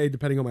on the day,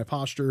 depending on my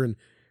posture and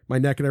my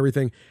neck and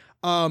everything.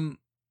 I'm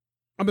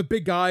a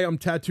big guy. I'm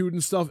tattooed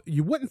and stuff.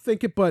 You wouldn't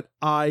think it, but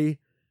I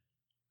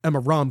am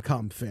a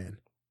rom-com fan.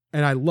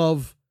 And I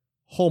love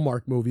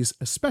Hallmark movies,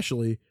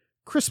 especially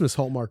Christmas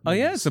Hallmark movies.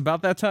 Oh, yeah, it's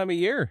about that time of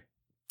year.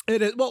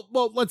 It is.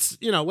 Well, let's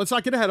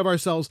not get ahead of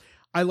ourselves.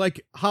 I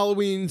like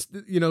Halloween,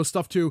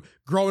 stuff too.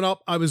 Growing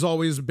up, I was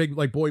always a big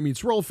like Boy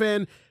Meets World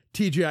fan,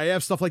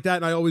 TGIF, stuff like that.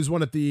 And I always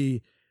wanted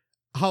the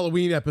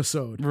Halloween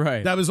episode.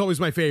 Right. That was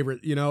always my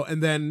favorite,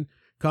 and then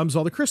comes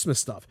all the Christmas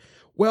stuff.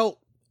 Well,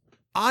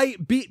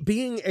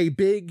 being a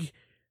big,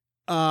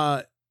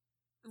 like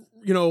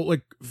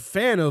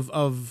fan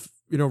of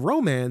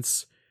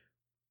romance,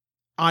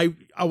 I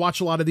watch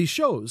a lot of these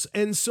shows.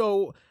 And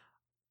so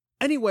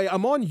anyway,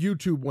 I'm on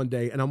YouTube one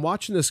day and I'm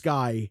watching this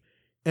guy,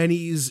 and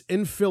he's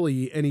in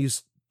Philly and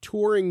he's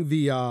touring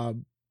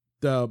the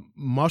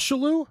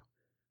Mushaloo.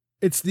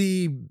 It's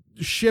the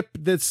ship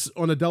that's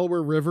on the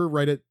Delaware River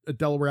right at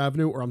Delaware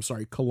Avenue, or I'm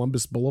sorry,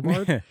 Columbus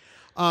Boulevard.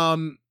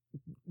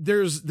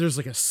 There's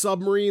like a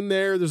submarine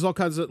there. There's all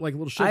kinds of like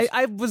little ships.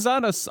 I was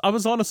on a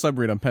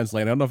submarine on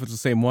Pennsylvania. I don't know if it's the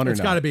same one or not.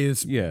 It's got to be.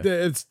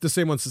 It's the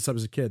same one since I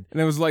was a kid.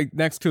 And it was like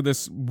next to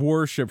this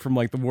warship from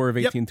like the War of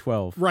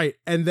 1812. Right.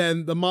 And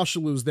then the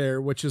Mushaloo's there,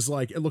 which is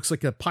like, it looks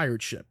like a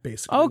pirate ship,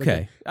 basically.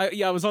 Okay.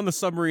 I was on the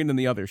submarine and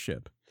the other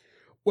ship.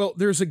 Well,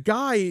 there's a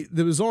guy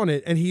that was on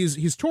it, and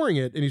he's touring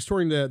it, and he's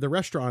touring the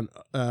restaurant,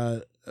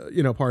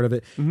 part of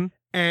it. Mm-hmm.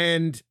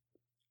 And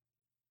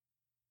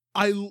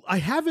I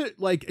have it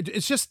like,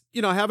 it's just,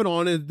 I have it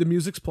on and the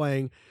music's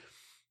playing,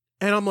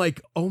 and I'm like,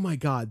 oh my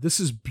God, this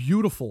is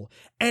beautiful.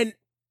 And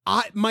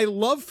my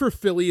love for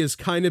Philly is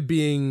kind of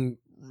being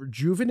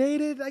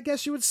rejuvenated, I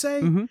guess you would say.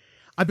 Mm-hmm.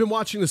 I've been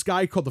watching this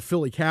guy called the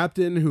Philly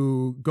Captain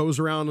who goes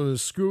around on a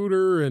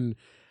scooter, and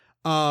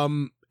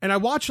I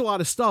watch a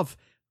lot of stuff.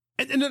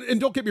 And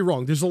don't get me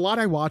wrong, there's a lot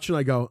I watch and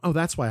I go, oh,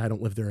 that's why I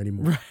don't live there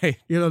anymore. Right.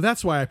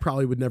 That's why I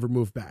probably would never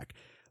move back.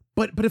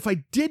 But if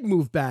I did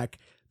move back,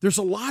 there's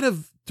a lot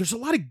of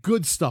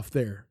good stuff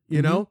there,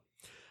 know?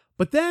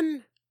 But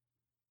then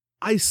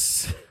I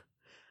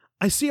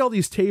see all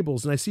these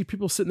tables and I see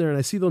people sitting there and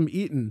I see them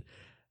eating,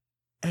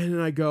 and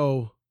I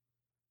go,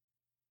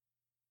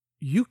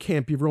 you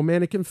can't be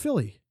romantic in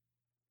Philly.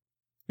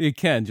 You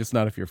can, just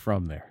not if you're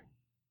from there.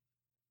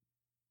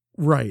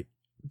 Right.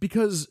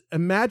 Because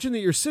imagine that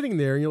you're sitting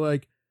there and you're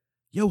like,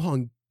 yo,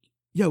 hon,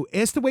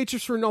 ask the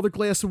waitress for another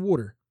glass of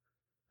water.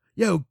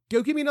 Yo,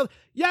 go give me another.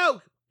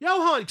 Yo,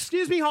 hon,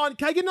 excuse me, hon.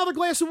 Can I get another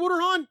glass of water,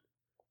 hon?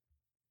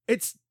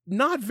 It's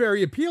not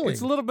very appealing.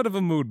 It's a little bit of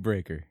a mood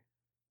breaker.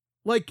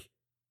 Like,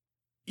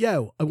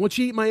 yo, I want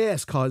you to eat my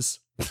ass, cuz.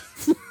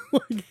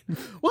 Like,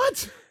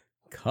 what?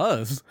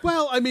 Cuz?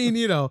 Well, I mean,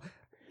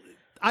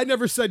 I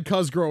never said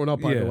cuz growing up,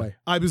 by the way.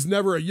 I was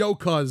never a yo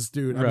cuz,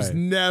 dude. I was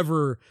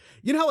never,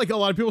 how like a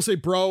lot of people say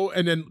bro,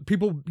 and then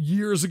people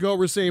years ago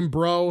were saying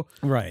bro.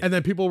 Right. And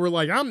then people were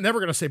like, I'm never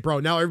going to say bro.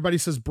 Now everybody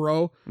says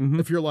bro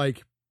if you're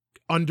like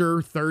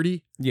under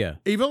 30. Yeah.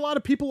 Even a lot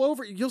of people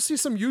you'll see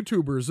some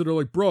YouTubers that are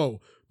like bro,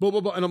 blah,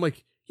 blah, blah. And I'm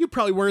like, you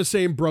probably weren't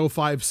saying bro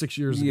 5-6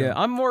 years ago. Yeah,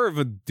 I'm more of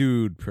a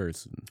dude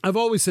person. I've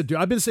always said dude.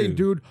 I've been saying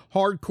dude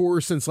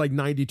hardcore since like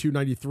 92,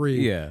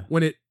 93. Yeah.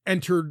 When it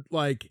entered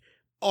like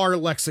our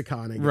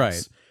lexicon, I guess.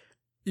 Right.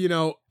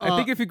 I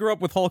think if you grew up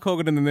with Hulk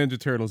Hogan and the Ninja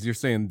Turtles, you're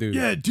saying dude.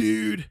 Yeah,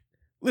 dude.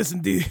 Listen,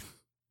 dude.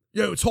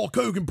 Yo, it's Hulk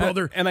Hogan,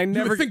 brother. And I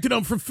never you would think that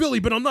I'm from Philly,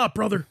 but I'm not,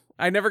 brother.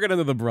 I never get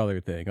into the brother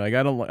thing. Like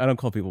I don't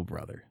call people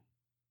brother.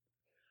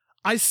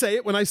 I say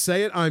it when I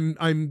say it.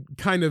 I'm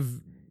kind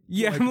of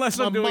like, unless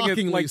I'm doing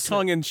it like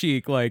tongue in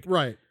cheek, like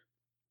right.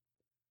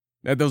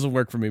 That doesn't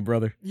work for me,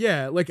 brother.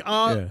 Yeah, like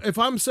if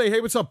I'm saying,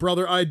 "Hey, what's up,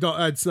 brother?" I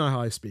don't. It's not how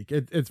I speak.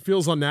 It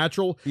feels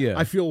unnatural. Yeah,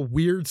 I feel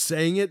weird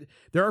saying it.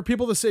 There are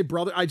people that say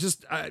brother. I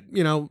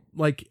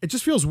like it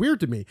just feels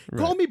weird to me.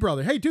 Right. Call me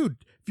brother. Hey, dude,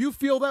 if you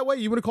feel that way,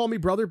 you want to call me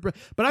brother. But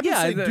I've been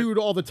saying dude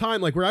all the time.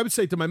 Like where I would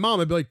say to my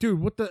mom, I'd be like, "Dude,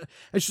 what the?"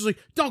 And she's like,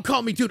 "Don't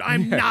call me dude.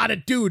 I'm not a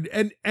dude."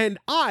 And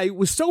I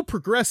was so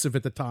progressive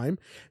at the time.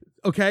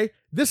 Okay,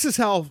 this is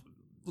how,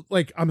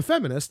 like, I'm a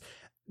feminist.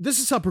 This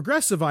is how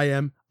progressive I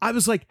am. I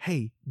was like,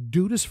 hey,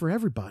 dude is for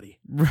everybody.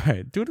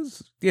 Right. Dude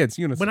is, yeah, it's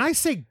unisex. When I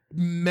say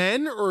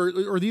men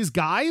or these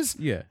guys,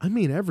 yeah, I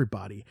mean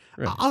everybody.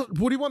 Right.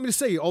 What do you want me to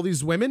say? All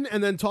these women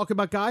and then talk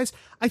about guys?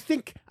 I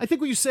think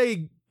when you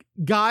say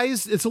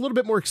guys, it's a little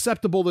bit more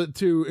acceptable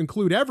to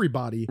include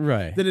everybody,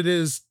 right, than it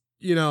is,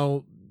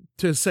 to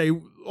say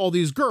all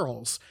these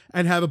girls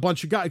and have a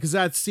bunch of guys, because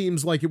that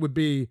seems like it would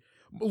be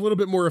a little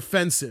bit more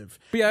offensive.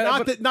 But yeah,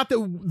 not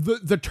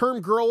that the term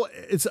girl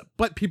is,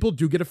 but people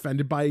do get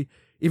offended by,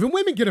 even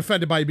women get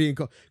offended by being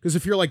called, because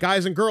if you're like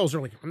guys and girls, they're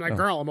like, I'm not a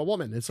girl, I'm a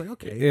woman. It's like,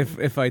 okay.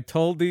 If I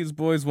told these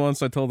boys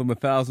once, I told them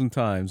 1,000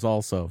 times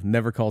also,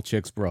 never call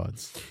chicks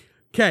broads.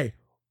 Okay.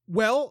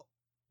 Well,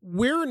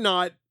 we're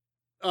not,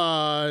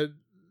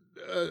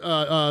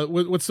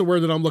 what's the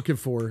word that I'm looking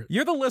for?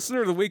 You're the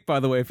listener of the week,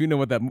 by the way, if you know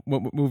what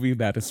movie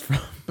that is from.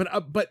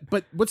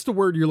 But what's the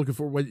word you're looking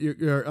for?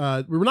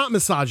 We're not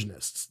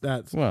misogynists.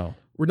 We're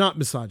not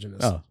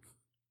misogynists. Oh.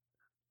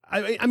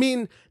 I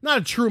mean, not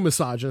a true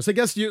misogynist. I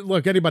guess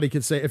anybody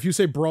could say, if you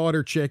say broad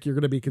or chick, you're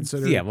going to be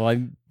considered. Yeah, well,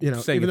 I'm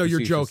even though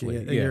you're joking,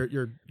 and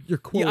you're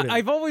quoting. Yeah,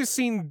 I've always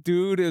seen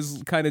dude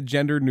as kind of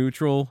gender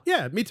neutral.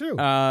 Yeah, me too.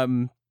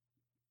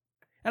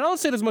 And I don't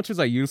say it as much as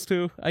I used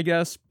to, I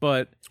guess,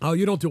 but... Oh,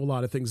 you don't do a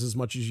lot of things as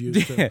much as you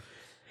used to.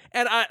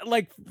 And I,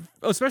 like,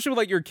 especially with,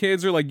 like, your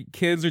kids or, like,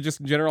 kids or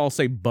just in general, I'll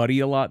say buddy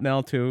a lot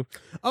now, too.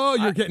 Oh,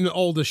 you're getting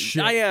old as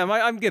shit. I am.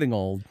 I'm getting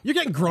old. You're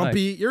getting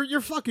grumpy.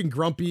 You're fucking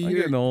grumpy. I'm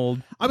getting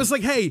old. I was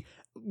like, hey...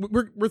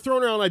 We're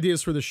throwing around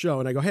ideas for the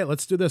show, and I go, hey,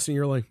 let's do this. And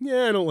you're like,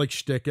 yeah, I don't like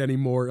shtick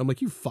anymore. I'm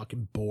like, you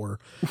fucking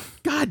bore.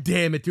 God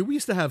damn it, dude. We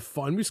used to have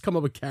fun. We used to come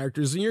up with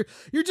characters, and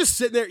you're just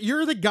sitting there.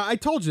 You're the guy. I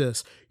told you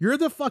this. You're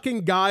the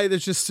fucking guy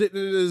that's just sitting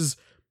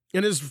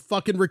in his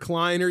fucking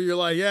recliner. You're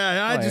like,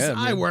 yeah,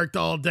 I worked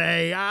all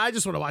day. I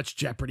just want to watch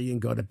Jeopardy and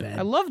go to bed.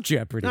 I love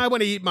Jeopardy. I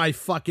want to eat my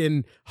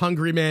fucking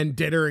Hungry Man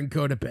dinner and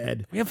go to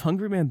bed. We have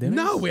Hungry Man dinner?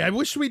 No, I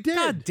wish we did.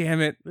 God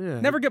damn it. Yeah.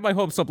 Never get my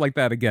hopes up like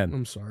that again.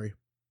 I'm sorry.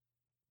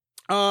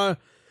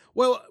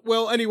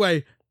 Well,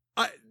 anyway,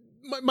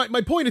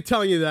 my point of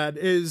telling you that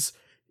is,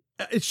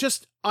 it's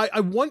just, I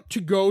want to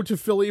go to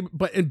Philly,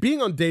 and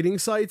being on dating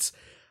sites,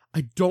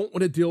 I don't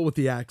want to deal with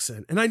the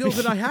accent. And I know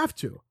that I have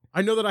to.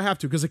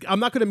 Because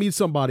I'm not going to meet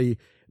somebody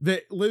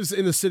that lives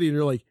in the city and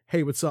you're like,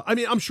 hey, what's up? I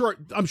mean, I'm sure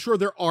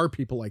there are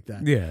people like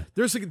that. Yeah.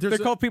 They're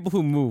called people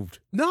who moved.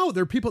 No,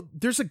 they're people.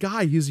 There's a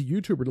guy, he's a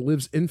YouTuber that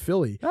lives in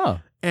Philly. Oh.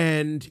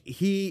 And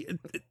he's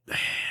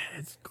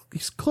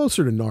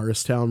closer to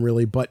Norristown,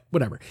 really, but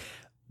whatever.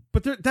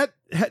 But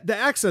the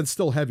accent's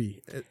still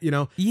heavy,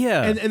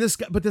 Yeah. And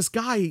this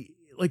guy,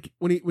 like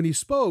when he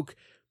spoke,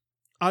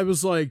 I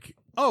was like,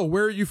 oh,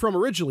 where are you from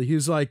originally? He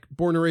was like,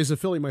 born and raised in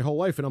Philly my whole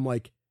life, and I'm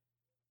like,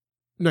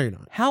 no, you're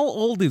not. How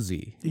old is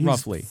he? He's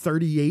roughly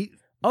 38.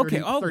 Okay.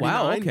 30, oh, 39.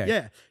 wow.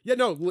 Okay.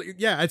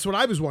 Yeah. That's what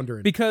I was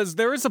wondering. Because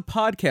there is a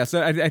podcast.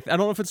 I don't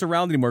know if it's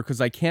around anymore because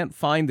I can't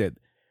find it,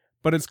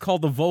 but it's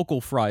called the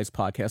Vocal Fries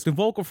podcast. And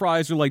Vocal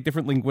Fries are like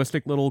different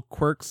linguistic little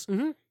quirks.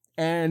 Mm-hmm.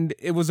 And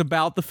it was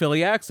about the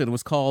Philly accent. It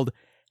was called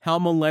How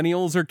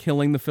Millennials Are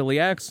Killing the Philly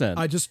Accent.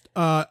 I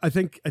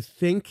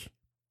think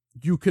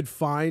you could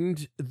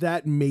find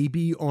that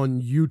maybe on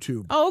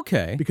YouTube. Oh,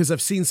 okay. Because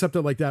I've seen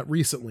something like that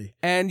recently.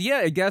 And yeah,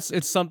 I guess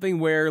it's something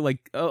where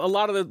like a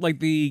lot of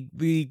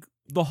the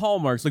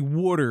hallmarks, like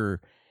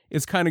water,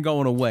 is kind of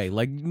going away.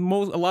 Like a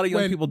lot of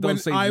young people don't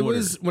say water.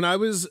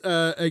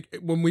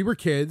 When we were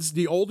kids,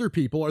 the older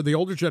people or the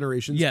older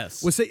generations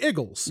would say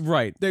Iggles.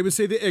 Right. They would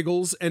say the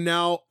Iggles,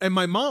 and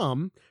my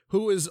mom,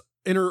 who is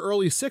in her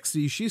early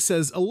 60s, she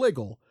says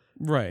illegal.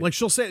 Right. Like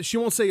she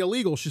won't say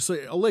illegal, she'll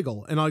say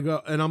illegal. And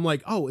I'm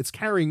like, oh, it's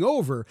carrying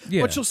over.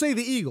 Yeah. But she'll say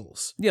the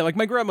Eagles. Yeah, like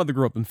my grandmother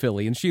grew up in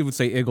Philly and she would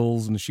say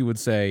Eagles and she would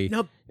say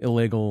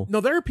illegal. No,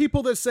 there are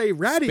people that say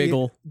ratty.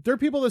 Spiegel. There are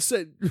people that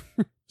say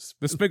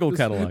the Spiegel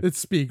catalog. It's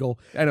Spiegel.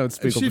 I know it's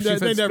Spiegel. She said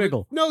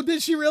Spiegel. No,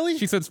 did she really?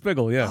 She said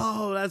Spiegel, yeah.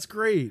 Oh, that's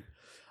great.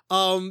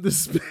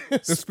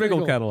 The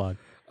Spiegel catalog.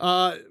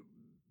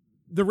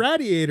 The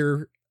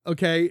Radiator,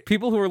 okay.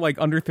 People who are like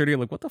under 30 are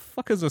like, what the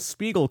fuck is a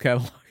Spiegel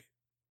catalog?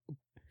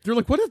 They're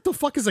like, what the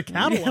fuck is a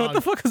catalog? Yeah, what the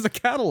fuck is a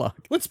catalog?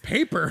 What's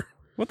paper?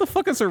 What the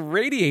fuck is a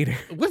radiator?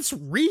 Let's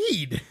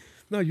read.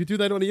 No, you do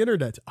that on the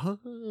internet.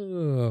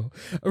 Oh,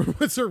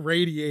 what's a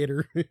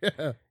radiator?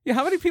 Yeah,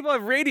 how many people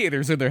have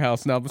radiators in their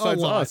house now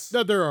besides us?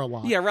 No, there are a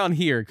lot. Yeah, around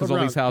here, because all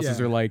these houses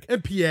are like...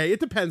 And PA, it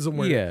depends on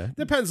where. Yeah.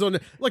 Depends on...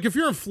 Like, if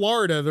you're in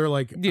Florida, they're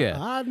like, yeah.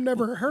 I've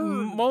never heard.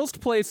 Most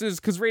places,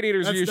 because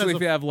radiators are usually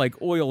if you have, like,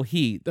 oil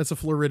heat. That's a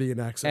Floridian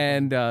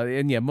accent.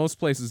 And yeah, most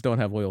places don't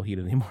have oil heat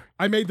anymore.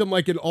 I made them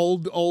like an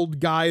old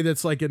guy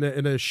that's like in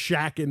a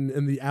shack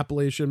in the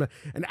Appalachian...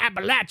 An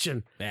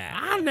Appalachian.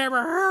 I've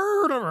never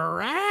heard of a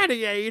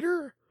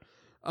radiator.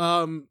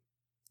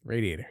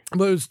 Radiator.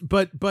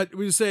 But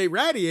we say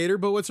radiator,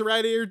 but what's a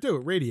radiator do?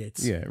 It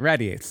radiates. Yeah,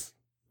 radiates.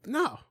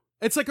 No.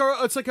 It's like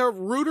a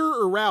router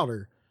or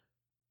router.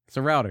 It's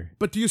a router.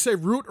 But do you say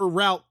route or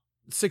route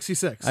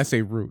 66? I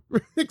say route.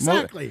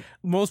 Exactly.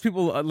 Most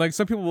people, like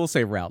some people will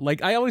say route.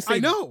 Like I always say, I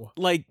know.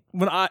 Like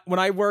when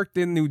I worked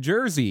in New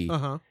Jersey,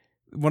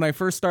 when I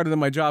first started in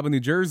my job in New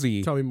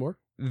Jersey, tell me more.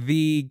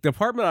 The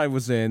department I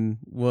was in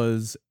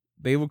was,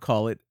 they would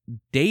call it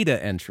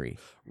data entry.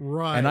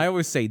 Right. And I've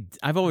always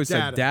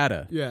said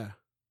data. Yeah.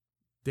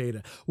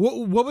 Data.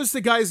 What was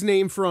the guy's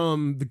name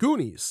from the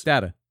Goonies?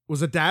 Data.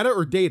 Was it Data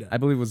or Data? I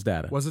believe it was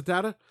Data. Was it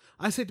Data?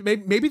 I said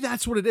maybe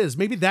that's what it is.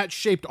 Maybe that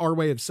shaped our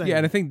way of saying. Yeah,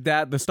 and I think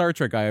that the Star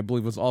Trek guy, I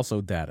believe, was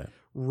also Data.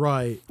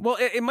 Right. Well,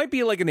 it might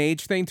be like an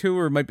age thing too,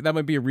 or that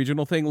might be a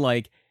regional thing,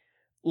 like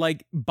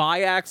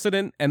by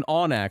accident and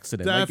on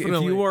accident. Definitely.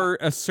 Like if you are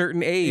a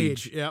certain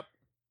age. Yep.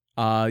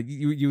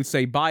 You would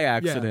say by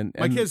accident.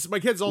 Yeah. My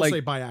kids all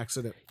say by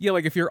accident. Yeah,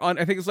 like if you're on,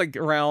 I think it's like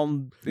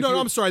around. No,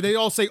 I'm sorry. They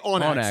all say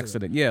on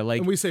accident. Yeah, like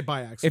and we say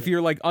by accident. If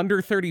you're like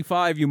under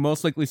 35, you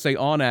most likely say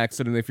on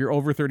accident. If you're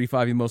over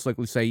 35, you most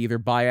likely say either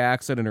by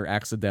accident or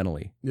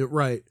accidentally. Yeah,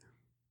 right.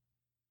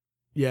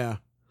 Yeah.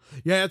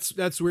 Yeah,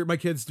 that's weird. My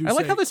kids do. I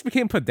like how this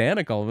became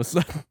pedantic all of a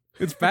sudden.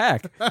 It's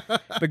back.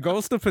 The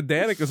ghost of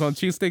pedantic is on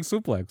Cheesesteak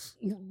Suplex.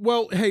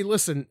 Well, hey,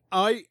 listen,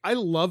 I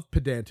love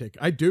pedantic.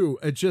 I do.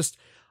 It's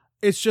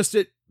just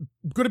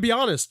going to be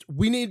honest,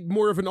 we need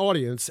more of an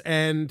audience,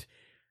 and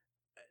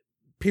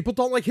people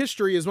don't like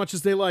history as much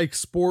as they like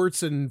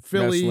sports and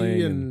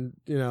Philly and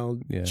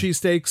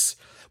cheesesteaks.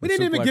 We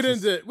didn't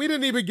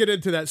even get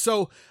into that.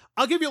 So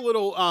I'll give you a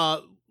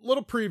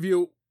little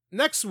preview.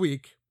 Next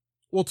week,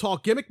 we'll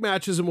talk gimmick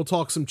matches and we'll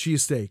talk some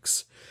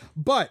cheesesteaks.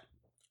 But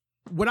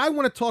what I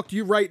want to talk to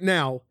you right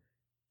now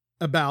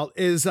about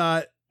is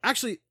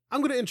actually,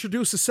 I'm going to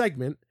introduce a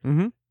segment.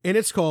 Mm-hmm. And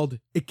it's called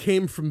It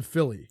Came From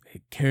Philly.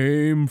 It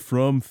came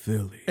from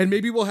Philly. And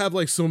maybe we'll have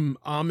like some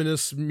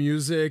ominous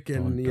music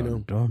and,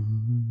 dun,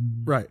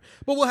 dun. Right.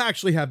 But we'll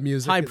actually have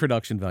music. High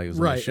production values.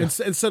 Right.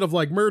 Instead of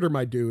like Murder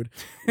My Dude,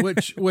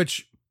 which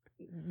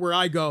where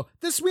I go,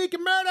 This Week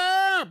in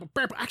Murder.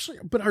 Actually,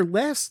 but our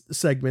last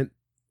segment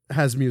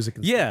has music.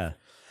 Yeah.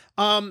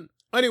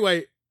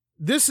 Anyway,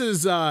 this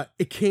is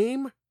It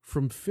Came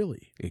From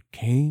Philly. It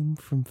came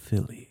from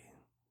Philly.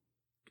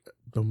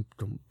 Dum,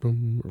 dum,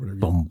 dum, or whatever.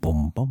 Bum,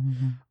 bum,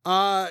 bum.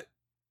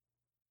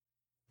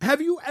 Have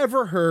you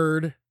ever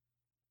heard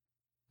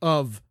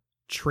of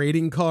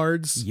trading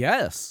cards?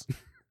 Yes,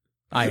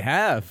 I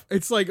have.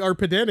 It's like our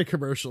pedantic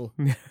commercial.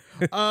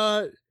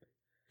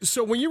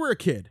 So when you were a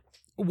kid,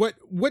 what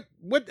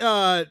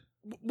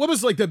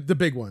was like the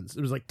big ones?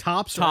 It was like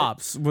Topps.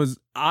 Topps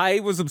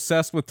I was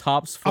obsessed with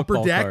Topps football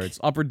Upper Deck? cards.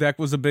 Upper Deck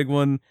was a big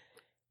one.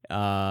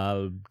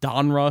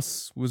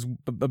 Donruss was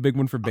a big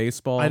one for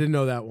baseball. I didn't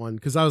know that one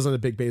because I wasn't a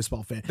big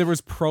baseball fan. There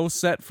was Pro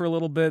Set for a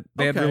little bit.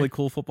 They had really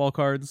cool football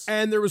cards.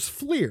 And there was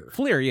Fleer.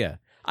 Fleer, yeah.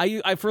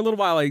 I for a little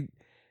while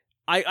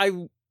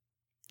I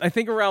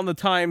think around the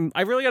time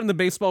I really got into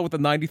baseball with the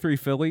 '93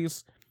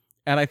 Phillies,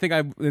 and I think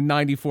in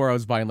 '94 I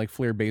was buying like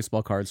Fleer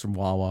baseball cards from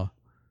Wawa.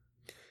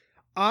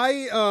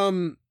 I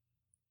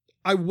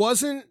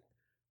wasn't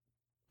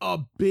a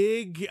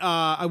big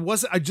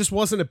I just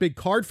wasn't a big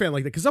card fan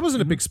like that because I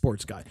wasn't a big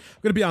sports guy.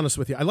 I'm gonna be honest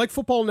with you. I like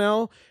football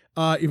now,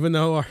 even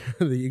though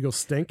the Eagles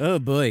stink. Oh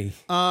boy.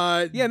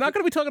 Yeah, not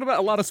gonna be talking about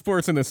a lot of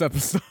sports in this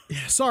episode.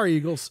 Yeah, sorry,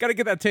 Eagles. Gotta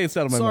get that taste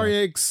out of my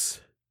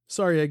mouth.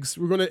 Sorry, eggs.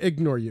 We're gonna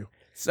ignore you.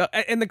 So,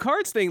 and the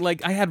cards thing,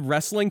 like I had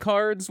wrestling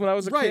cards when I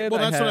was a kid. Well,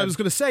 that's what I was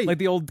gonna say. Like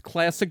the old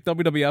classic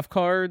WWF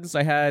cards.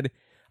 I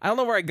don't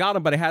know where I got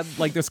them, but I had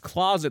like this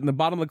closet, and the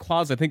bottom of the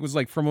closet I think was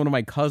like from one of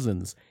my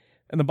cousins.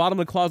 In the bottom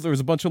of the closet, there was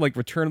a bunch of like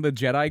Return of the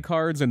Jedi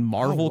cards and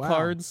Marvel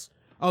cards.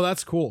 Oh,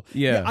 that's cool.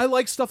 Yeah, I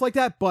like stuff like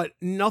that, but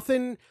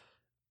nothing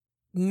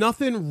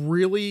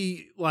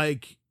really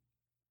like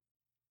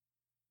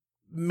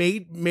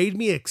made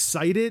me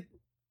excited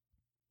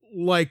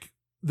like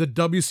the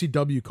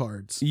WCW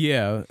cards.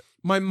 Yeah,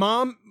 my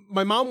mom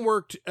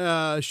worked.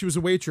 She was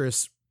a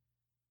waitress.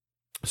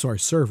 Sorry,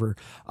 server.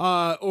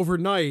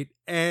 Overnight,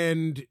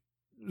 and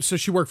so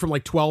she worked from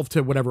like 12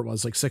 to whatever it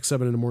was, like 6,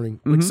 7 in the morning,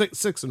 like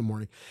 6 in the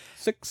morning.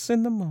 6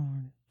 in the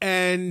morning.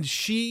 And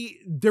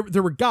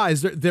there were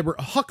guys, there were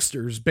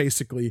hucksters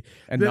basically,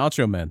 and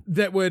nacho men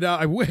that would.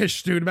 I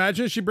wish, dude.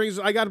 Imagine she brings.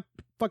 I got a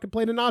fucking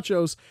plate of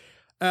nachos.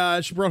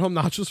 She brought home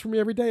nachos for me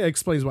every day. It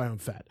explains why I'm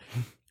fat.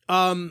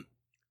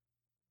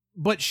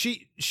 But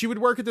she would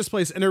work at this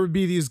place, and there would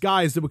be these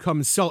guys that would come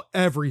and sell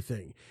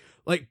everything.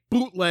 like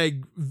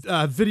bootleg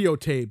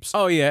videotapes.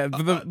 Oh yeah,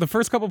 the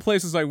first couple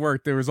places I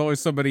worked, there was always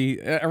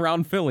somebody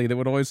around Philly that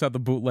would always have the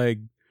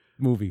bootleg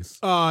movies.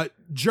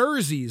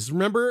 Jerseys.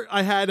 Remember,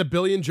 I had a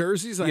billion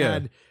jerseys.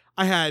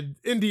 I had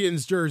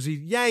Indians jersey,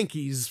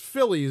 Yankees,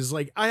 Phillies.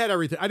 Like I had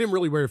everything. I didn't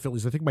really wear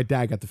Phillies. I think my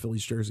dad got the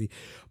Phillies jersey,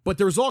 but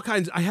there was all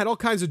kinds. I had all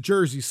kinds of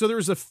jerseys. So there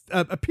was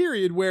a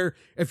period where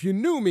if you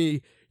knew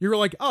me, you were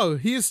like, oh,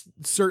 he's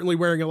certainly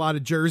wearing a lot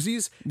of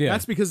jerseys. Yeah.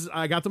 That's because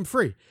I got them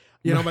free.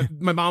 You know,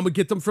 my mom would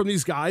get them from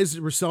these guys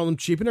who were selling them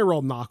cheap, and they were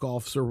all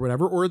knockoffs or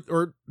whatever,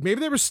 or maybe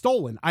they were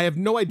stolen. I have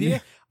no idea. Yeah.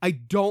 I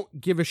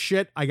don't give a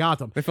shit. I got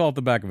them. They fell out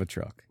the back of a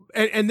truck.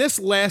 And this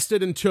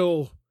lasted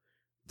until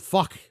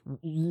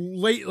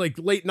late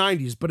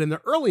 90s. But in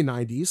the early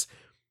 90s,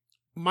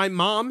 my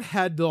mom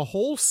had the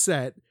whole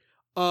set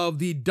of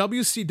the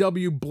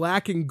WCW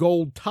black and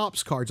gold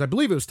Topps cards. I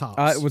believe it was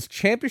Topps. It was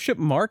Championship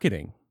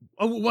Marketing.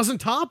 Oh, it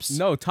wasn't Topps?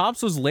 No,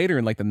 Topps was later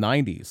in like the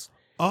 90s.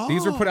 Oh.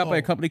 These were put out by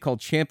a company called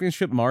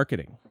Championship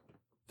Marketing.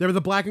 They were the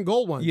black and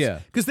gold ones. Yeah.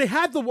 Because they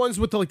had the ones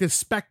with the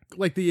spec,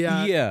 like the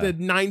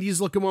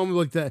 90s looking one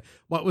with like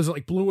what was it,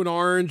 like blue and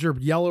orange or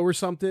yellow or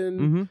something?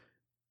 Mm-hmm.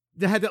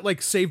 They had that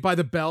like Saved by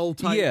the Bell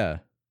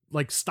type,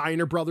 like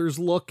Steiner Brothers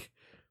look.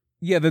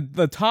 Yeah,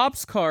 the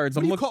Topps cards.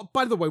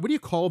 By the way, what do you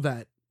call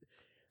that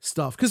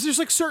stuff? Because there's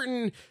like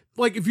certain,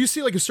 like if you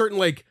see like a certain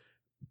like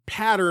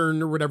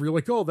pattern or whatever, you're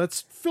like, oh,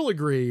 that's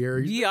filigree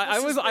or I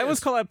always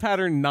call that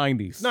pattern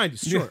 90s.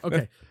 90s, sure,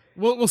 okay.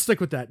 We'll stick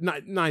with that.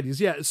 90s,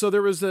 yeah. So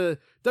there was the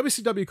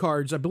WCW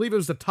cards. I believe it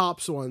was the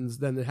Topps ones.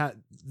 Then that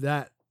had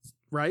that,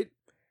 right?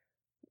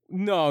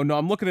 No,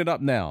 I'm looking it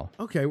up now.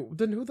 Okay,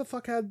 then who the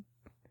fuck had?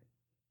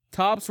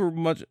 Topps were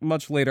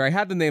much later. I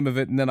had the name of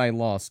it and then I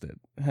lost it.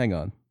 Hang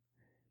on.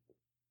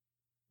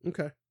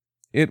 Okay.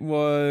 It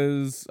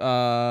was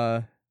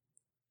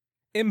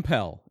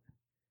Impel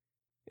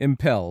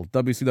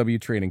WCW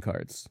trading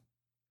cards.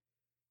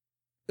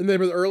 And they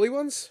were the early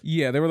ones?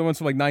 Yeah, they were the ones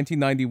from like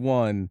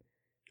 1991.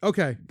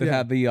 Okay. That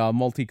had the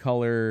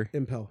multicolor.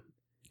 Impel.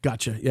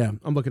 Gotcha. Yeah,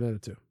 I'm looking at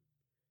it too.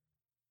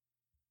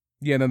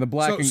 Yeah, and then the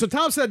black. So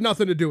Topps had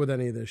nothing to do with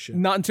any of this shit.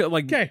 Not until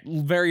like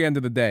very end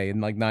of the day in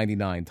like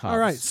 99. Topps. All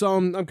right, so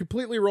I'm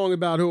completely wrong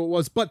about who it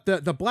was, but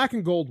the black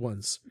and gold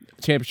ones.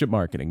 Championship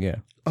Marketing, yeah.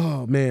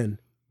 Oh man,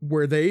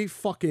 were they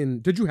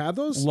fucking? Did you have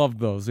those? Loved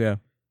those, yeah.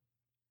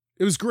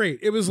 It was great.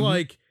 It was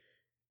like,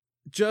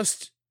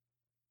 just,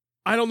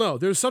 I don't know.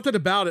 There's something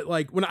about it.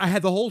 Like when I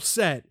had the whole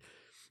set,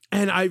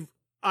 and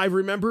I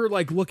remember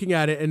like looking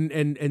at it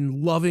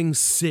and loving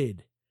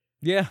Sid.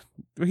 Yeah,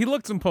 he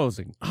looked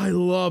imposing. I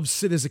loved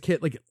Sid as a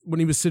kid. Like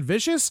when he was Sid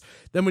Vicious,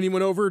 then when he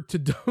went over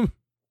to,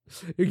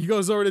 he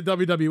goes over to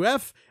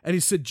WWF and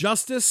he's Sid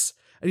Justice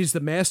and he's the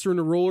master and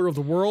the ruler of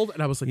the world.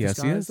 And I was like, this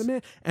guy is the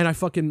man. And I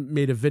fucking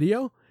made a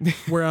video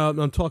where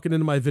I'm talking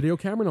into my video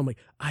camera and I'm like,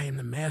 I am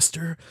the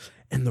master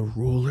and the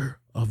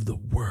ruler of the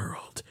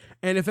world.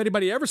 And if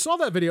anybody ever saw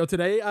that video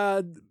today,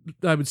 I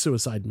would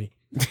suicide me.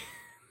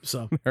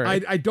 So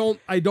right. I don't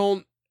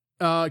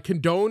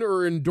condone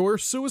or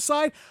endorse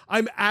suicide.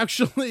 I'm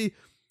actually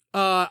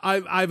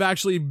I've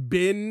actually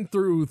been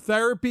through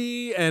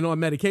therapy and on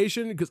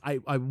medication because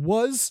I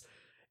was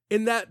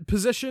in that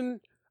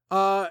position.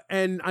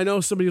 And I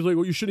know somebody's like,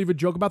 well, you shouldn't even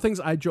joke about things.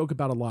 I joke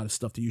about a lot of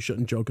stuff that you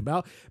shouldn't joke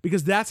about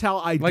because that's how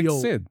I like deal.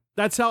 Sid.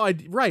 That's how I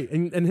right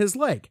and his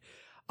leg.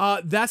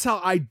 That's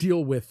how I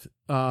deal with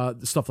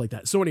stuff like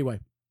that. So anyway,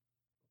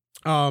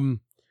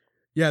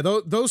 yeah,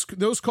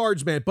 those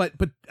cards, man.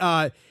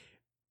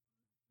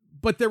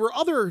 But there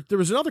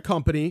was another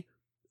company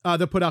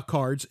that put out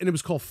cards, and it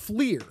was called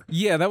Fleer.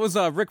 Yeah, that was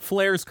Ric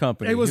Flair's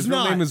company. It was His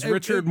not. Real name is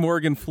Richard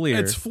Morgan Fleer.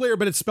 It's Fleer,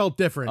 but it's spelled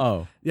different.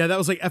 Oh, yeah, that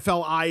was like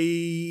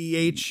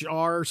FLIEHR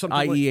or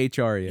something.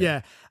 IEHR,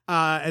 yeah.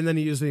 And then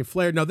he used the name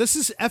Flair. No, this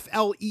is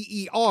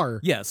FLEER.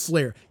 Yes,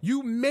 Flair.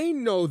 You may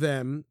know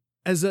them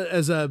as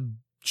a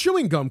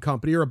chewing gum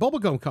company or a bubble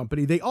gum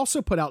company. They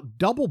also put out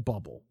Double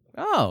Bubble.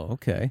 Oh,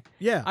 okay.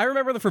 Yeah. I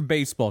remember them for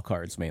baseball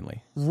cards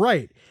mainly.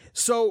 Right.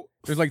 So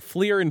there's like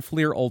Fleer and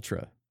Fleer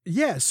Ultra.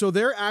 Yeah, so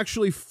they're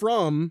actually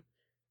from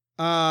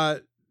Philly.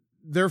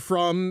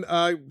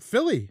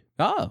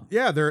 Oh.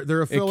 Yeah,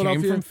 they're a Philadelphia.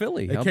 It came from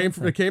Philly.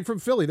 It came from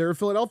Philly. They're a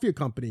Philadelphia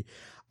company.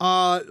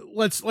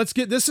 Let's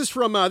get this is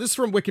from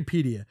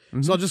Wikipedia.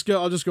 Mm-hmm. So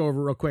I'll just go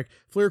over real quick.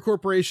 Fleer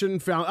Corporation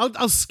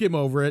I'll skim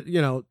over it,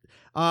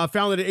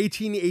 founded in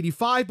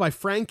 1885 by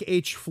Frank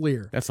H.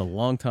 Fleer. That's a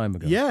long time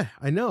ago. Yeah,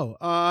 I know.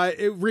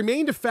 It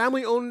remained a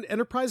family-owned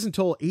enterprise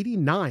until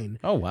 89.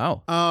 Oh,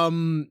 wow.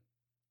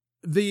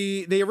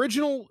 They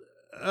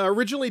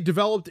originally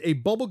developed a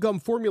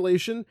bubblegum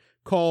formulation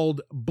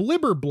called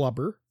Blibber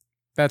Blubber.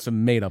 That's a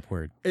made-up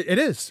word. It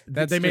is.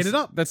 They made it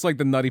up. That's like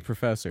the Nutty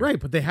Professor. Right,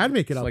 but they had to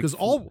make it up because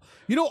all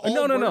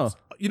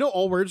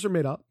words are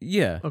made up.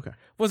 Yeah. Okay.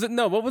 Was it?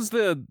 No, what was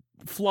the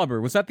flubber?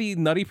 Was that the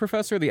Nutty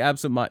Professor or the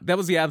absent-minded? That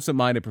was the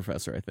absent-minded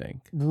professor, I think.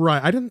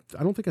 Right. I don't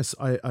think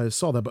I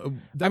saw that, but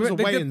that was a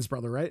Wayans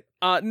brother, right?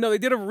 No, they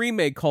did a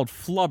remake called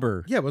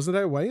Flubber. Yeah, wasn't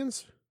that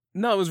Wayans?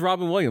 No, it was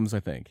Robin Williams, I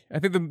think. I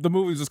think the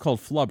movie was just called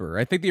Flubber.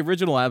 I think the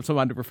original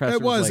Absent-Minded Professor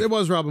it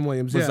was Robin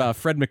Williams, was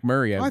Fred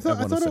McMurray, I want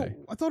to say.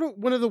 I thought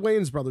one of the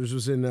Wayans brothers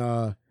was in...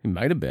 He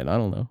might have been, I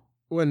don't know.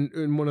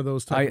 In one of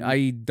those times.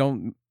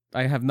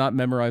 I have not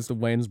memorized the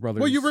Wayans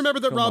brothers. Well, you remember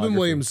that Robin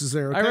Williams is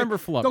there, okay? I remember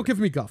Flubber. Don't give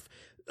me guff.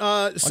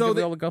 I'll give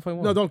you all the guff I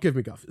want. No, don't give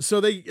me guff.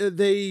 So they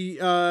came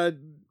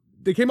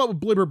up with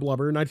Blibber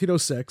Blubber in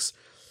 1906.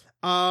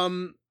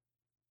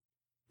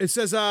 It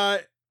says,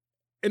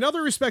 in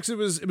other respects, it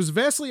was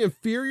vastly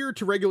inferior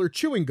to regular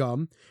chewing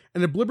gum,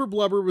 and the Blibber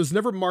Blubber was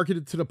never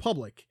marketed to the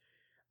public.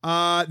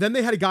 Then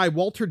they had a guy,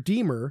 Walter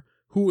Deemer,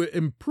 who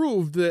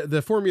improved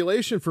the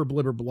formulation for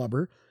Blibber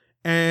Blubber,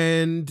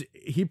 and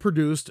he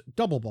produced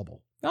Double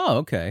Bubble. Oh,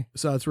 okay.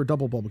 So that's where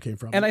Double Bubble came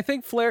from. And I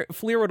think Fleer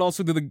would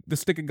also do the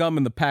stick of gum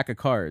in the pack of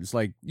cards.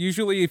 Like,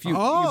 usually if you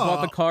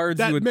bought the cards...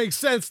 That makes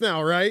sense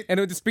now, right? And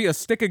it would just be a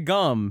stick of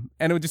gum,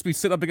 and it would just be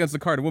sit up against the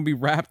card. It wouldn't be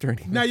wrapped or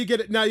anything. Now you get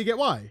it. Now you get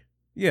why.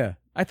 Yeah.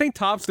 I think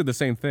Topps did the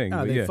same thing.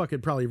 They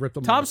fucking probably ripped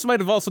them Topps might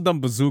have also done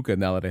Bazooka,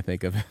 now that I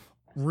think of it.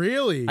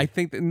 Really? I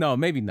think no,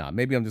 maybe not.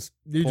 Maybe I'm just...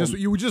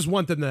 You just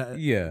want them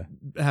to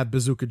have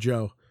Bazooka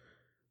Joe.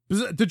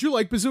 Did you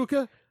like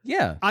Bazooka?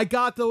 Yeah. I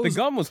got those. The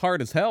gum was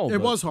hard as hell.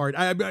 It was hard.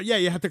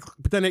 You have to,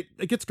 but then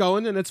it gets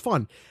going and it's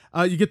fun.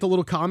 You get the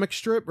little comic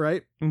strip,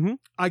 right? Mm-hmm.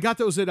 I got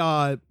those at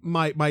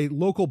my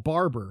local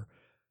barber.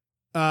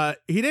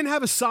 He didn't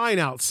have a sign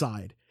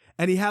outside,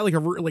 and he had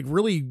like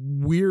really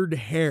weird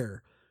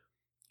hair,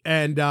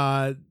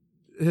 and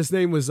his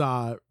name was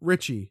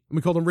Richie. And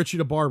we called him Richie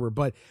the Barber,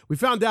 but we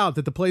found out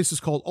that the place is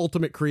called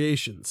Ultimate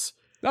Creations.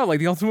 Oh, like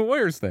the Ultimate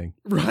Warriors thing.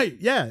 Right,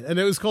 yeah. And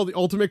it was called the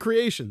Ultimate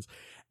Creations.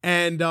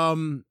 And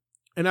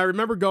I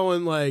remember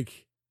going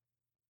like,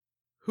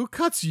 who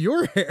cuts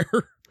your hair?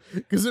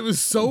 Because it was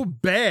so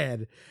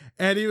bad.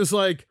 And he was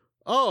like,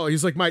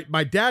 he's like,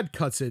 my dad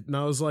cuts it. And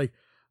I was like,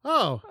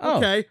 oh,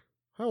 okay.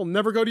 I will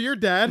never go to your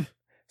dad.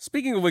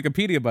 Speaking of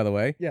Wikipedia, by the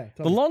way,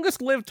 the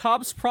longest-lived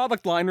Topps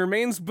product line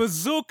remains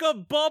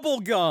Bazooka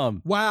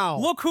Bubblegum. Wow.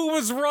 Look who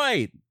was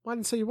right. Well, I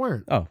didn't say you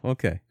weren't. Oh,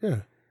 okay.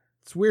 Yeah.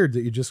 It's weird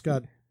that you just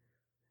got...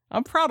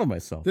 I'm proud of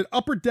myself. Did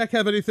Upper Deck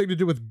have anything to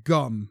do with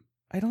gum?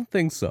 I don't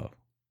think so.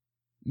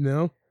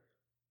 No?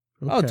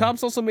 Okay. Oh,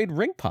 Topps also made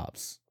Ring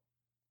Pops.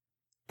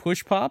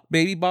 Push Pop,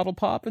 Baby Bottle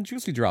Pop, and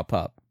Juicy Drop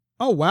Pop.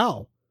 Oh,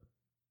 wow.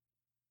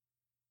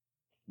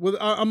 Well,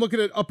 I'm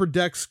looking at Upper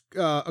Deck's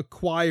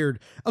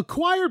acquired.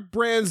 Acquired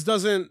brands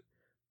doesn't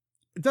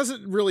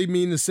really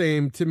mean the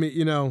same to me,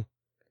 you know.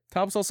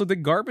 Topps also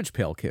did Garbage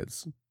Pail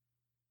Kids.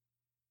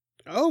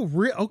 Oh,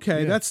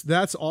 okay. Yeah.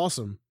 That's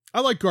awesome. I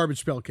like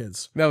Garbage Pail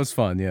Kids. That was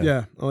fun, yeah.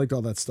 Yeah, I liked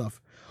all that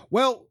stuff.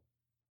 Well,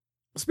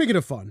 speaking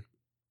of fun,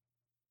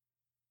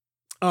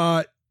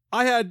 I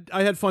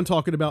had fun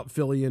talking about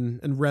Philly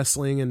and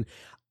wrestling, and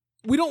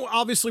we don't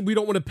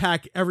want to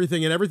pack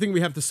everything, and everything we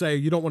have to say,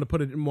 you don't want to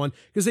put it in one,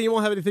 because then you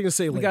won't have anything to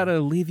say later. We got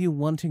to leave you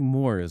wanting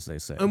more, as they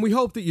say. And we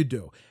hope that you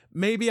do.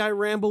 Maybe I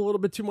ramble a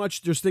little bit too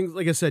much. There's things,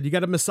 like I said, you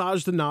got to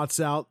massage the knots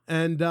out,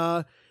 and,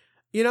 and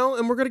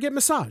we're going to get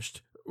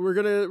massaged. We're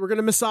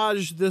gonna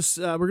massage this.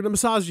 We're gonna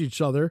massage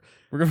each other.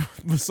 We're gonna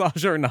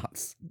massage our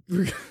knots.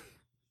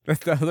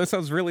 That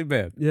sounds really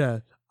bad.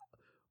 Yeah.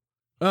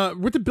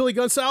 With the Billy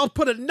Gunn style, I'll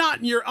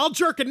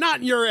jerk a knot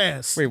in your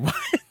ass. Wait, what?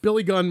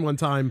 Billy Gunn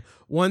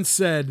once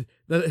said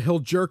that he'll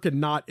jerk a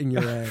knot in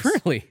your ass.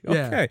 Really?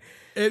 Okay.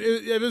 Yeah.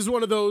 It was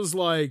one of those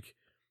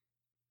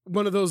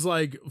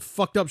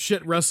fucked up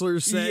shit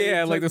wrestlers say.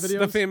 Yeah, like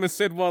the famous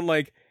Sid one,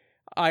 like,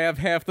 I have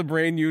half the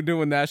brain you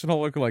do in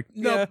National Look. Like,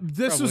 no, yeah,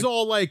 this probably. was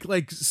all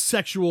like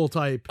sexual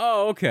type.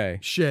 Oh, okay.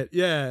 Shit,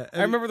 yeah.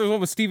 I remember there was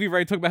one with Stevie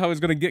Ray talking about how he was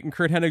going to get in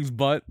Kurt Hennig's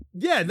butt.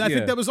 Yeah, I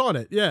think that was on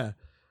it. Yeah.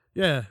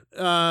 Yeah.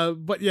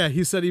 But yeah,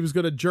 he said he was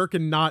going to jerk a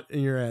knot in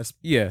your ass.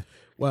 Yeah.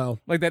 Well,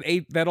 like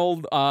that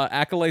old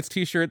Acolytes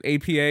t-shirt,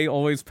 APA,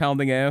 always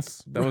pounding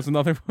ass. That was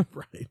another one.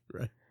 Right.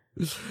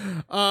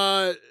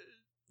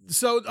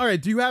 So, all right,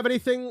 do you have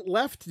anything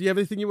left? Do you have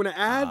anything you want to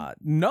add?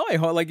 No,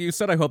 like you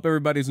said, I hope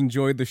everybody's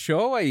enjoyed the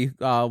show. I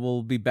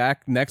will be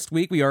back next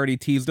week. We already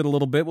teased it a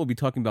little bit. We'll be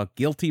talking about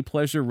guilty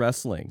pleasure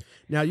wrestling.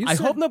 Now, I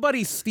hope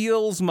nobody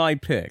steals my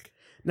pick.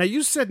 Now,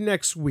 you said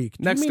next week.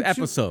 Next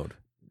episode.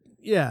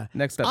 Yeah.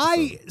 Next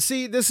episode.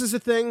 See, this is a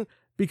thing,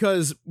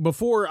 because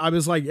before I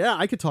was like, yeah,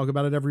 I could talk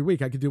about it every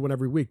week. I could do one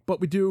every week.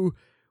 But we do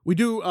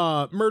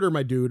Murder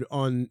My Dude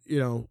on,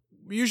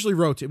 we usually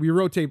rotate. We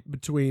rotate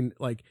between,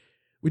 like,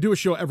 we do a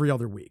show every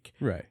other week.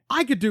 Right.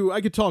 I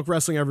could talk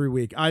wrestling every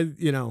week.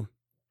 Yeah,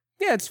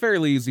 it's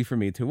fairly easy for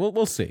me to.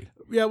 We'll see.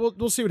 Yeah,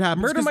 we'll see what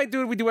happens. Murder My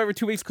Dude we do every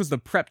 2 weeks because the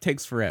prep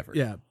takes forever.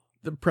 Yeah,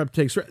 the prep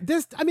takes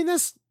this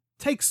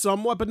takes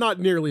somewhat, but not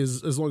nearly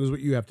as long as what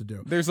you have to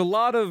do. There's a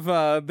lot of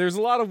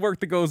work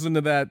that goes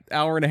into that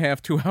hour and a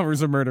half, 2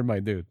 hours of Murder My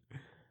Dude.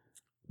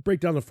 Break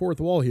down the fourth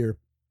wall here.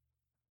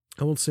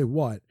 I won't say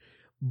what.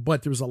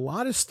 But there was a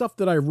lot of stuff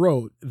that I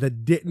wrote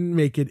that didn't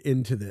make it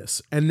into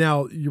this. And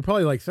now you're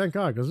probably like, thank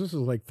God, because this is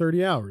like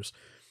 30 hours.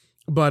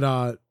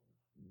 But,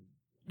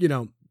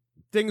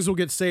 things will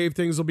get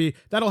saved.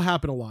 That'll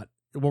happen a lot.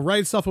 We'll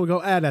write stuff and we'll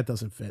go, that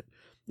doesn't fit.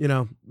 You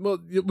know, well,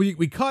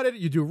 we cut it.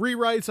 You do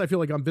rewrites. I feel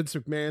like I'm Vince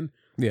McMahon.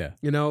 Yeah.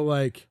 You know,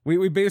 like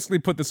we basically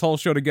put this whole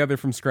show together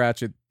from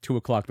scratch at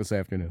 2:00 this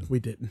afternoon.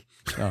 We didn't.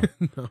 Oh.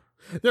 No.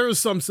 There was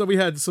some stuff. We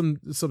had some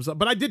stuff,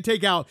 but I did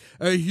take out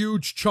a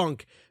huge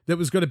chunk that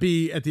was going to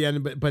be at the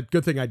end. But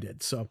good thing I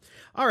did. So,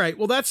 all right.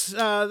 Well, that's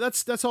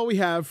all we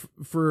have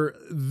for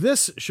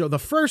this show. The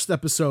first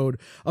episode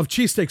of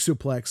Cheesesteak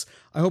Suplex.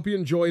 I hope you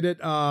enjoyed it.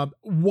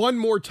 One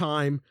more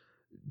time,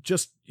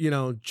 just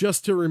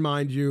to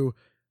remind you,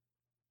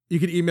 you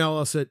can email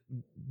us at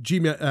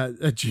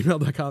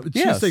gmail.com.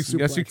 Yes,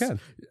 yes, you can.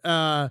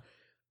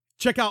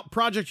 Check out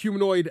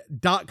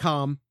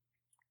projecthumanoid.com.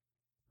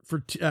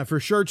 For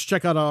shirts.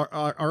 Check out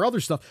our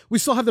other stuff. We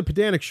still have the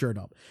Pedantic shirt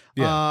up.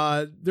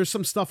 Yeah. There's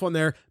some stuff on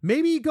there.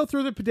 Maybe go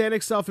through the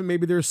Pedantic stuff, and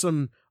maybe there's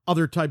some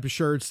other type of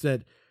shirts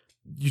that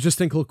you just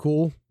think look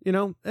cool. You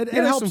know, it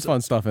helps. Some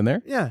fun stuff in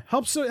there. Yeah,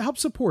 help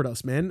support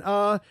us, man.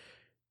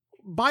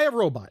 Buy a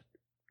robot.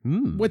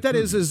 What that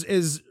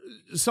is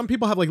some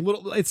people have like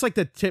little. It's like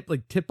the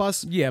tip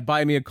us. Yeah,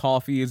 buy me a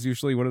coffee is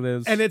usually what it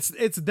is, and it's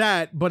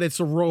that, but it's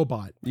a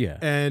robot. Yeah,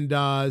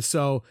 and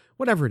so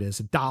whatever it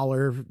is,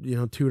 $1,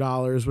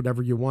 $2,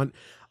 whatever you want.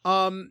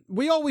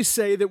 We always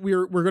say that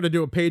we're going to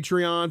do a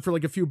Patreon for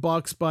like a few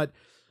bucks, but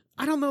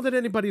I don't know that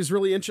anybody's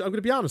really interested. I'm going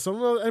to be honest. I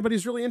don't know that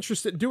anybody's really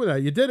interested in doing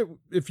that. You did it.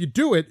 If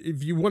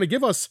you want to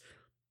give us,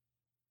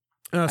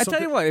 I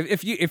tell you what,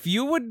 if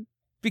you would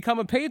become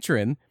a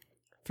patron.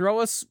 Throw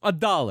us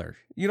 $1.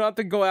 You don't have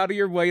to go out of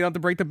your way. You don't have to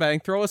break the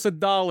bank. Throw us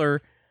 $1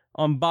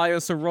 on Buy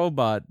Us a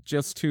Robot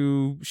just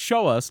to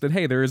show us that,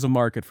 hey, there is a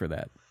market for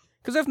that.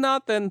 Because if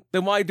not, then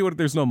why do it if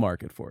there's no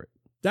market for it?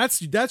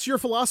 That's your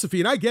philosophy,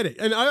 and I get it.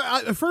 And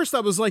I at first I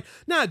was like,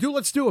 nah,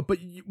 let's do it. But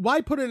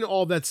why put in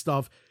all that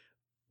stuff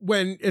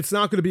when it's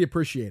not going to be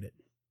appreciated?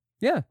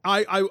 Yeah.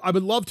 I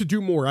would love to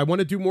do more. I want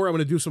to do more. I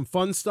want to do some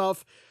fun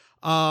stuff.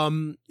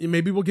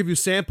 Maybe we'll give you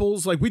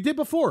samples like we did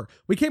before.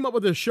 We came up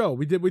with a show.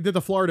 We did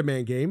the Florida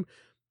Man game,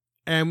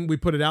 and we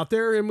put it out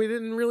there, and we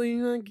didn't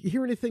really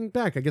hear anything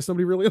back. I guess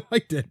nobody really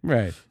liked it.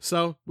 Right.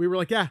 So we were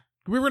like, yeah,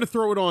 we were going to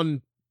throw it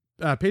on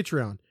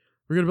Patreon.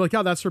 We're going to be like,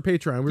 oh, that's for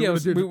Patreon.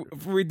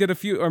 We did a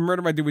few, or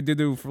Murder My Dude, we did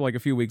do for like a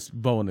few weeks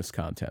bonus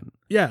content.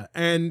 Yeah.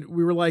 And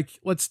we were like,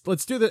 let's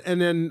do that. And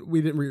then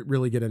we didn't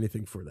really get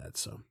anything for that.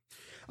 So,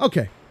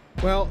 okay.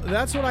 Well,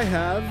 that's what I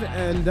have.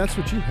 And that's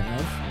what you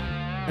have.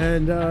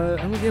 And,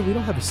 we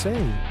don't have a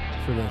saying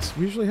for this.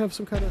 We usually have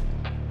some kind of...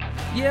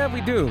 Yeah,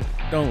 we do,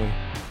 don't we?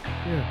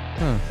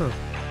 Yeah. Huh.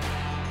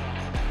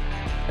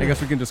 I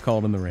guess we can just call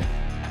it in the ring.